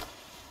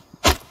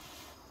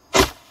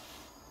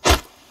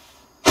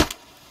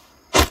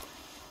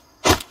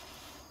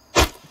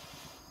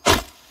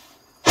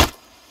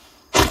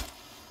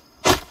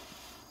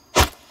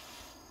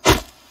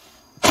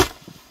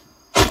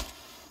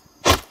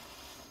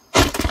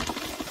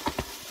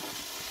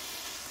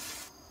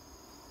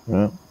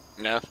 Well,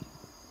 No.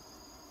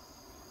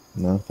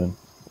 nothing.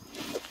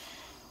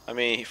 I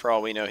mean, for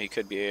all we know, he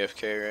could be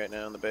AFK right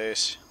now in the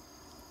base.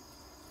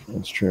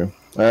 That's true.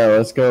 Alright,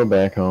 let's go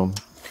back home.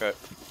 Okay.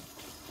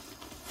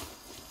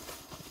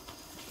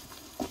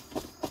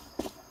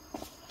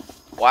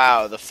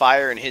 Wow, the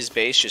fire in his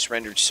base just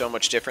rendered so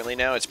much differently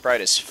now. It's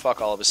bright as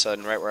fuck all of a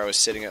sudden, right where I was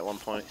sitting at one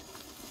point.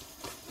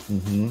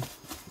 Mm-hmm.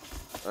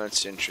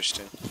 That's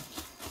interesting.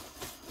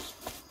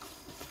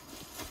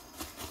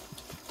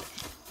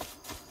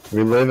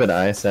 We live at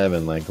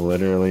I-7, like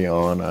literally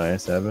on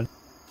I-7.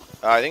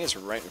 I think it's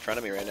right in front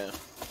of me right now.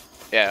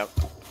 Yeah.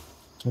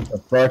 What the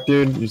fuck,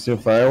 dude? You see a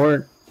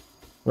firework?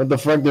 What the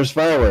fuck? There's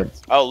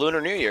fireworks. Oh,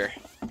 Lunar New Year.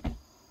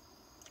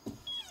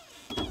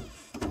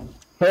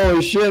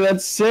 Holy shit,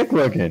 that's sick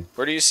looking.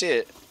 Where do you see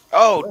it?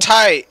 Oh,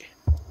 tight!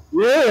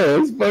 Yeah,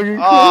 it's fucking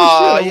cool.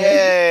 Oh, shit.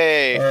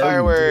 yay! Let's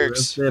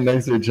Fireworks! stand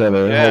next to each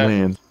other. Yeah. Hold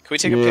hands. Can we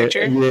take a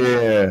picture?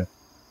 Yeah.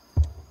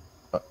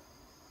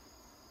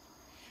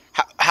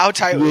 How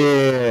tight?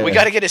 Yeah. We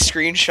gotta get a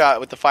screenshot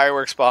with the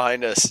fireworks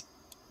behind us.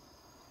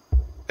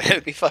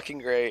 It'd be fucking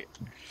great.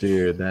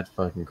 Dude, that's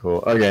fucking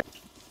cool. Okay.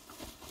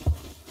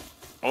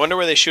 I wonder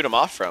where they shoot them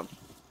off from.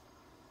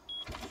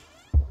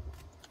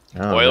 I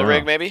don't Oil know.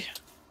 rig, maybe?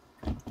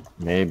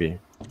 Maybe.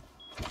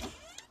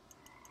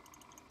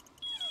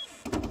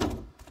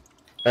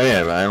 Oh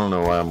yeah, but I don't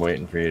know why I'm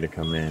waiting for you to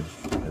come in.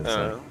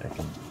 'Cause,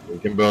 we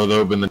can both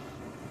open the...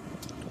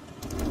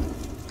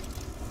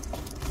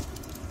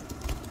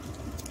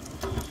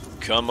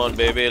 Come on,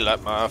 baby,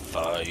 light my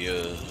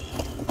fire.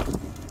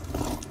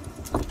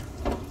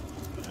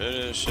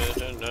 Set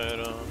the night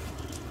on.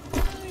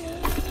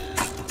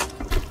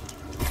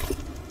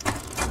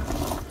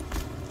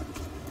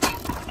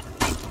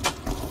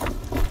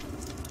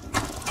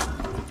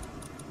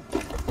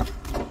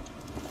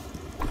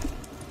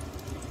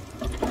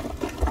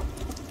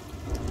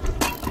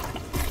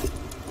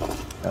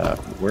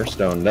 We're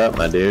stoned up,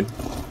 my dude.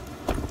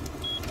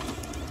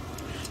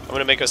 I'm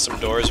gonna make us some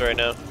doors right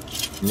now.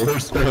 We're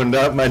stoned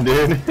up, my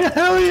dude.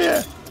 Hell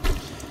yeah.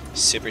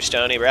 Super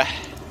stony, bruh.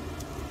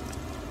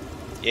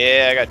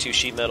 Yeah, I got 2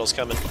 sheet metals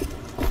coming.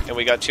 And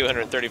we got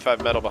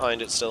 235 metal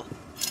behind it still.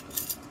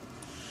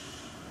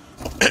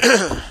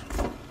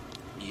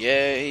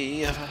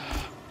 Yay.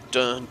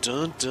 Dun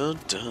dun dun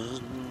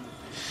dun.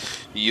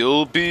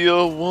 You'll be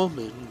a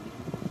woman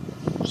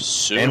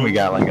soon. And we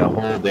got like a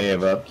whole day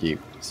of upkeep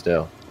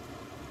still.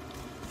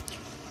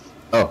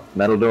 Oh,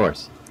 metal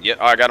doors. Yeah,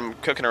 I got them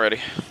cooking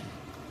already.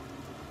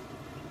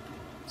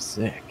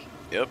 Sick.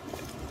 Yep.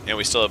 And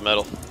we still have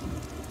metal.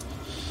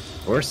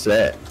 We're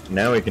set.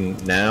 Now we can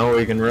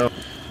roll.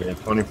 We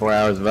have 24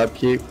 hours of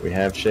upkeep. We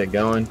have shit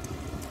going.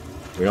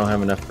 We don't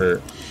have enough for...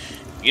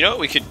 You know what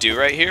we could do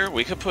right here?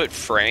 We could put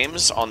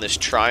frames on this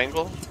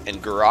triangle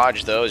and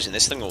garage those, and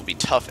this thing will be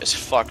tough as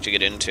fuck to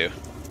get into.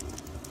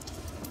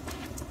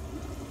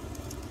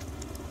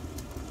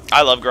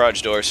 I love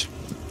garage doors.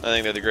 I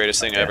think they're the greatest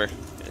thing ever.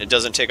 It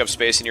doesn't take up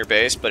space in your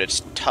base, but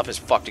it's tough as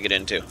fuck to get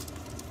into.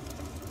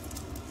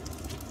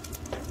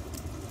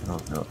 Oh,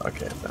 no.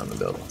 Okay, I found the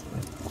building.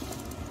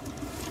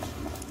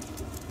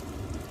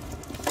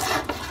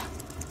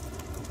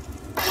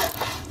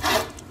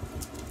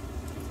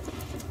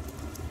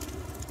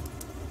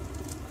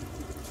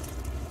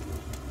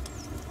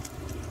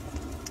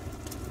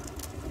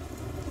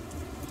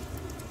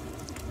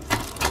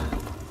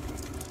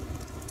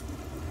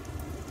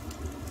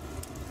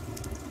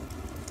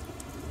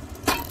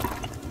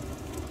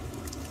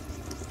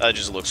 That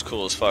just looks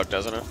cool as fuck,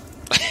 doesn't it?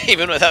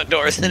 Even without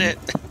doors in it.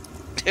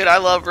 Dude, I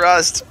love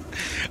Rust.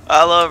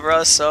 I love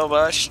Rust so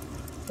much.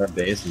 Our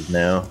base is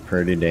now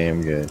pretty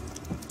damn good.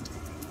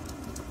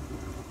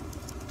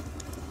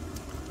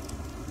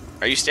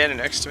 Are you standing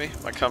next to me?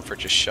 My comfort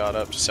just shot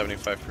up to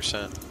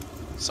 75%.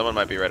 Someone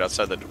might be right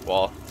outside the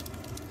wall.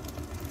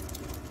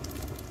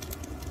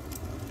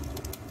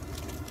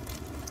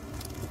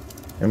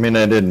 I mean,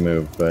 I did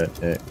move, but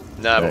it,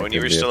 Nah, but that when you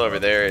could were be a still over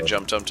there, it problem.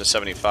 jumped up to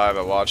 75.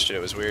 I watched it.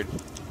 It was weird.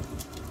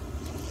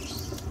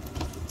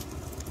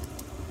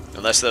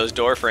 Unless those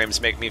door frames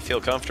make me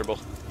feel comfortable.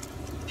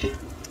 I'm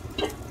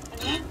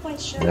not quite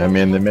sure. I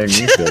mean, they make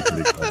me feel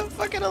pretty comfortable.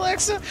 Fucking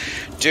Alexa.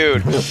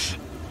 Dude.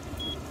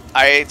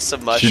 I ate some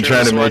She mushrooms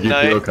trying to make one you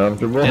night. feel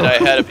comfortable? And I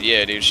had a...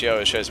 Yeah, dude, she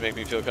always tries to make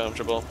me feel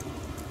comfortable.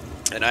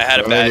 And I had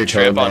a Don't make bad it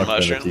trip code on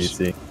lock for the mushrooms.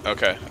 TC.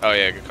 Okay. Oh,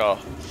 yeah, good call.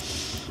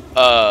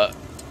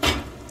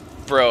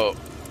 Bro,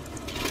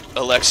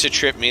 Alexa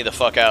tripped me the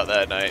fuck out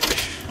that night.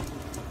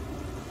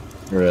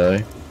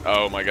 Really?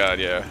 Oh my god,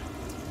 yeah.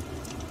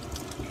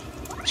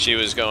 She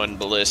was going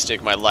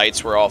ballistic. My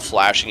lights were all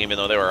flashing even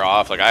though they were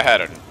off. Like, I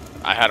had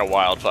a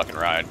wild fucking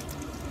ride.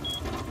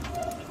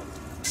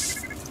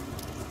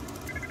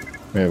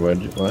 Wait,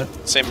 what?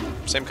 Same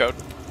code.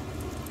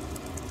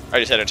 I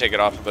just had to take it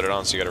off and put it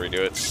on, so you gotta redo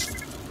it.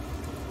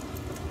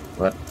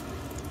 What?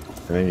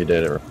 I think you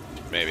did it right.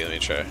 Maybe, let me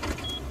try.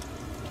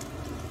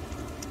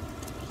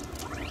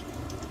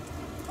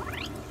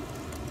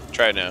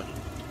 Try it now.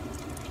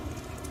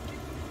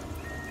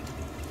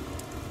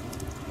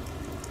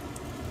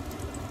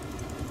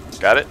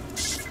 Got it?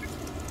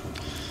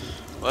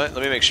 What?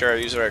 Let me make sure I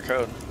use the right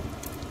code.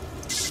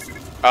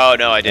 Oh,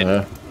 no, I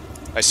didn't.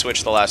 I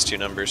switched the last two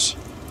numbers.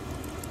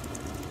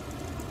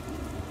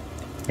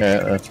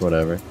 Yeah, that's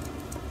whatever.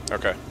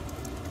 Okay.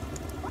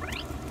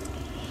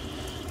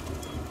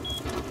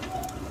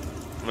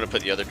 I'm gonna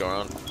put the other door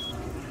on.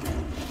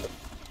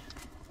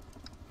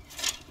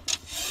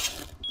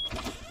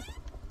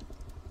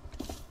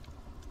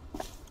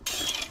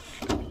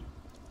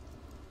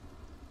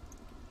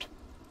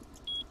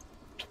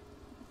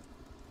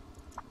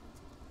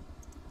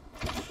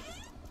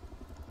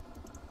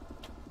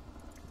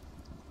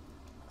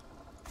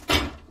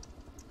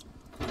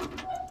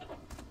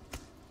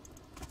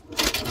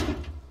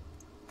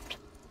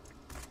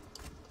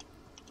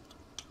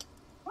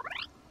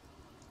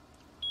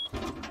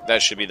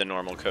 That should be the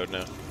normal code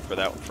now for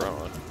that front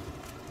one.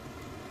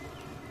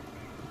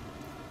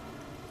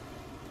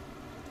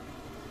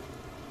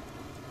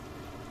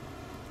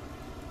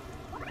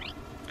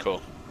 Cool.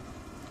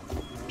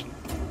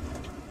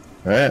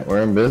 Alright,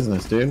 we're in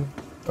business, dude.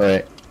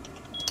 Alright.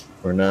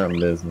 We're not in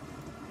business.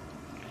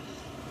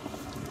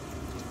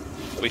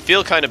 We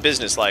feel kind of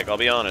business-like, I'll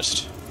be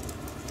honest.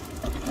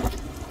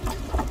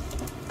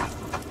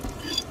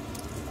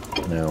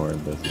 Now we're in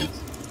business.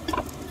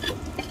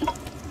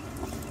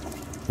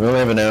 We only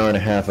have an hour and a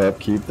half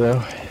upkeep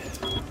though,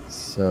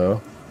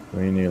 so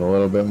we need a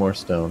little bit more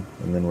stone,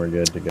 and then we're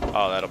good to go.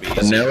 Oh, that'll be And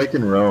easy. now we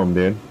can roam,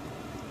 dude.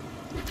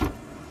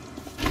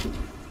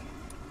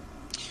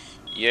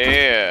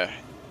 Yeah.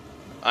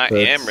 I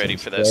Put am ready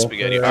some for that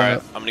spaghetti. sulfur Alright,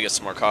 out. I'm gonna get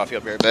some more coffee.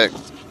 I'll be right back. You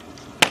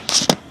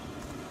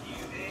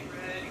ain't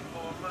ready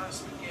for my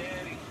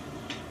spaghetti.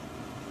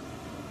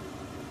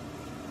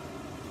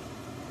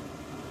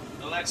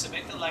 Alexa,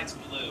 make the lights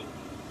blue.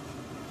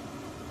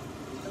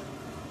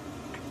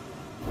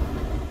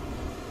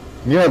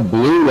 You have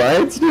blue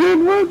lights,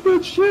 dude? What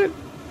the shit?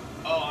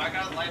 Oh, I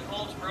got light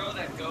bulbs, bro,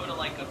 that go to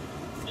like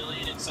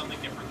 1,000,000 and something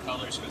different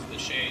colors because of the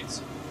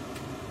shades.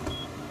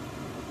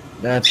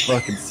 That's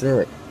fucking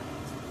sick.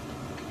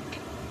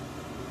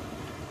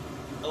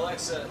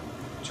 Alexa,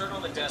 turn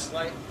on the desk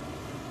light.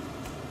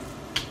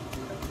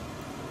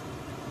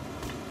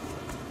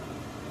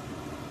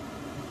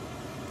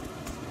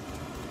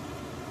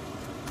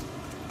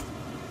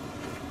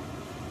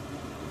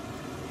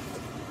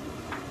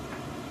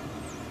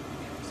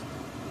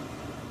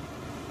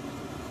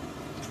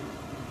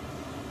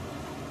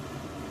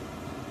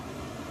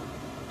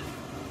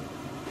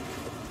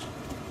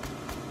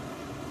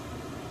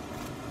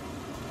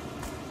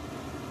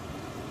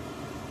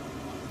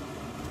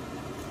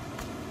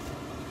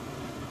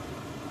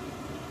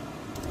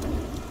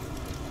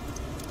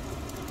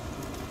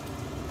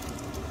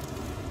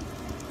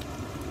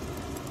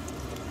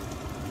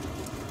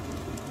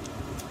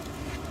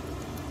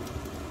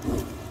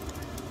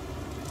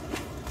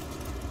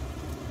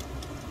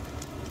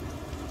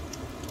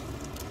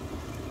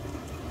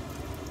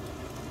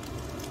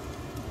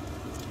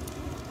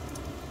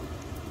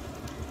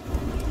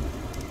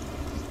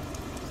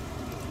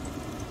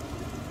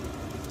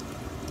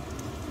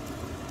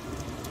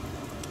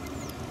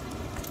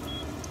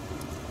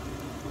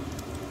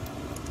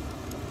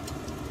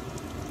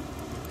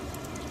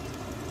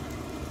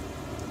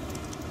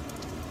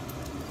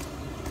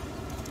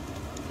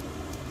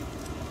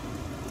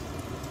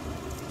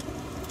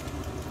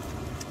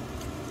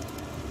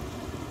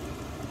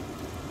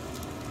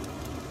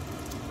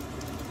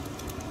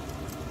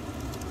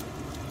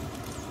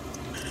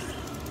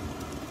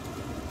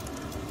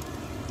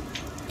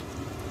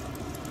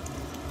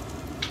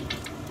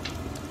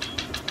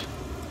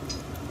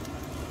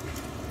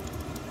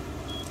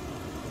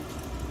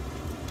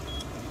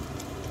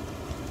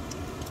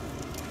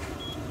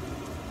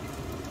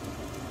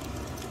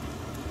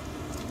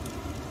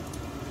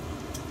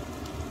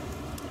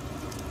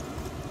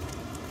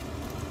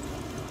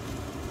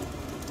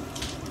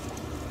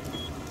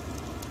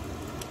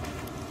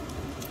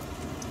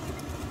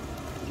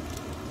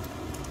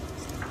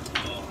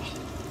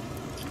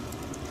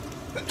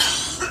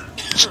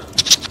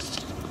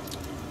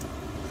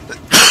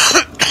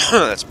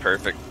 That's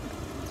perfect.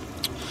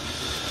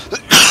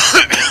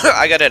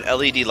 I got an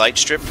LED light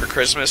strip for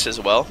Christmas as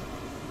well,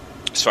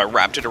 so I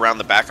wrapped it around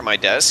the back of my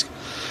desk.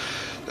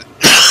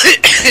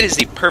 It is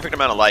the perfect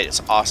amount of light.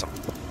 It's awesome.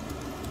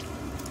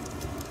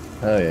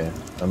 Oh yeah,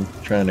 I'm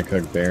trying to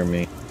cook bear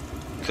meat.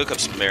 Cook up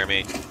some bear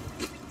meat.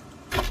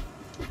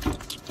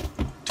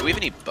 Do we have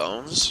any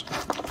bones?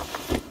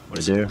 What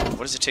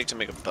does it take to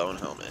make a bone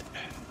helmet?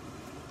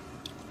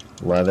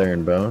 Leather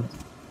and bone.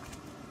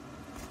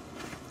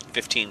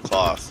 15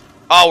 cloth.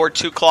 Oh, we're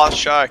 2 cloth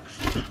shy.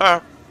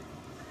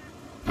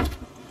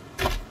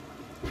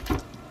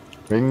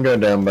 We can go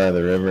down by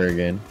the river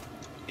again.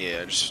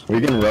 Yeah, just We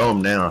can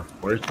roam now.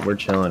 We're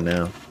chilling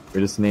now.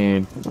 We just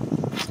need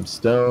some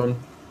stone.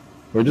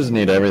 We just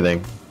need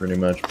everything, pretty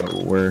much. But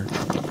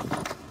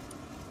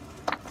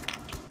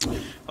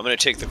I'm gonna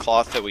take the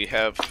cloth that we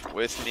have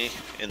with me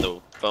and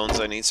the bones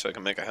I need so I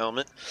can make a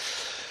helmet.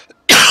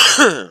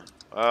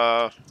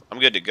 I'm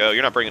good to go.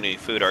 You're not bringing any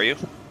food, are you?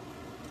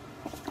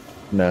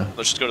 No,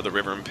 Let's just go to the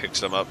river and pick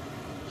some up.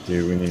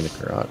 dude, we need a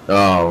garage.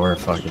 Oh, we're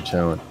fucking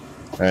chilling.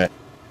 All right.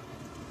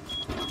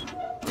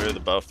 Where the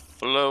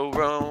buffalo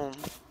roam.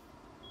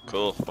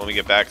 Cool. When we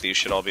get back, these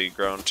should all be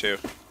grown too.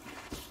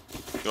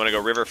 You want to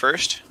go river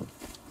first?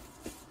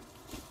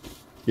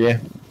 Yeah.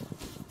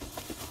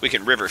 We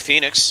can river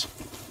Phoenix.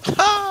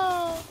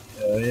 Hell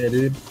yeah,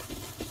 dude.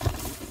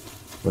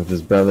 With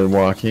his brother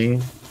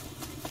Joaquin.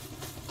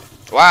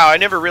 Wow, I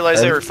never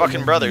realized they were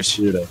fucking brothers.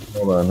 Shoot it.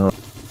 Hold on.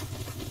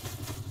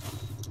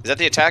 Is that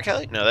the attack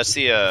heli? No, that's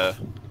the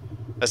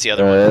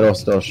other one. It'll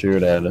still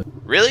shoot at us.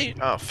 Really?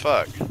 Oh,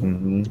 fuck.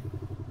 Mm-hmm.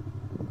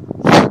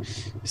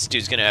 This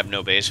dude's gonna have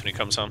no base when he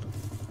comes home.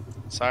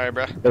 Sorry,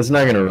 bruh. It's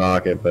not gonna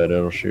rock it, but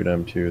it'll shoot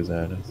M2s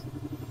at us.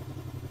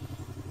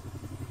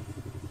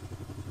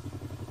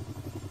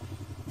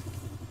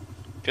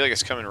 I feel like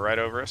it's coming right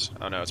over us.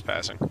 Oh no, it's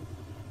passing.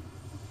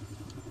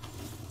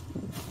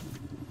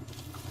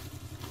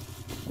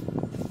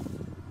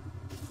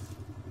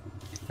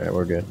 Alright,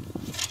 we're good.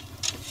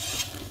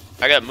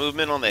 I got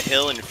movement on the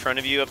hill in front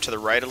of you up to the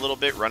right a little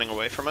bit, running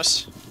away from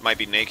us. Might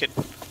be naked.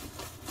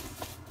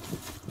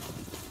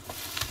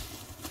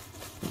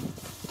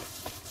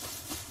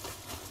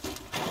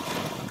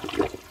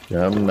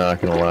 Yeah, I'm not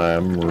gonna lie,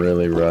 I'm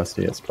really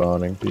rusty at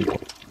spawning people.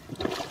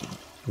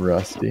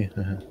 Rusty.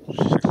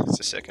 It's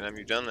the second time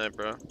you've done that,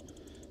 bro.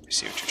 I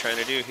see what you're trying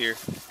to do here.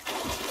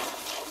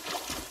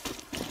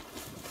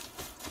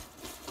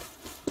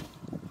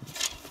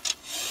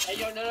 Hey,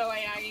 yo, no,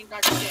 I ain't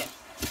got shit.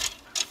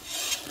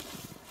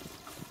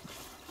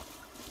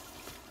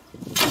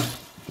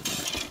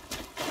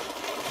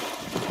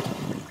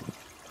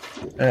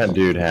 That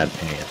dude had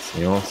pants.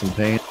 You want some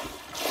pants?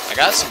 I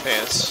got some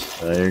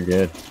pants. Oh, you're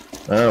good.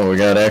 Oh, we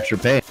got extra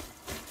pants.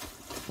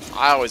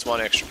 I always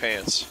want extra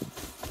pants.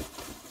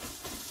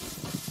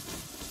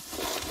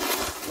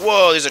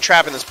 Whoa, there's a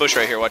trap in this bush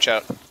right here. Watch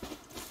out.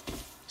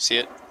 See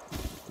it?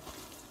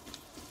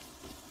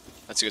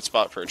 That's a good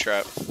spot for a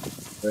trap.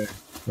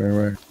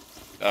 Where?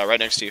 Right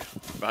next to you.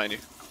 Behind you.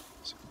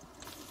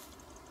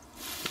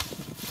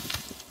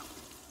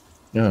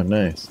 Oh,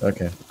 nice.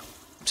 Okay.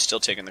 I'm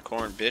still taking the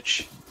corn,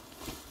 bitch.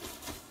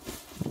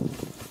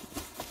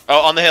 Oh,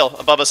 on the hill,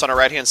 above us on our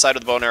right-hand side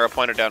with the bow and arrow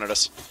pointed down at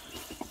us.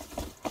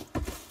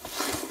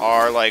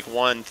 Are like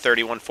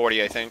 130,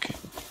 140, I think.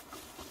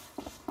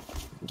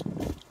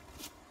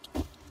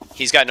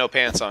 He's got no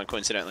pants on,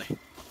 coincidentally.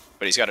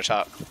 But he's got a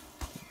top.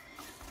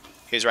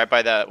 He's right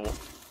by that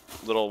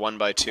little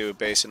 1x2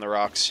 base in the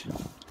rocks.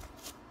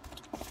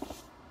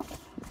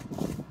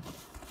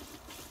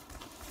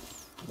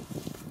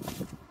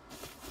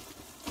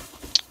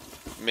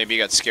 Maybe he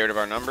got scared of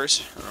our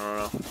numbers? I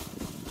don't know.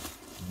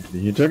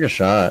 He took a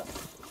shot.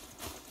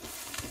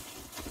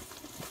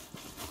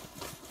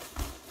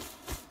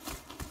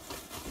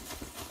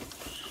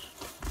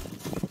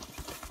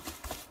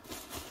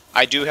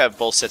 I do have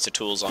both sets of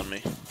tools on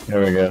me. There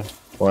we go.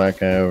 Black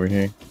guy over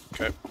here.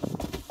 Okay.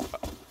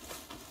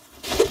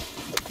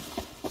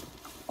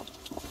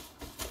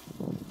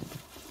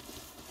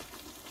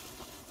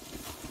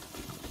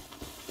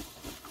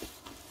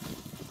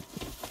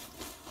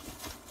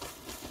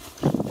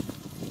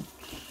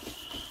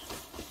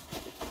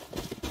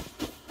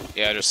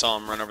 Yeah, I just saw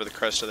him run over the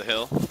crest of the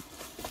hill.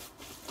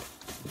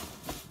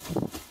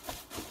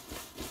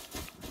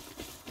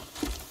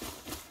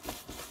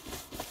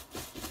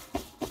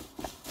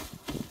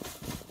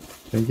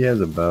 I think he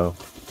has a bow.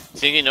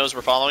 Think he knows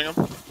we're following him?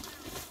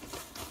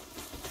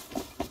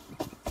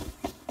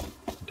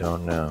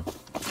 Don't know.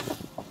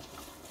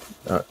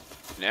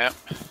 Yep.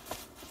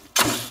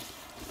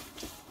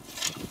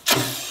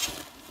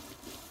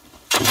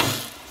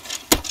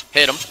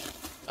 Hit him.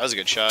 That was a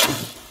good shot.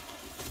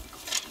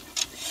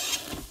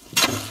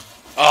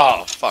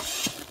 Oh, fuck.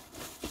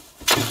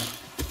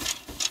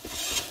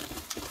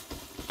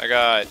 I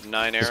got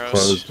 9 Just arrows.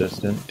 close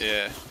distance.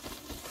 Yeah.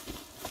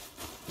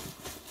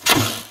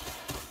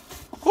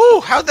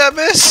 Woo! How'd that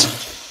miss?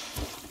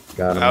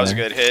 Got him. That was a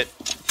there. good hit.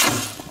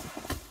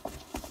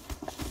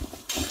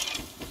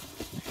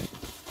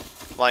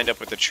 Lined up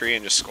with the tree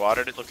and just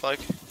squatted, it looked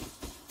like.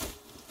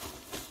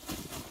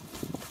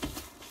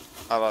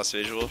 I lost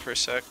visual for a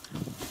sec.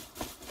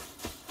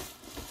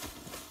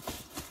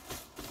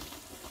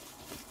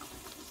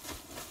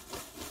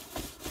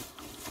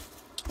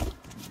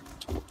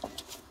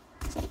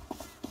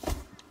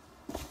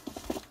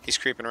 He's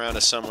creeping around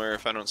us somewhere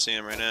if I don't see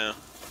him right now.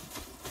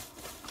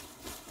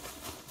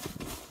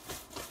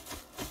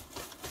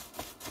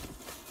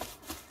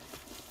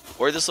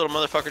 Where'd this little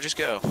motherfucker just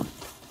go?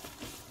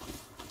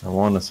 I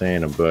want to say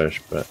in a bush,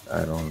 but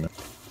I don't know.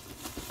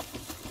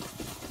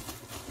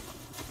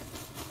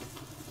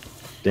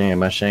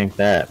 Damn, I shanked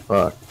that.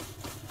 Fuck.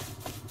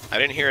 I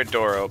didn't hear a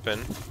door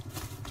open.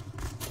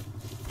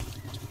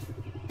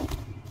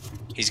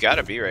 He's got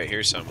to be right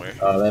here somewhere.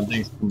 Oh, that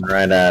thing's coming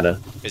right at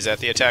us. Is that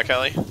the attack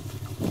heli?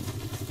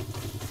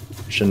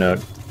 Chinook.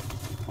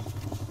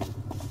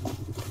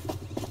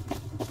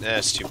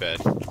 That's too bad.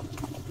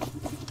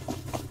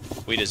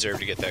 We deserve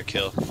to get that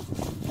kill.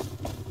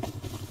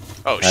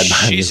 Oh,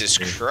 Jesus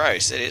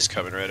Christ. It is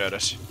coming right at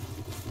us.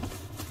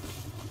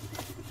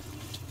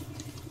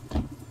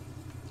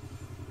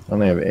 I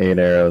only have 8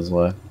 arrows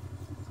left.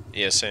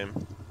 Yeah,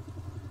 same.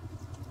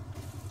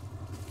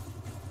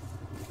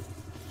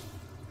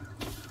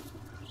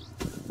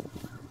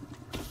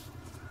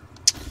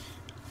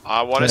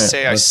 I want to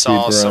say I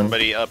saw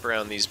somebody up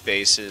around these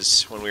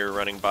bases when we were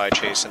running by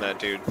chasing that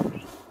dude.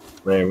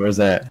 Wait, where's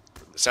that?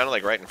 It sounded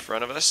like right in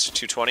front of us,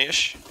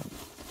 220-ish.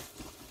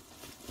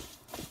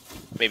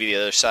 Maybe the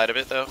other side of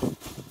it, though.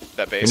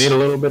 That base. We need a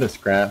little bit of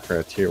scrap for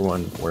a tier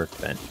 1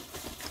 workbench.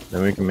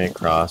 Then we can make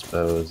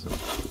crossbows and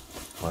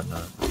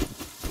whatnot.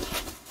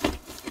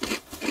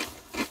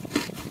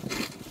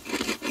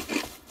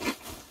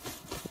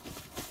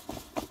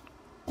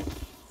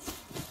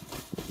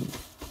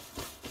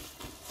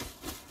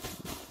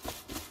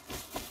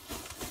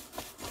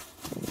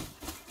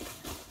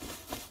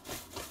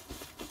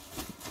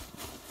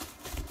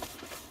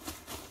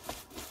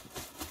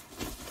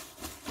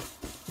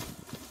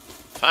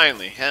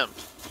 Finally, hemp.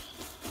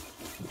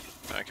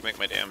 I can make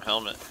my damn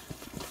helmet.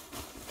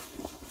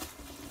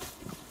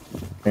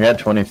 I got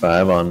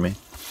 25 on me.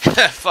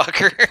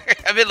 Fucker.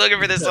 I've been looking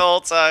for this the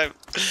whole time.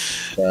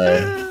 Sorry.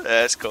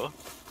 That's cool.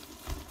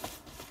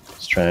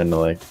 Just trying to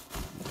like...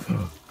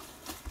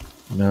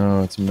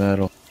 No, it's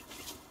metal.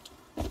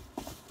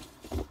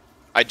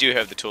 I do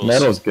have the tools.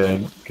 Metal's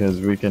good, because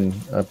we can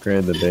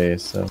upgrade the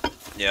base, so...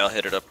 Yeah, I'll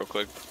hit it up real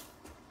quick.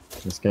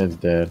 This guy's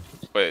dead.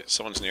 Wait,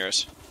 someone's near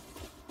us.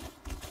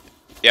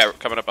 Yeah,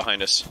 coming up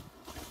behind us.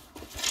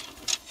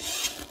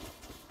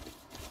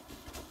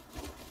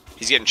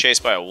 He's getting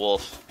chased by a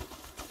wolf.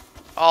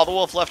 Oh, the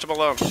wolf left him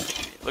alone.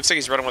 Looks like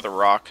he's running with a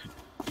rock. You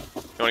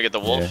want to get the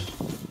wolf?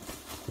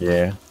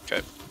 Yeah. Okay.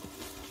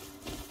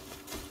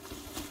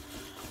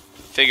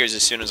 Figures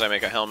as soon as I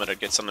make a helmet, I'd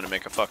get something to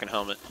make a fucking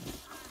helmet.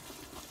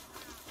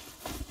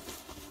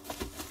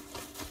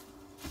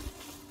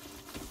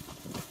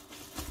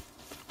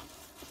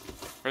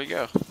 Where'd he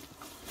go?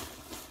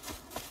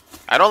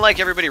 I don't like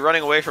everybody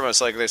running away from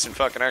us like this and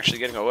fucking actually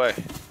getting away.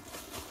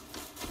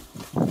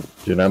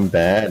 Dude, I'm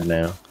bad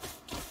now.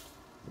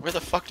 Where the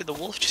fuck did the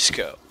wolf just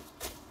go?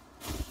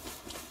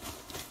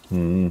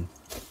 Yeah,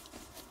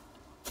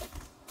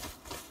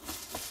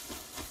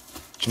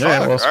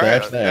 we'll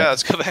scratch that. Yeah,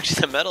 let's go back to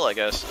the metal, I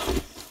guess.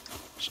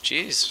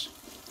 Jeez.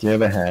 Do you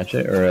have a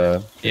hatchet or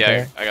a...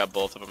 Yeah, I got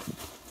both of them.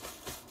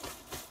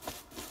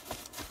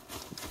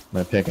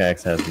 My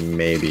pickaxe has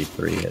maybe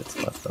 3 hits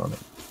left on it.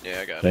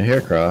 Yeah, I got Did I it. hear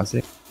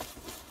Crossy?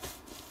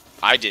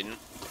 I didn't,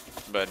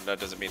 but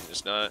that doesn't mean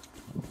it's not.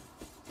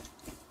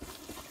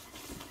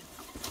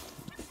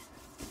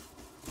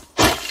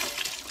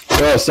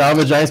 Oh,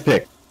 salvage ice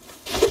pick.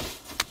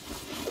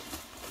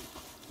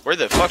 Where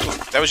the fuck?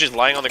 That was just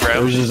lying on the It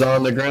ground? was just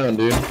on the ground,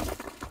 dude.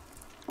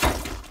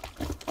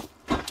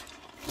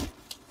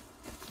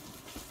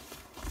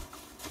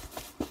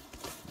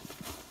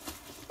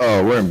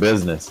 Oh, we're in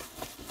business.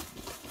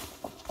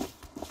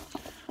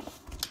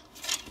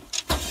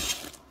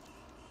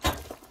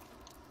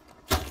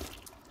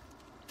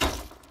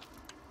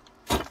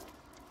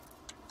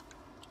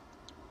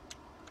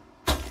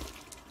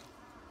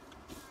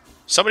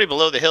 Somebody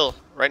below the hill,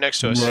 right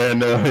next to us. Yeah,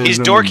 no, He's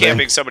in door the camping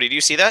bank. somebody. Do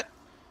you see that?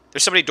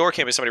 There's somebody door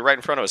camping somebody right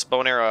in front of us.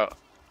 Bow and arrow out.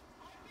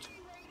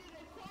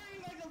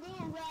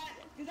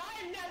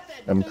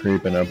 I'm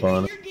creeping up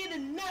on it. You're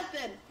getting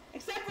nothing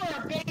except for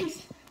our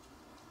base.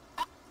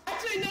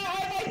 Actually, no,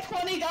 I have like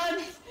 20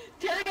 guns.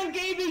 Tyrion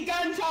gave me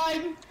gun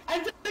time.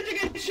 I'm such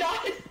a good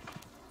shot.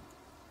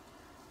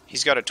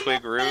 He's got a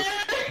twig roof.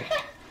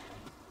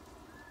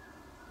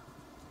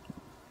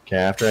 Okay,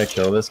 after I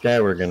kill this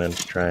guy, we're gonna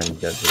try and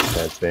get this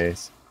guy's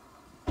base.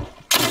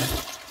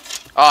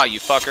 Ah, you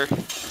fucker.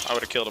 I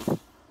would have killed him.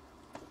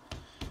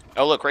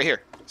 Oh, look, right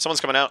here.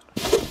 Someone's coming out.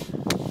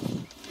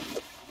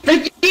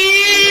 Look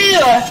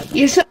you!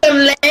 You're so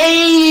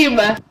lame.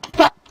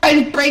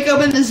 I break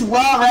open this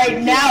wall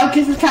right now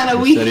because it's kind of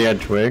weak. Said he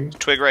had twig?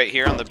 Twig right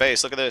here on the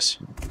base. Look at this.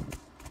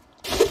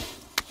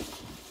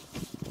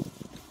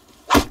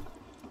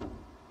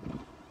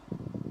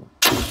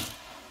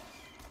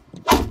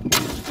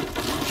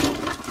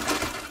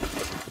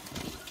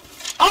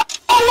 Oh,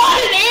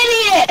 what?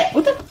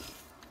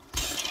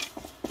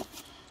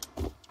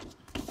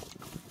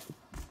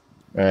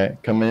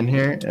 Alright, come in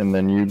here, and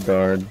then you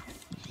guard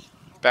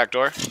Back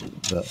door.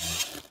 the...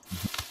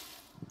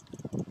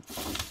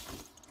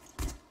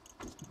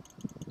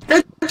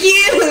 Fuck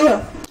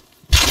you!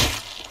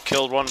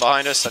 Killed one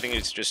behind us. I think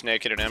he's just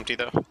naked and empty,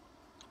 though.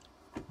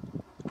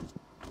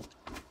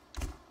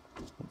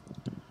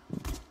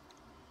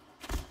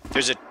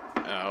 There's a...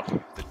 Oh,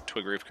 the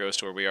twig roof goes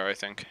to where we are, I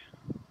think.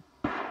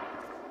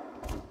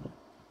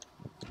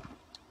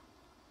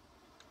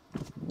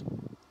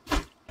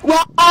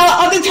 Well,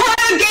 on the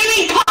Turn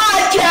Gaming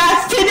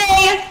podcast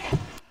today!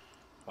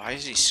 Why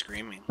is he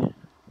screaming?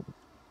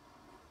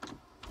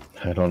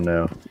 I don't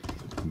know.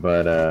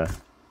 But,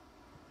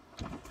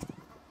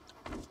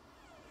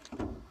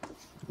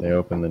 they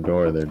open the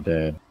door, they're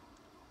dead.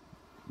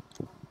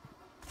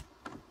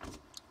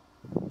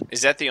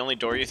 Is that the only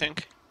door, you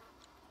think?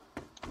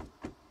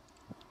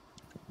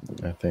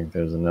 I think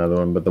there's another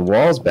one, but the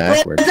wall's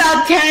backwards. What's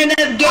up, Turn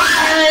Up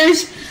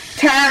Gamers?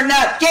 Turn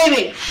Up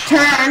Gaming!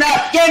 Turn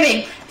Up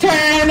Gaming!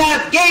 Turn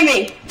Up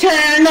Gaming!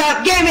 Turn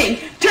Up Gaming!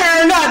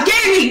 Turn Up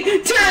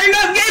Gaming! Turn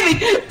Up Gaming!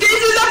 This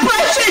is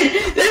oppression!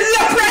 This is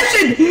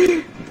oppression!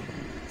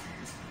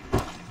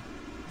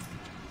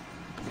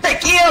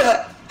 Thank you!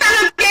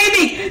 Turn Up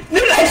Gaming! No,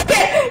 I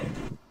can't!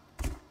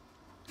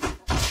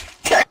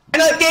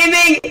 Turn Up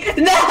Gaming!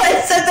 No,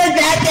 it's such a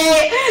bad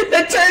day!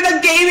 The Turn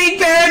Up Gaming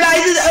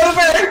paradise is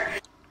over!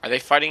 Are they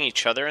fighting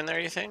each other in there,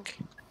 you think?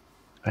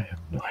 I have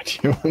no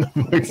idea what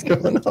the fuck's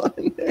going on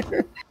in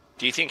there.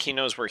 Do you think he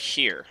knows we're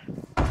here?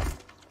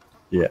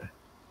 Yeah.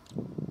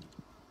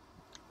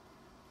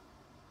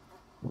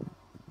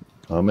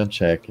 I'm gonna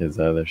check his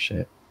other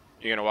shit.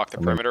 You're gonna walk the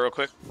perimeter real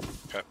quick?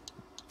 Okay.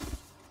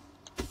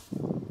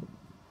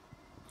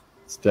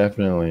 It's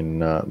definitely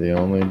not the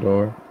only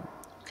door.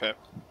 Okay.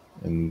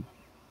 And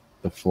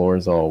the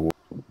floor's all wood.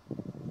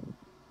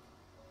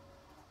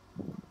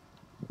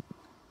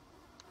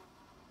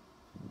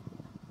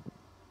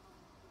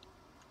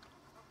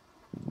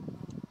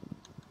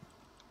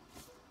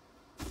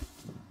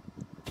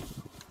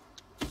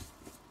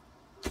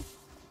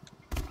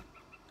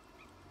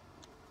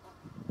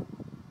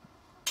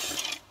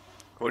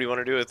 What do you want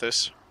to do with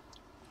this?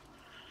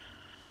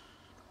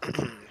 I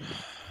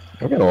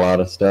got a lot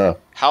of stuff.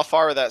 How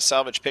far would that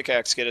salvage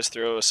pickaxe get us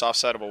through a soft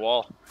side of a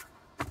wall?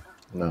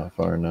 Not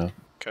far enough.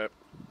 Okay.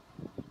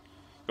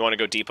 You want to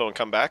go depot and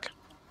come back?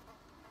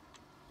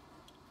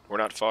 We're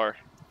not far.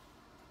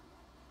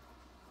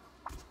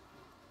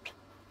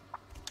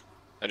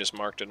 I just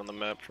marked it on the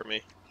map for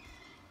me.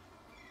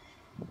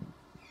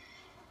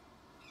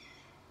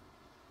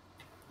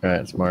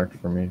 Alright, it's marked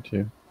for me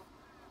too.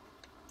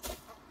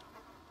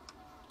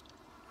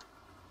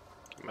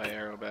 Get my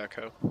arrow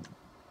backhoe.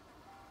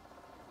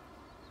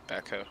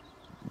 Backhoe.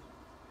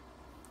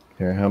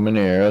 Here, how many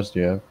arrows do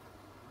you have?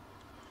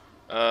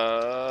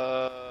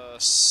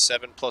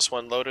 7 plus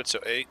 1 loaded, so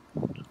 8.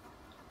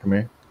 Come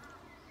here.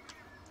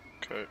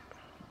 Okay.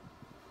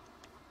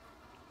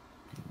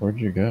 Where'd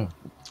you go?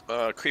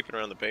 Creeping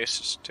around the base,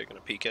 just taking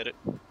a peek at it.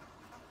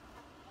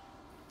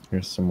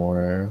 Here's some more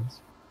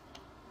arrows.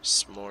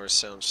 S'mores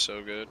sounds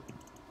so good.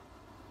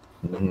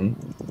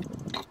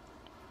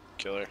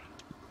 Killer.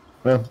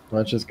 Well,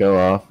 let's just go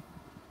off.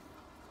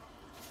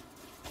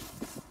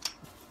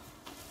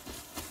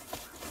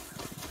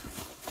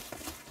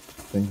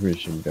 I think we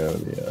should go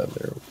the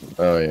other...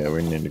 Oh yeah,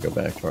 we need to go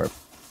back to our...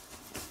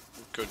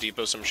 Go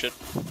depot some shit.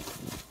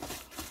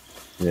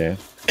 Yeah.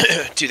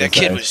 Dude, that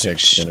kid was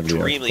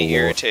extremely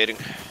irritating.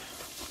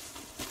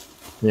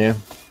 Yeah.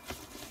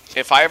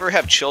 If I ever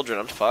have children,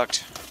 I'm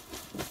fucked.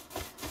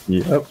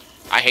 Yep.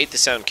 I hate the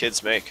sound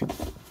kids make.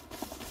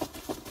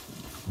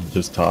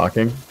 Just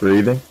talking,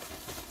 breathing.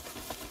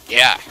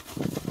 Yeah.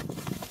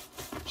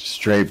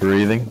 Straight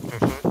breathing.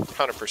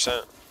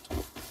 100%.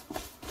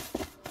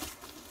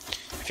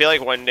 I feel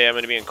like one day I'm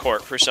going to be in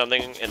court for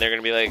something, and they're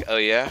going to be like, oh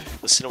yeah?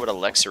 Listen to what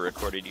Alexa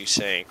recorded you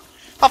saying.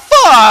 Oh,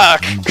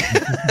 fuck!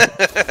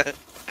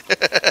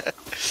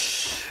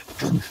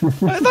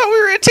 I thought we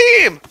were a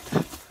team!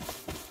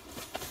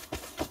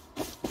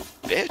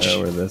 Bitch.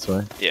 Oh, we're this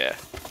way? Yeah.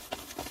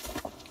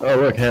 Oh,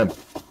 look, him.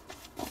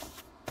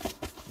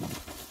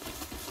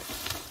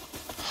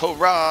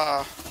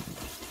 Hurrah!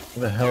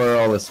 Where the hell are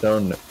all the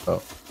stone...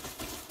 Oh.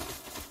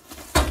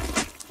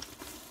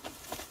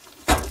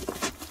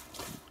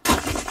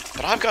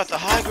 But I've got the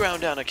high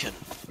ground, Anakin.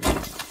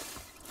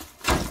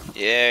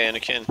 Yeah,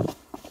 Anakin.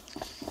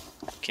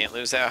 Can't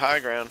lose that high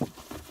ground.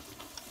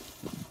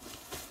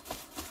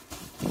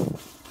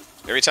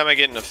 Every time I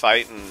get in a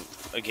fight in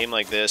a game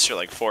like this, or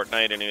like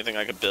Foretnite, and anything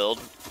I could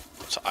build,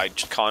 so I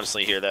just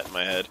constantly hear that in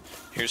my head.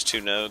 Here's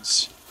 2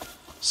 nodes.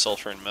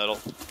 Sulfur and metal.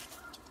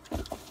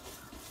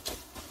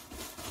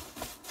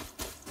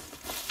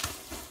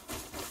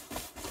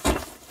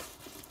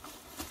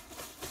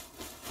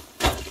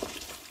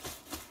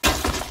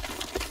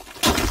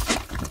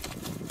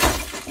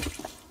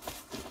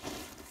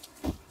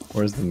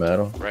 Where's the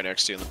metal? Right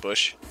next to you in the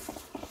bush.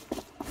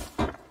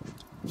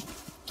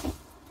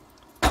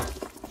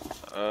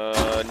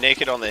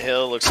 Naked on the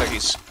hill. Looks like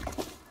he's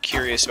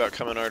curious about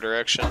coming our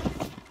direction.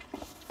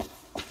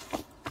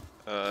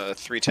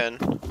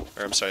 310,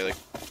 or I'm sorry, like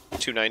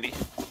 290.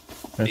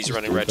 That's He's just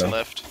running too right to bad.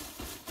 left.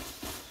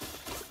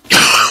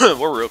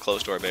 We're real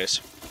close to our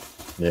base.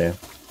 Yeah.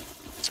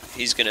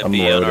 He's gonna I'm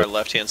be on our loaded.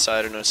 left-hand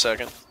side in a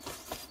second.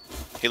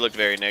 He looked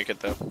very naked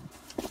though.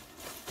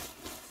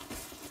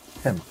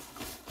 Him.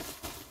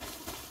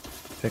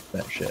 Pick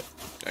that shit.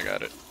 I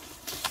got it.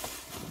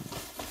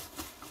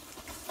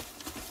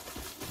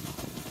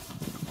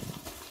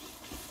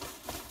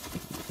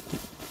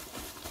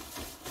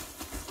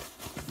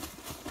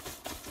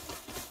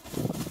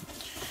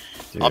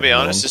 Dude, I'll be no,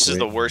 honest, I'm this is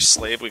the sweet. worst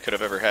slave we could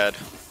have ever had.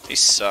 He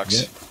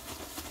sucks. Yeah.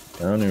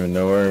 I don't even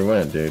know where he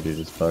went, dude. He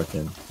just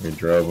fucking... We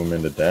drove him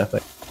into death.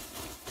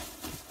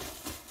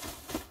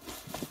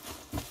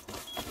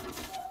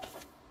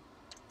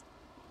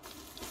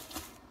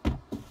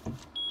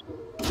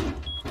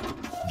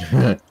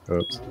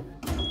 Oops.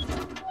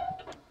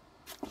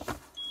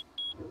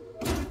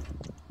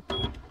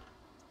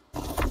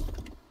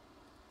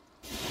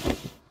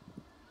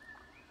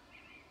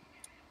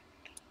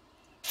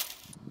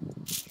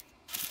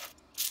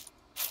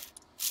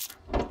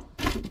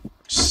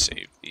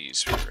 Save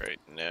these for right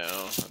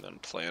now, and then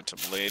plant them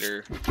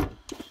later,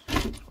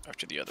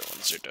 after the other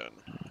ones are done.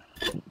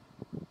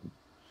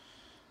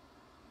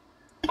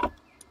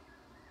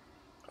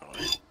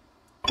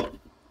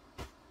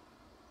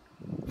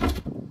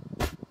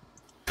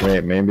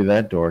 Wait, maybe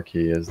that door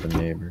key is the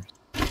neighbor's.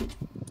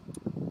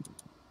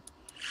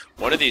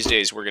 One of these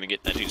days, we're gonna get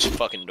in that dude's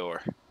fucking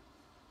door.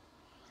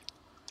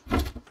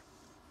 I'll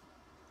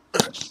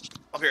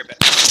be right back.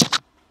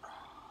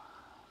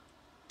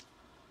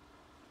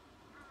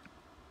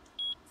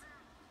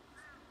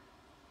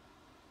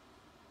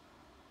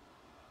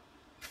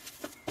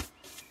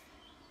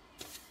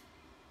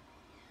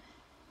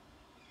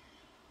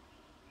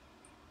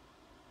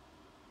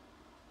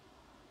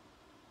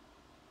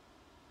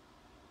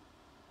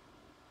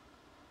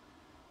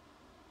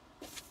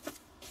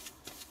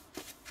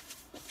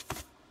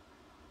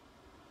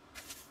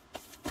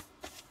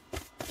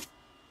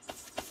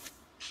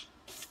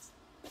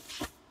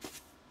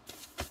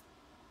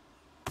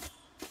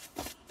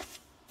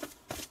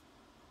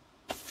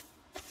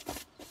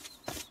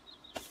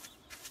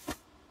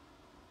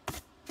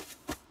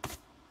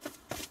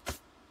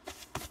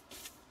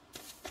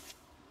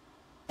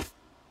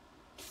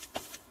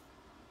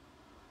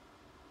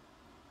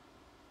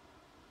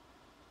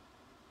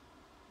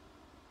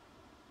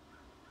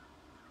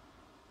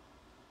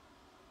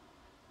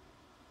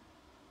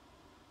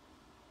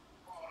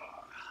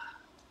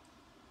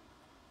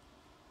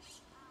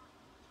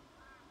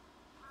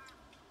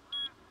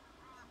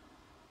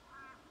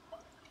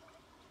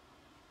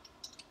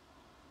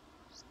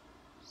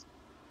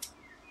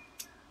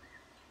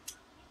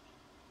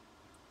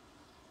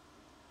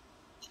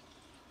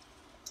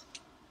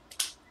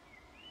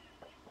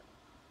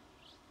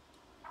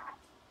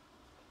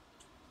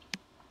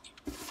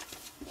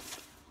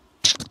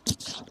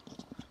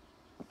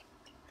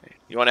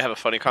 You want to have a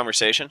funny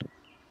conversation?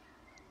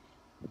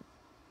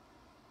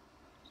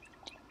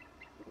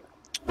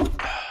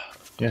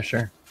 Yeah,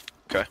 sure.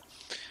 Okay.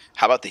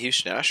 How about the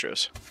Houston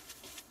Astros?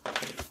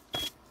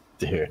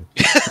 Dude.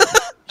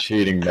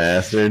 Cheating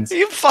bastards.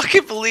 You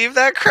fucking believe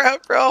that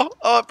crap, bro?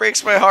 Oh, it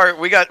breaks my heart.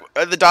 We got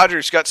the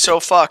Dodgers got so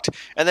fucked,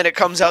 and then it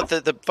comes out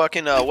that the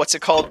fucking what's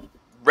it called?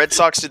 Red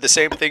Sox did the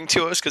same thing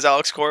to us because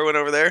Alex Cora went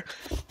over there.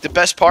 The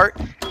best part,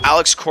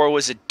 Alex Cora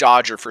was a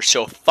Dodger for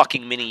so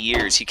fucking many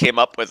years. He came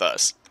up with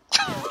us.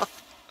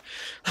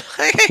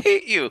 I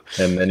hate you.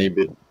 And then he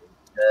beat...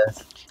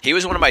 Yes. He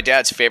was one of my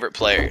dad's favorite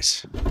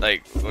players.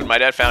 Like, when my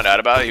dad found out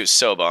about it, he was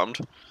so bummed.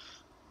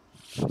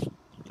 In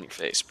your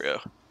face, bro.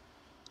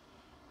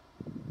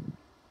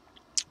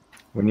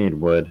 We need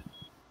wood.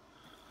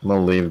 I'm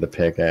gonna leave the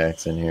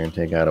pickaxe in here and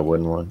take out a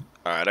wooden one.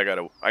 Alright, I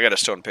got a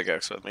stone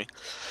pickaxe with me.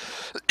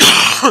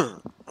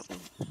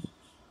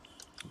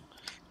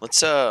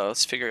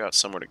 Let's figure out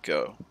somewhere to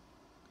go.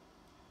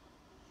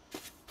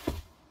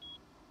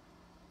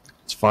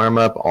 Let's farm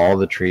up all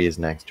the trees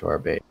next to our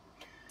base.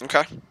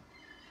 Okay.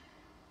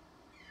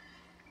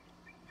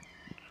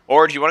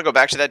 Or do you want to go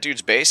back to that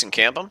dude's base and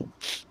camp him?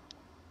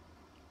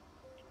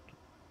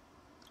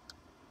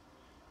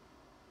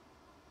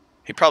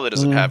 He probably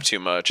doesn't have too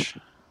much.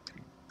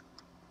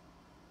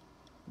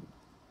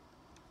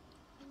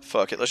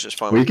 Fuck it, let's just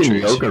find We one can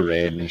trees. yoga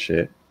raid and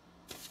shit.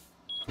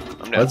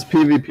 I'm down. Let's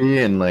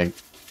PvP and like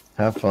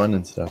have fun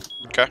and stuff.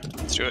 Okay,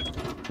 let's do it.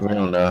 We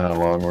don't know how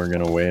long we're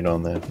gonna wait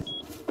on that.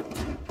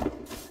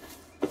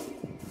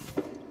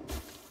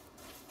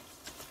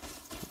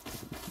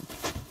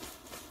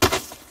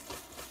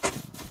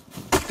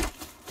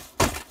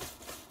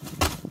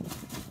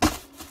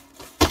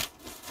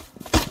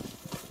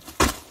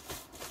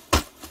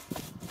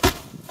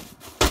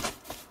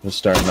 Just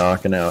start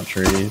knocking out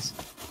trees.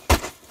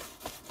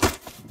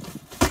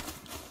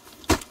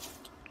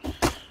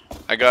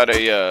 I got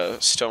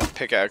a stone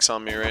pickaxe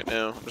on me right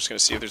now. I'm just gonna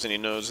see if there's any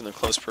nodes in the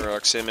close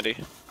proximity.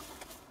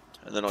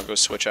 And then I'll go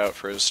switch out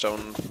for a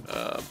stone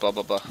blah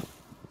blah blah.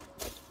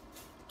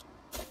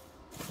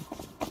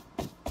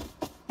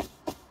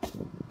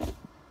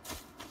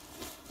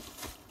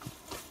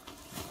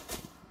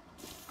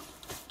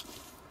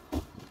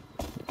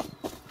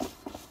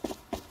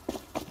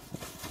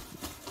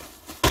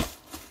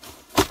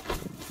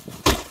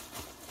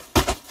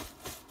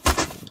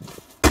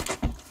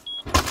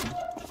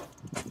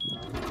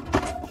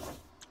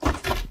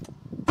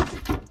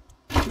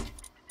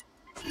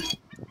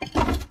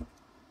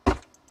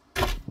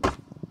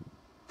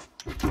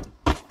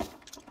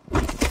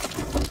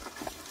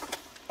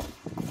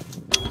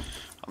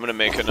 I'm gonna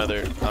make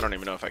another. I don't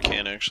even know if I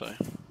can actually.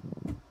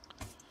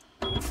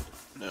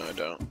 No, I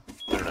don't.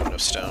 I don't have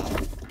enough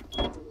stone.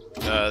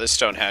 This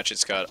stone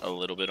hatchet's got a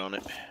little bit on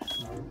it.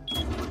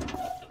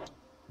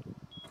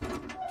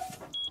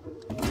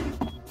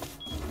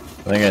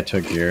 I think I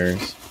took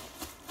yours.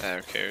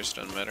 Who cares?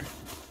 Doesn't matter.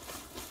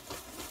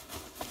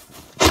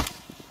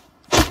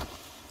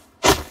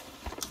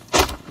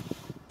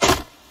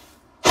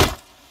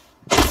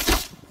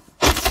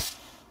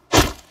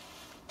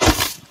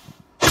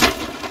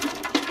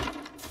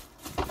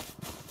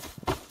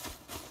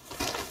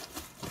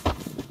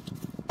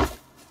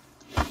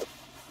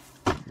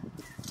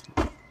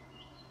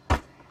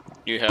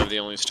 You have the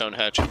only stone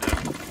hatchet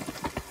now.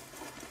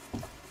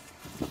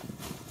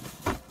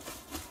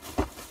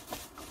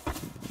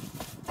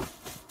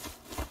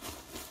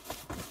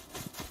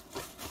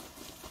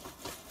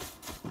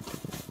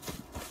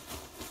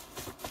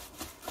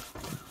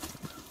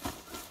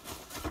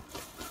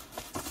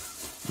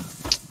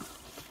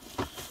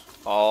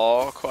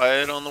 All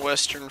quiet on the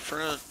western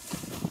front.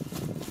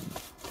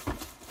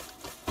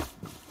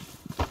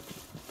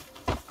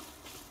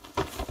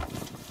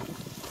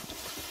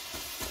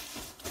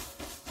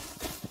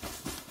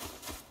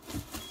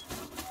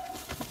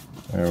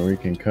 Or we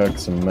can cook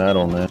some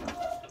metal now.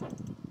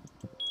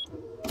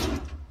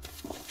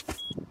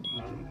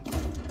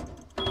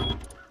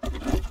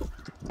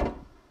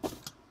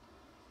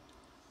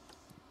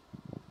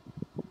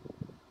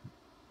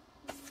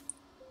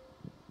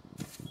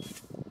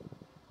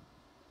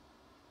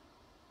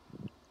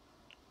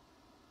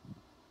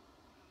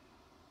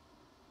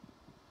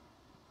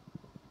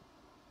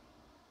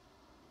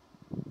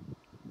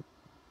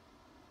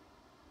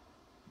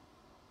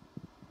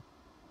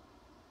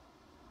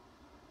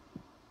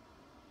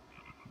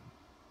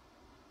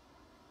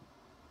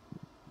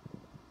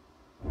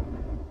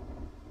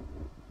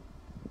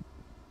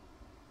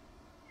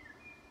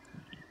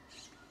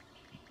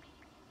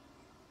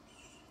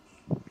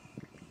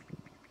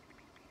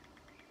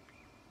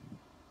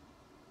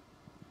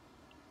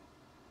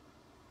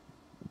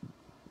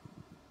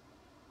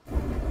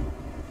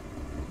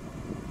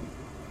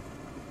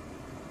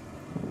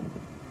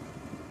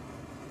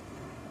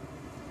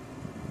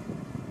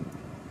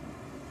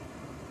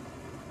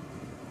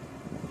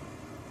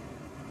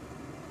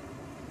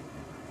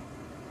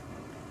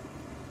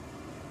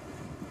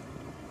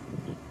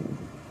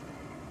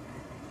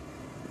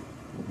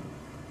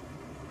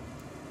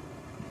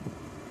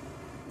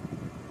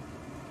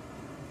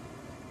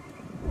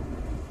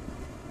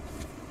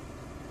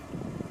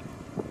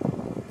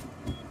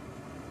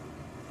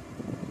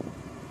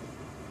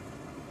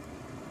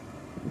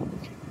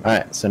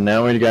 Alright, so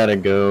now we gotta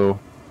go.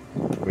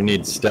 We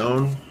need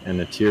stone and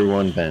a tier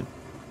 1 vent.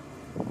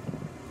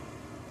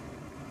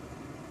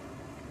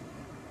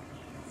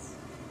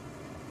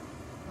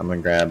 I'm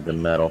gonna grab the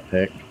metal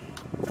pick.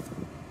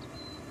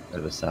 Or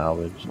the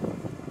salvage.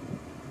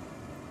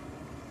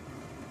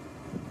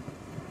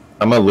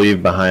 I'm gonna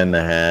leave behind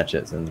the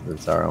hatchet since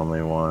it's our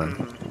only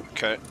one.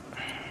 Okay.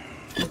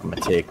 I'm gonna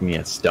take me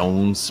a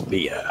stone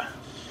spear.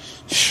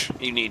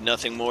 You need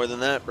nothing more than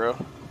that, bro.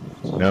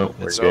 Nope,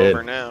 we're It's good.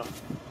 over now.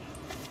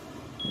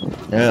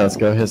 Yeah, let's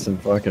go hit some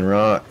fucking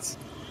rocks.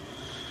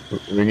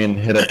 We're gonna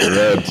hit up the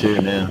road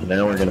too now.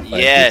 Now we're gonna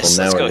fight Yes, people.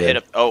 Now let's we're go good. hit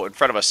up. Oh, in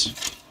front of us.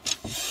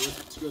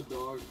 It's good,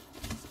 dog.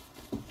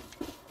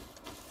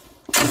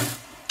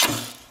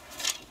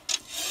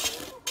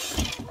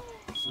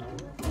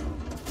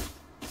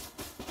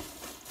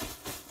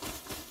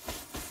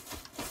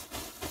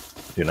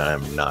 Dude,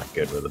 I'm not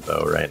good with a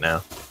bow right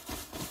now.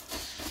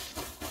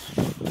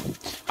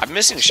 I'm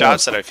missing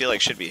shots that I feel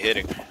like should be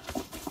hitting.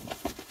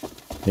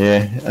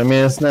 Yeah, I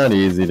mean, it's not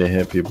easy to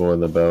hit people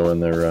with a bow when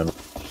they're running.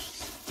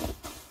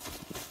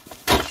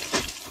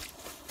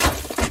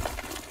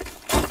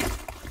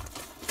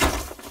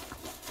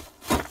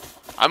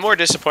 I'm more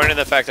disappointed in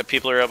the fact that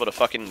people are able to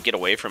fucking get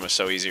away from us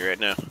so easy right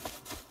now.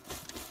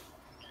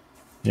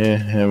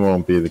 Yeah, it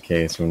won't be the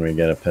case when we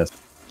get a pistol.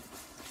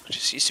 I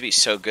just used to be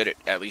so good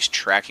at least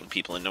tracking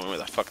people and knowing where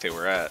the fuck they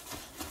were at.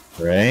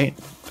 Right?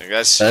 Like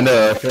that's. I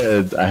know,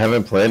 I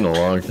haven't played in a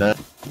long time.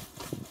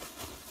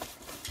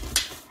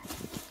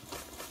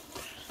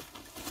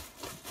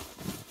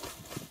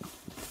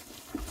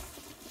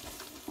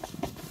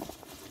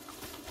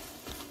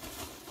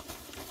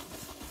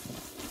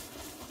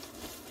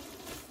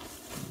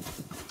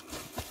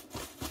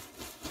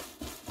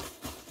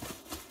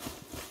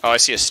 Oh, I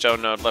see a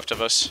stone node left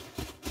of us.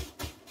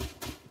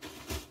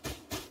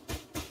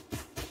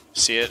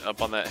 See it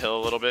up on that hill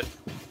a little bit?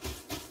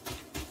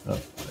 Oh,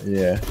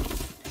 yeah.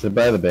 Is it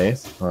by the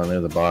base? Oh,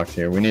 there's a box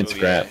here. We need Ooh,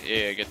 scrap.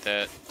 Yeah, get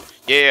that.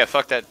 Yeah,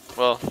 fuck that.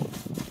 Well,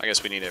 I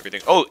guess we need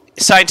everything. Oh,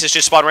 scientist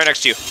just spawned right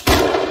next to you.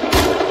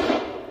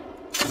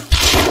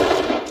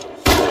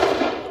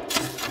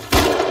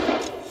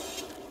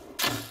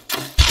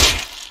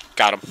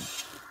 Got him.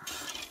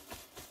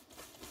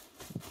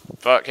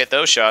 Fuck, hit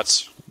those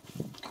shots.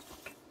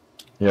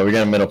 Yeah, we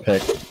got a middle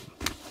pick.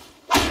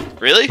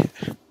 Really?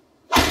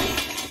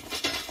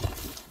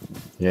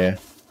 Yeah.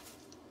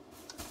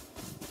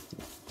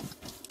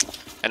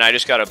 And I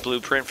just got a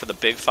blueprint for the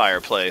big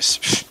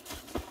fireplace.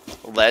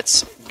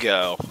 Let's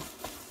go.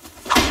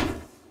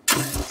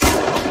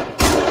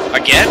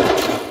 Again?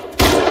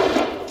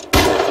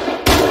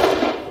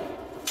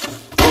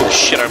 Oh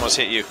shit, I almost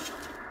hit you.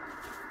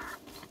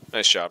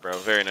 Nice job, bro.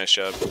 Very nice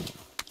job.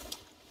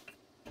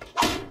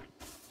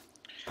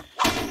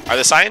 Are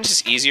the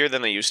scientists easier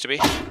than they used to be?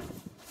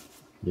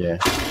 Yeah.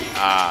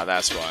 Ah,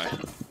 that's why.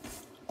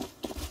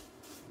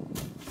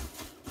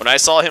 When I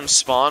saw him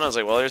spawn, I was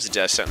like, well, there's a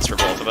death sentence for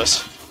both of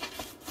us.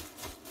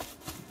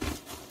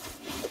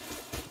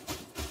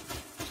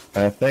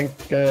 I think,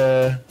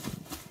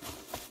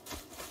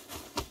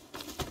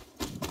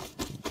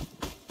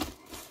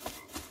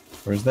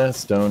 where's that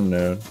stone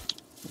node?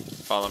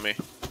 Follow me.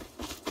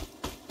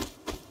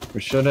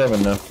 We should have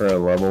enough for a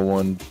level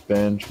 1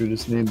 bench, we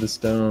just need the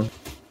stone.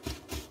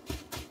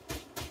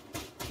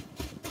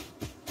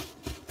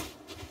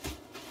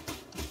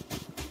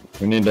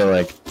 We need to,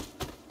 like,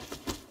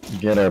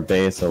 get our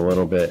base a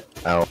little bit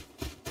out.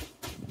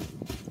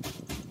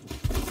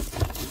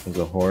 There's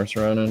a horse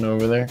running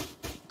over there.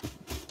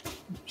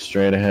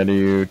 Straight ahead of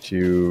you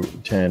to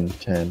 10.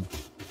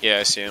 Yeah,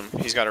 I see him.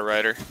 He's got a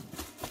rider.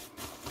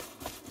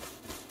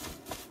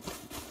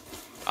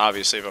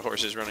 Obviously, if a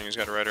horse is running, he's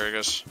got a rider, I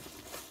guess.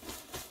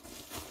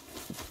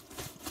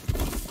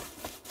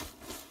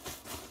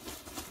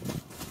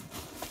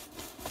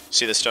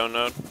 See the stone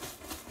node?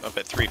 Up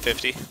at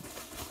 350.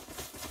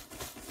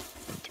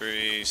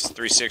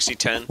 360,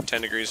 10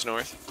 degrees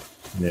north.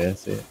 Yeah, I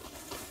see it.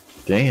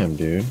 Damn,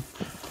 dude.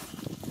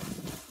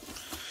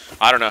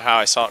 I don't know how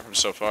I saw it from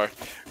so far.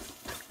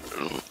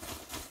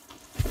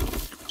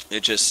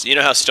 It just, you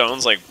know how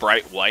stone's like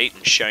bright white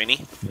and shiny?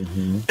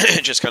 Mm-hmm.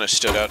 It just kind of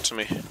stood out to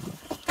me.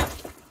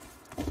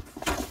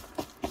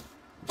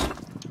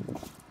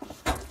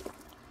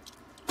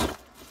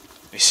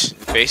 These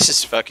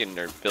bases fucking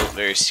are built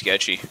very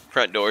sketchy.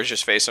 Front doors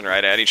just facing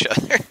right at each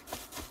other.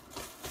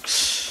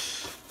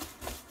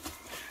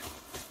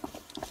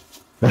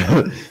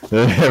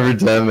 Every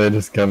time they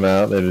just come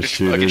out, they just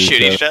shoot fucking at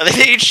shoot each each other.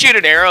 They shoot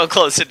an arrow and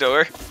close the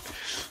door.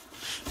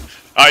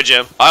 Alright,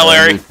 Jim. Hi,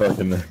 Larry.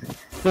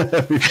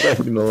 That'd be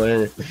fucking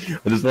hilarious.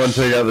 I just want to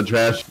take out the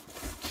trash.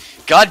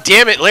 God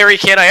damn it, Larry,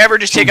 can't I ever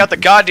just take out the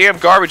goddamn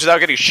garbage without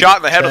getting shot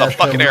in the head with a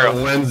fucking Comes arrow?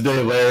 on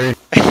Wednesday, Larry.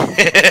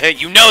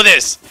 You know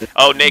this!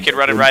 Oh, naked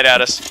running right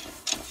at us.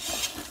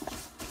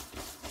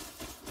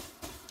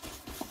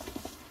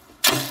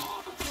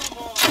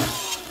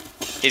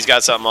 He's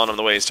got something on him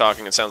the way he's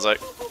talking, it sounds like.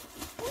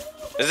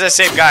 This is the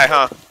same guy,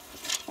 huh?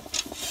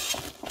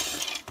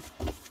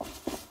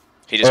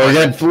 He just Oh, we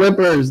went got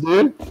flippers,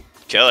 dude.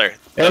 killer.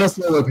 And a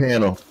solar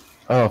panel.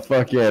 Oh,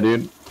 fuck yeah,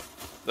 dude.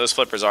 Those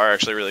flippers are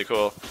actually really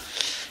cool.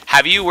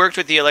 Have you worked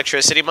with the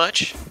electricity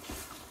much?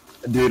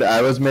 Dude,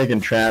 I was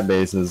making trap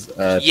bases.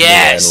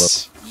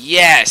 Yes!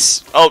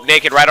 Yes! Oh,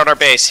 naked, right on our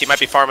base. He might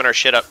be farming our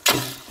shit up.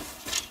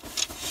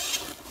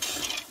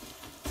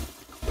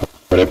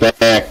 Put it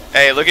back.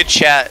 Hey, look at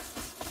chat.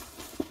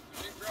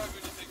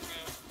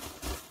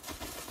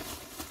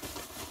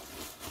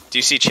 Do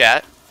you see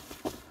chat?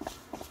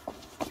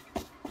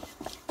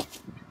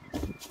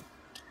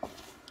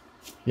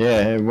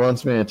 Yeah, it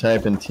wants me to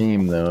type in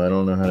team, though. I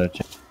don't know how to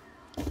change.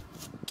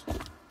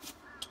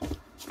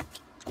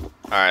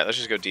 Alright, let's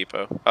just go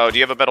depot. Oh, do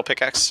you have a metal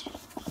pickaxe?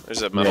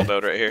 There's a metal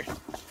node right here.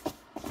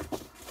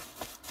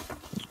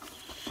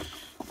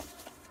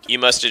 You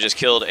must have just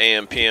killed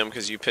AM PM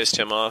because you pissed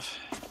him off.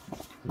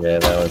 Yeah,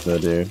 that was the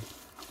dude.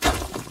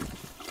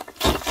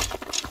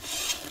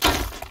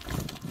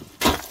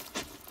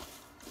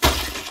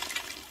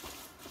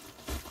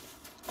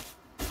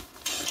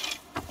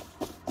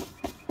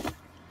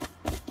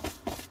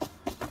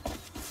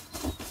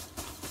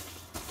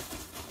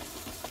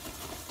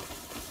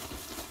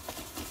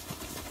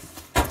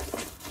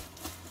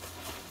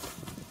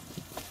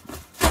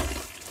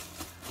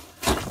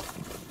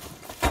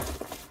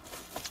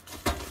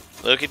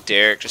 Look at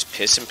Derek just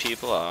pissing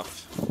people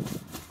off.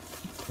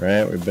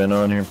 Right, we've been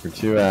on here for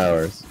 2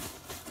 hours.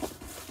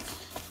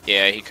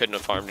 Yeah, he couldn't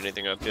have farmed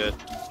anything up yet.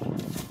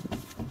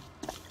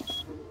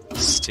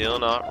 Still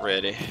not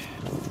ready.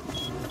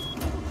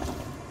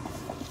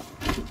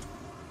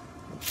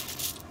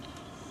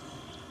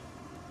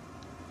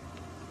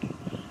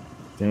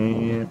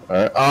 Damn.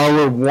 Oh,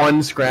 we're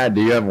 1 scrap.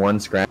 Do you have 1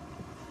 scrap?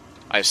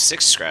 I have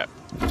 6 scrap.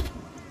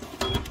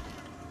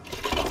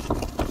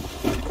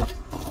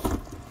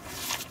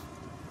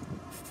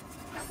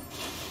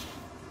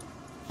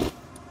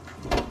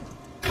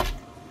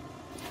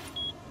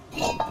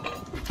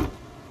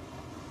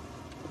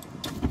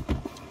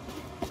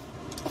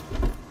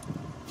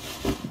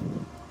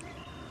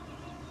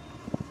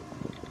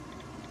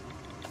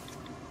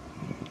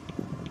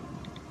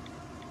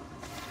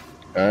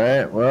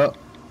 Alright, well,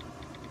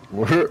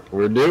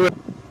 we're doing it.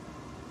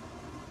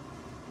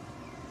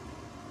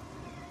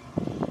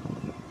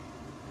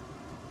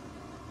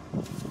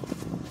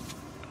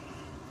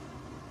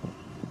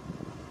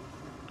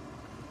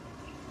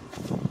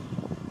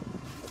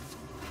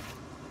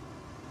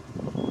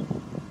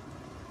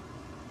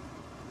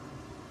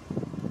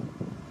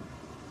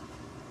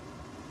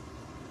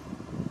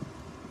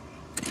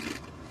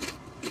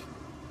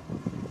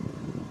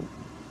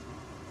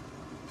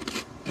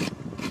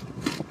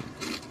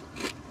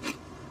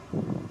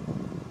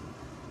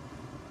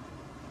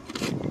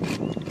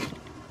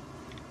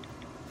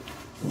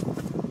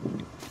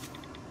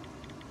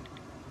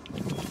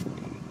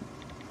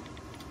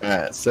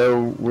 Alright,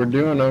 so we're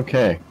doing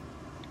okay.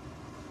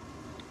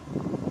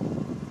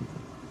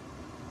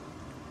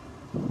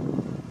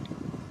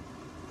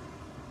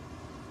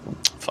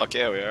 Fuck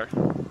yeah, we are.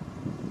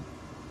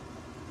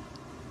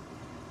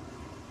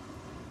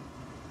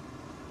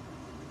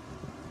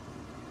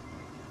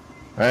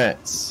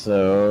 Alright,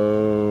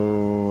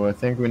 so I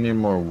think we need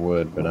more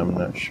wood, but I'm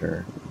not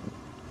sure.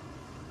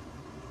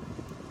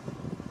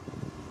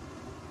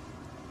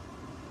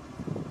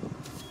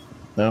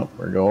 Nope,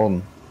 we're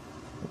golden.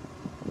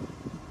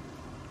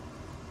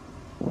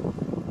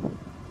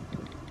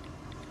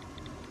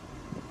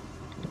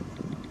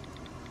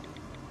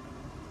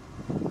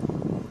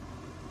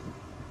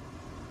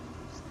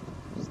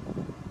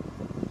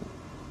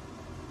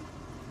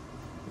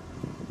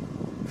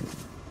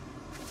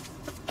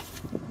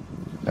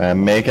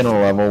 I'm making a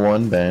level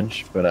 1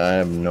 bench, but I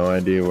have no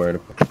idea where to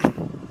put it.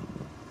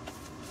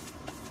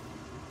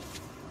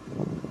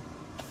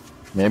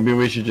 Maybe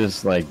we should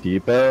just like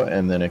depot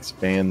and then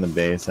expand the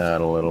base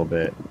out a little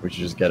bit. We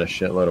should just get a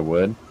shitload of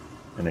wood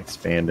and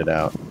expand it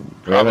out.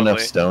 We have enough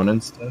stone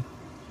and stuff.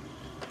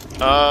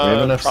 We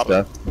have enough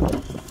stuff.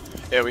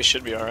 Yeah, we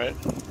should be alright.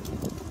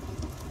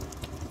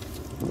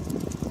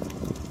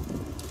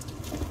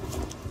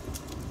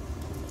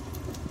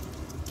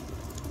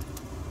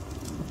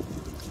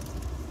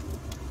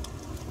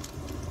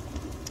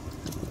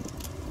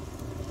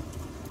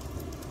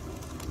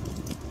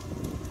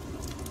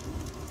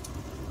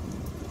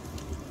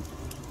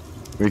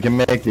 We can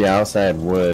make the outside wood.